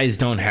 you guys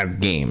don't have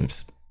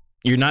games.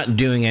 You're not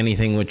doing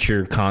anything with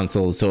your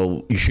console,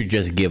 so you should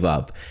just give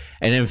up.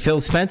 And then Phil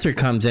Spencer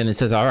comes in and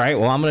says, all right,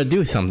 well, I'm going to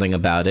do something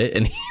about it.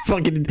 And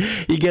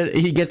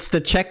he gets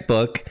the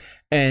checkbook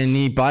and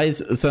he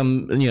buys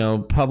some,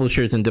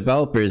 publishers and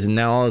developers. And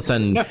now all of a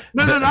sudden... No,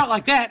 not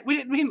like that. We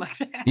didn't mean like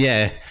that.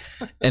 Yeah.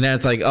 And then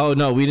it's like, oh,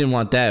 no, we didn't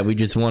want that. We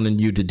just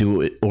wanted you to do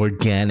it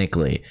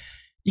organically.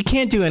 You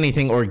can't do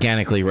anything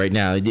organically right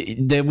now.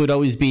 They would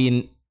always be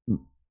in...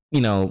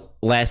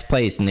 last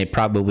place, and they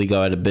probably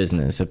go out of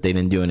business if they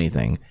didn't do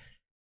anything.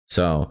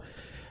 So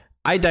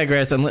I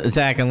digress.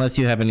 Zach, unless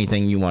you have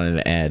anything you wanted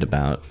to add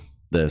about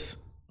this.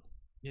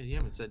 Yeah, you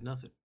haven't said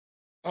nothing.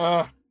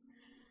 I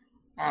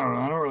don't know.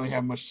 I don't really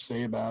have much to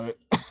say about it.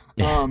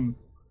 It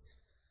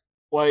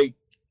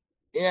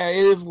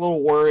is a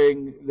little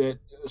worrying that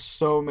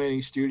so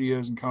many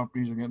studios and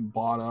companies are getting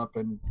bought up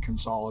and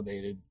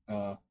consolidated.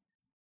 I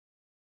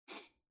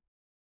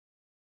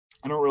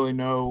don't really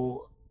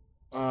know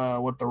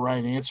what the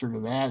right answer to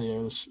that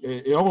is.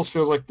 It almost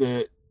feels like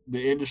the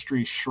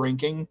industry is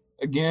shrinking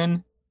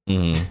again.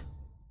 Mm-hmm.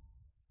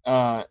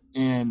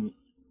 And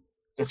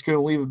it's going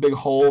to leave a big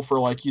hole for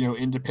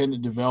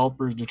independent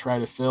developers to try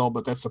to fill.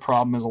 But that's the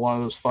problem, is a lot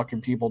of those fucking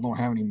people don't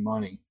have any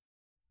money.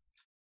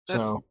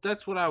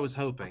 That's what I was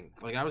hoping.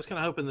 I was kind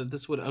of hoping that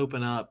this would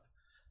open up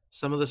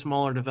some of the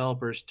smaller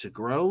developers to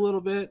grow a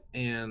little bit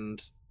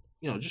and,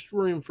 just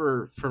room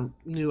for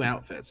new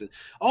outfits.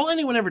 All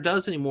anyone ever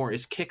does anymore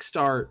is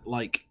kickstart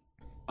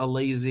a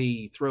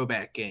lazy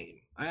throwback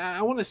game.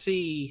 I want to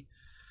see,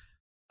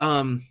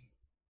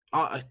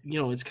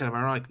 it's kind of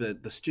ironic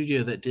that the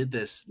studio that did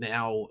this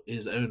now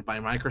is owned by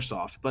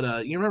Microsoft.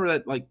 But you remember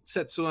that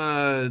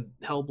Setsuna,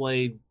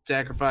 Hellblade,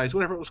 Sacrifice,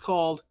 whatever it was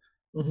called?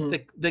 Mm-hmm.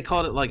 They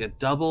called it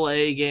a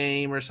AA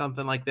game or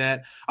something like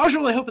that. I was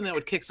really hoping that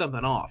would kick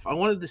something off. I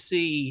wanted to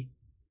see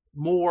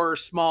more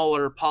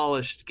smaller,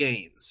 polished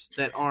games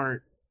that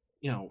aren't,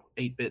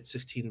 8-bit,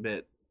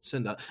 16-bit,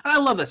 Synda. And I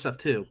love that stuff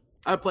too.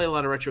 I play a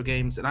lot of retro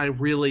games, and I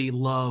really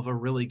love a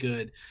really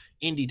good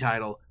indie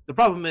title. The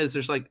problem is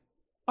there's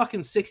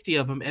fucking 60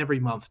 of them every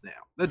month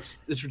now.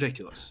 It's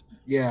ridiculous.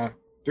 Yeah,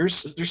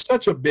 there's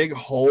such a big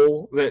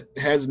hole that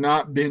has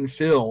not been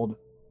filled.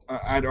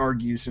 I'd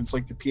argue since the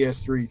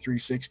PS3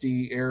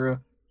 360 era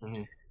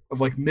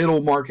of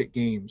middle market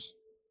games.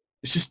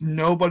 It's just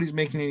nobody's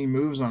making any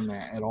moves on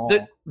that at all.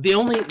 The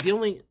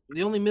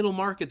only middle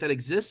market that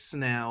exists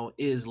now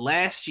is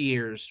last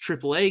year's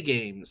AAA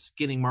games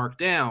getting marked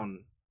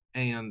down,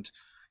 and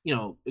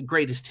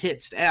greatest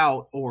hits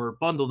out or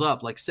bundled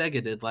up like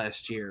Sega did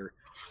last year,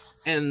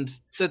 and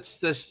that's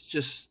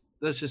just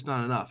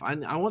not enough.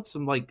 I want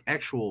some like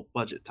actual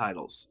budget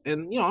titles,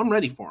 and I'm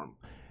ready for them.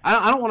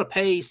 I don't want to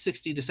pay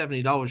 $60 to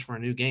 $70 for a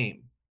new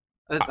game.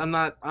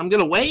 I'm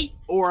gonna wait,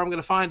 or I'm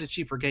gonna find a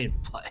cheaper game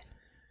to play.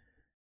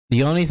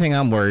 The only thing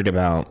I'm worried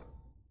about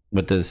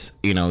with this,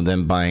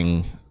 them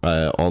buying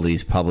all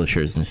these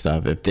publishers and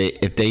stuff,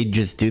 if they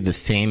just do the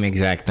same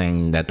exact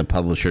thing that the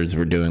publishers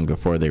were doing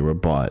before they were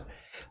bought,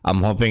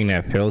 I'm hoping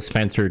that Phil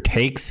Spencer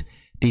takes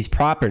these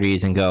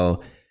properties and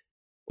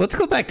let's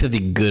go back to the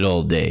good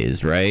old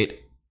days, right?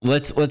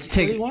 Let's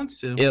take he wants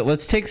to.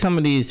 Let's take some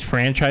of these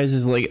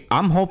franchises. Like,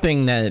 I'm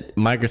hoping that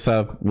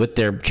Microsoft with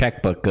their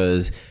checkbook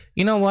goes,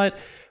 you know what?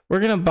 We're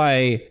gonna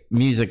buy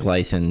music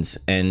license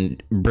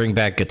and bring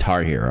back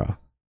Guitar Hero.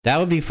 That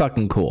would be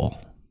fucking cool.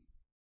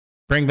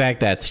 Bring back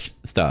that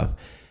stuff.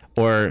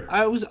 Or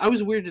I was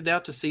weirded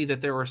out to see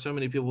that there are so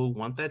many people who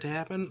want that to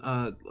happen.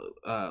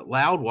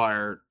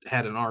 Loudwire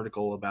had an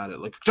article about it.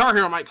 Like, Guitar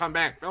Hero might come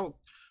back. Phil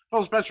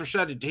Spencer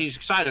said he's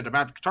excited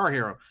about Guitar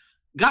Hero.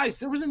 Guys,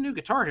 there was a new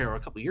Guitar Hero a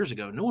couple years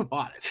ago. No one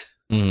bought it.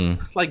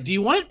 Mm-hmm. Like, do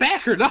you want it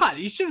back or not?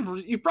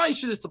 You probably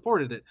should have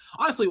supported it.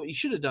 Honestly, what you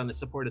should have done is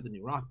supported the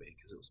new Rock Band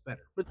because it was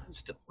better. But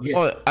still,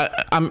 well,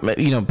 I'm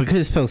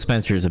because Phil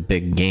Spencer is a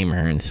big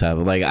gamer and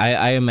stuff. Like,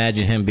 I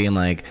imagine him being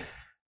like,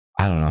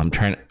 I don't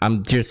know.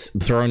 I'm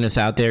just throwing this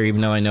out there, even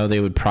though I know they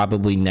would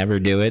probably never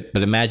do it.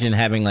 But imagine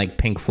having like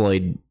Pink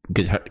Floyd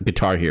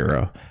Guitar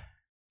Hero.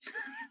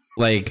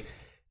 Like,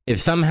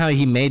 if somehow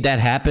he made that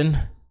happen,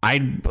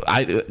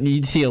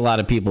 you'd see a lot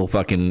of people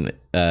fucking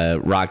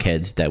rock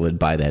heads that would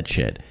buy that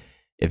shit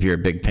if you're a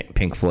big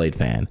Pink Floyd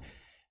fan.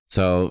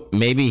 So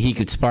maybe he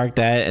could spark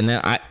that. And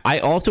then I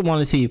also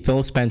want to see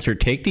Phil Spencer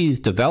take these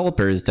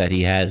developers that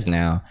he has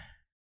now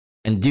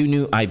and do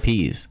new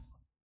IPs.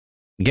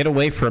 Get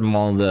away from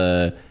all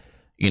the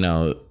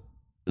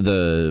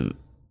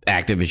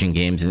Activision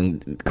games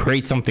and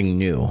create something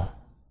new.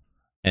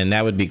 And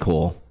that would be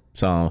cool.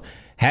 So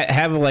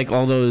have like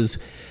all those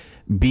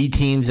B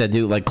teams that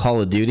do like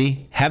Call of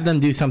Duty, have them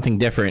do something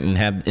different and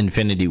have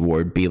Infinity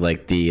Ward be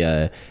like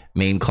the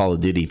main Call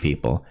of Duty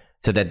people,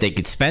 so that they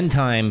could spend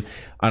time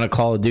on a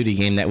Call of Duty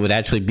game that would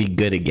actually be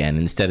good again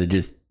instead of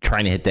just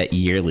trying to hit that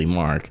yearly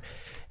mark.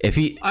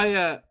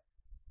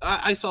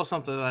 I saw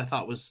something that I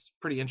thought was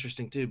pretty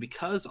interesting too,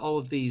 because all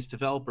of these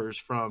developers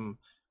from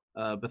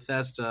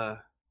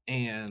Bethesda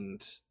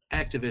and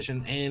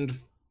Activision and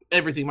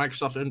everything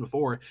Microsoft owned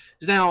before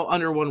is now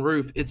under one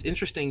roof. It's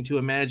interesting to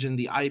imagine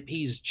the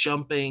IPs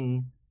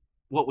jumping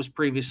what was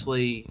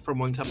previously from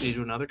one company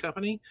to another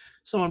company.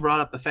 Someone brought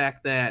up the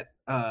fact that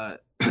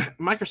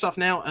Microsoft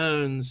now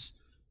owns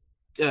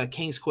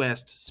King's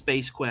Quest,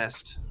 Space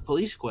Quest,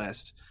 Police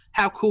Quest.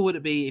 How cool would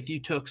it be if you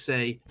took,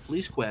 say,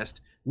 Police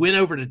Quest, went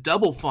over to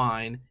Double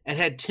Fine, and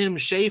had Tim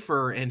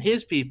Schafer and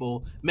his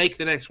people make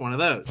the next one of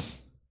those?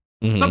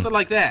 Mm-hmm. Something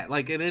like that,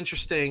 like an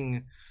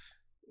interesting,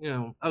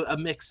 a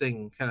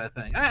mixing kind of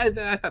thing. I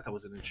thought that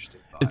was an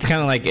interesting thought. It's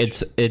kind of like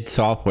it's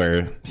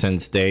software,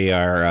 since they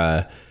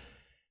are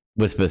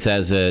with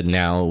Bethesda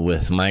now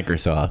with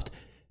Microsoft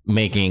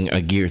making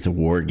a Gears of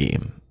War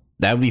game.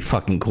 That would be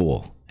fucking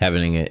cool,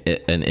 having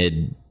an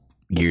id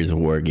Gears of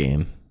War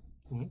game.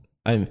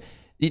 Mm-hmm.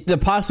 The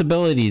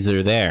possibilities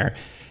are there.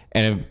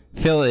 And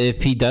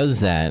if he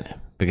does that,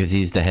 because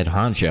he's the head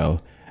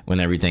honcho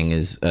when everything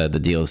is the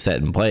deal is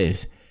set in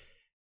place,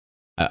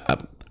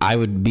 I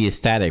would be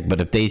ecstatic.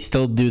 But if they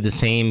still do the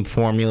same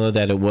formula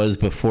that it was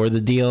before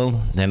the deal,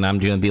 then I'm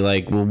going to be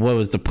like, well, what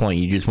was the point?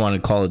 You just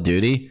wanted Call of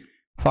Duty?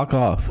 Fuck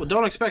off. Well,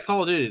 don't expect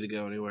Call of Duty to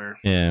go anywhere.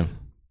 Yeah.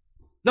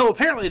 No,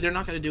 apparently they're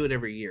not going to do it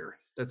every year.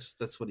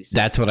 That's what he said.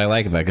 That's what I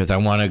like about it, because I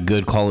want a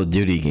good Call of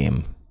Duty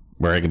game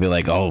where I could be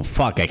like, oh,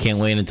 fuck, I can't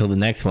wait until the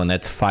next one.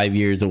 That's 5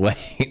 years away.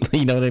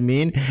 You know what I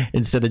mean?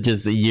 Instead of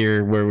just a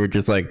year where we're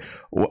just like,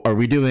 are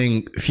we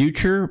doing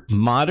future,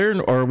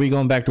 modern, or are we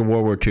going back to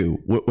World War II?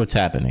 What's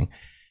happening?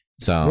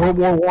 So World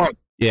War One.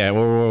 Yeah,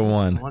 World War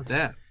One. I want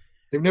that.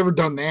 They've never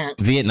done that.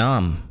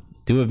 Vietnam.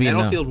 Do a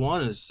Vietnam. Battlefield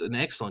 1 is an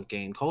excellent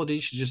game. Call of Duty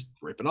should just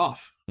rip it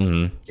off.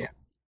 Mm-hmm. Yeah.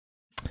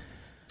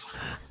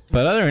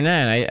 But other than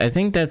that, I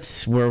think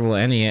that's where we'll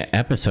end the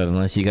episode,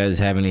 unless you guys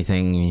have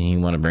anything you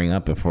want to bring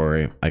up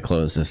before I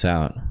close this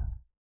out.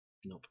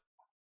 Nope.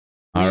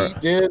 We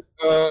did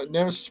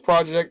Nemesis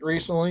Project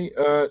recently.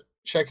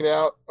 Check it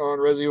out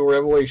on Resident Evil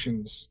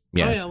Revelations.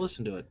 Yes. Oh yeah,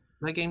 listen to it.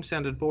 That game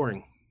sounded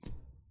boring.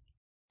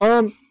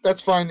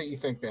 That's fine that you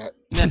think that.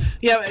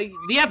 Yeah,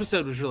 the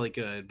episode was really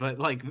good, but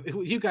like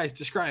you guys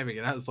describing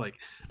it, I was like,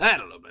 I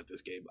don't know about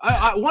this game.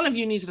 One of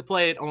you needs to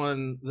play it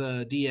on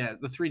the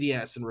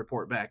 3DS, and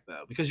report back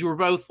though, because you were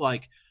both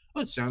like,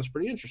 "Oh, it sounds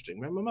pretty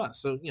interesting."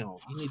 So you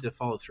need to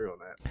follow through on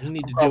that. You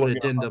need to do an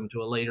addendum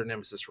to a later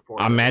Nemesis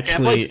report. I'm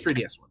actually the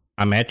 3DS one.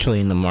 I'm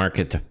actually in the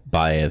market to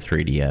buy a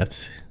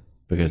 3DS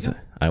because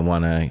I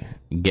want to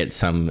get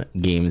some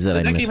games that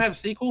I missed. Did that game have a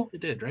sequel?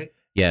 It did, right?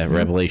 Yeah,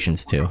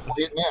 Revelations 2.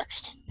 It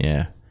next.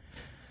 Yeah.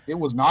 It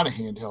was not a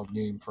handheld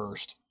game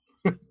first.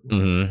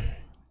 Mm-hmm.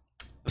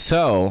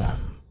 So,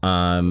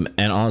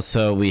 And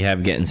also we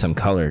have Getting Some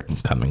Color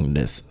coming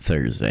this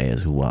Thursday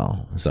as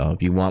well. So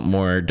if you want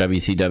more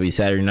WCW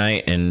Saturday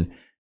Night and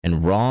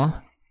Raw,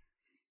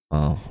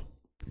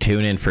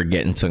 tune in for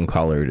Getting Some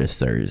Color this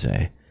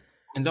Thursday.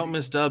 And don't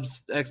miss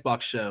Dub's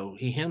Xbox show.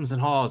 He hems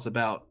and haws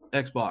about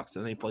Xbox,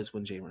 and then he plays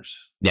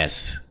Windjammers.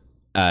 Yes.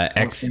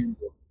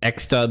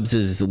 X-Dubs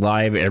is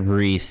live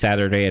every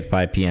Saturday at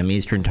 5 p.m.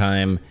 Eastern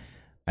Time.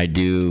 I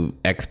do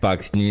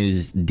Xbox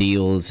news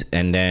deals,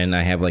 and then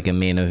I have like a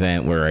main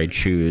event where I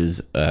choose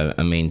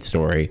a main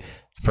story.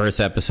 First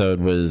episode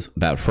was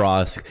about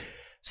Frost.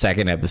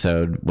 Second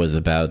episode was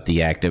about the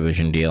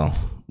Activision deal.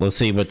 We'll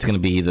see what's going to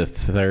be the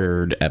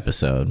third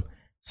episode,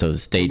 so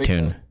stay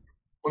tuned.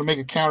 I want to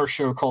make a counter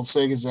show called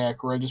Sega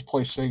Zach, where I just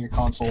play Sega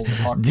consoles and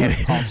talk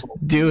about consoles.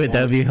 Do it,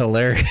 that'd be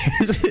hilarious.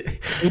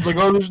 It's like,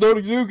 oh, there's no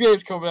new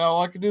games coming out.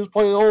 All I can do is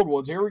play the old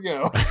ones. Here we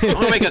go. I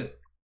want to make a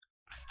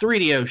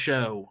 3DO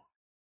show.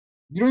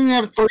 You don't even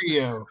have a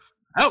 3DO.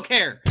 I don't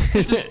care.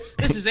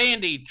 This is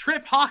Andy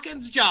Trip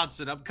Hawkins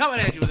Johnson. I'm coming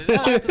at you with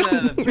another episode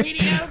of the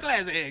 3DO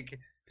Classic.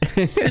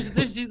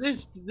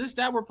 This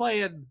time we're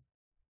playing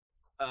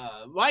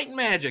Might and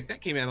Magic. That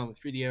came out on the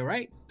 3DO,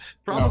 right?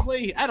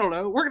 Probably. No. I don't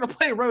know. We're gonna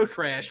play Road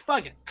Crash.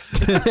 Fuck it.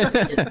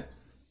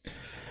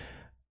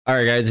 All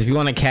right, guys. If you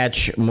want to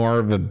catch more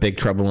of a Big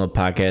Trouble in Little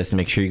podcast,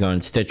 make sure you go on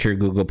Stitcher,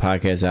 Google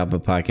Podcasts, Apple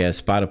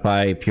Podcasts,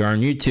 Spotify. If you're on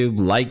YouTube,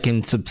 like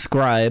and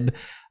subscribe.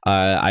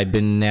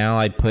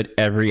 I put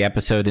every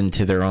episode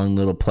into their own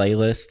little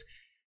playlist.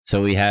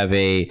 So we have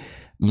a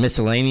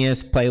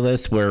miscellaneous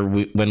playlist where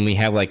when we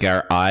have like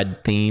our odd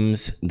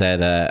themes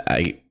that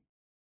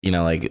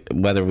like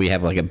whether we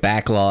have like a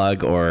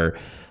backlog or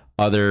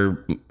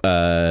other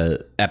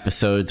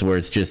episodes where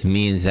it's just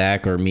me and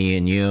Zach or me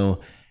and you,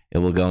 it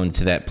will go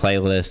into that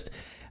playlist.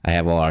 I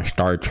have all our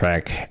Star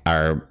Trek,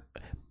 our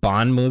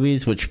Bond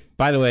movies, which,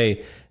 by the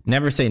way,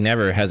 Never Say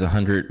Never has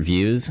 100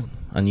 views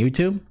on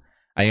YouTube.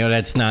 I know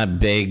that's not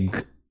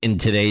big in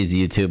today's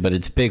YouTube, but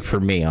it's big for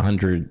me.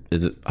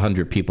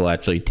 100 people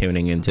actually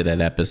tuning into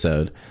that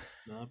episode.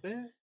 Not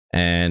bad.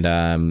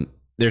 And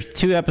there's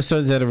 2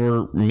 episodes that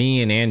were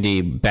me and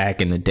Andy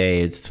back in the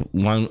day. It's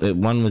one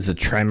was the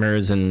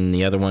Tremors and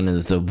the other one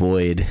is the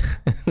Void.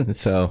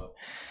 So,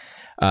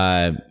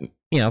 follow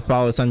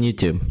us on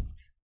YouTube.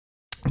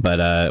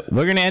 But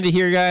we're gonna end it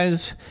here,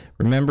 guys.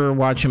 Remember,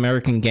 watch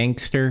American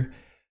Gangster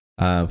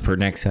for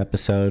next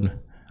episode.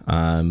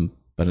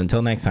 But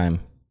until next time,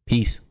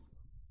 peace.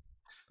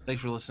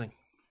 Thanks for listening.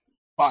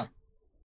 Bye.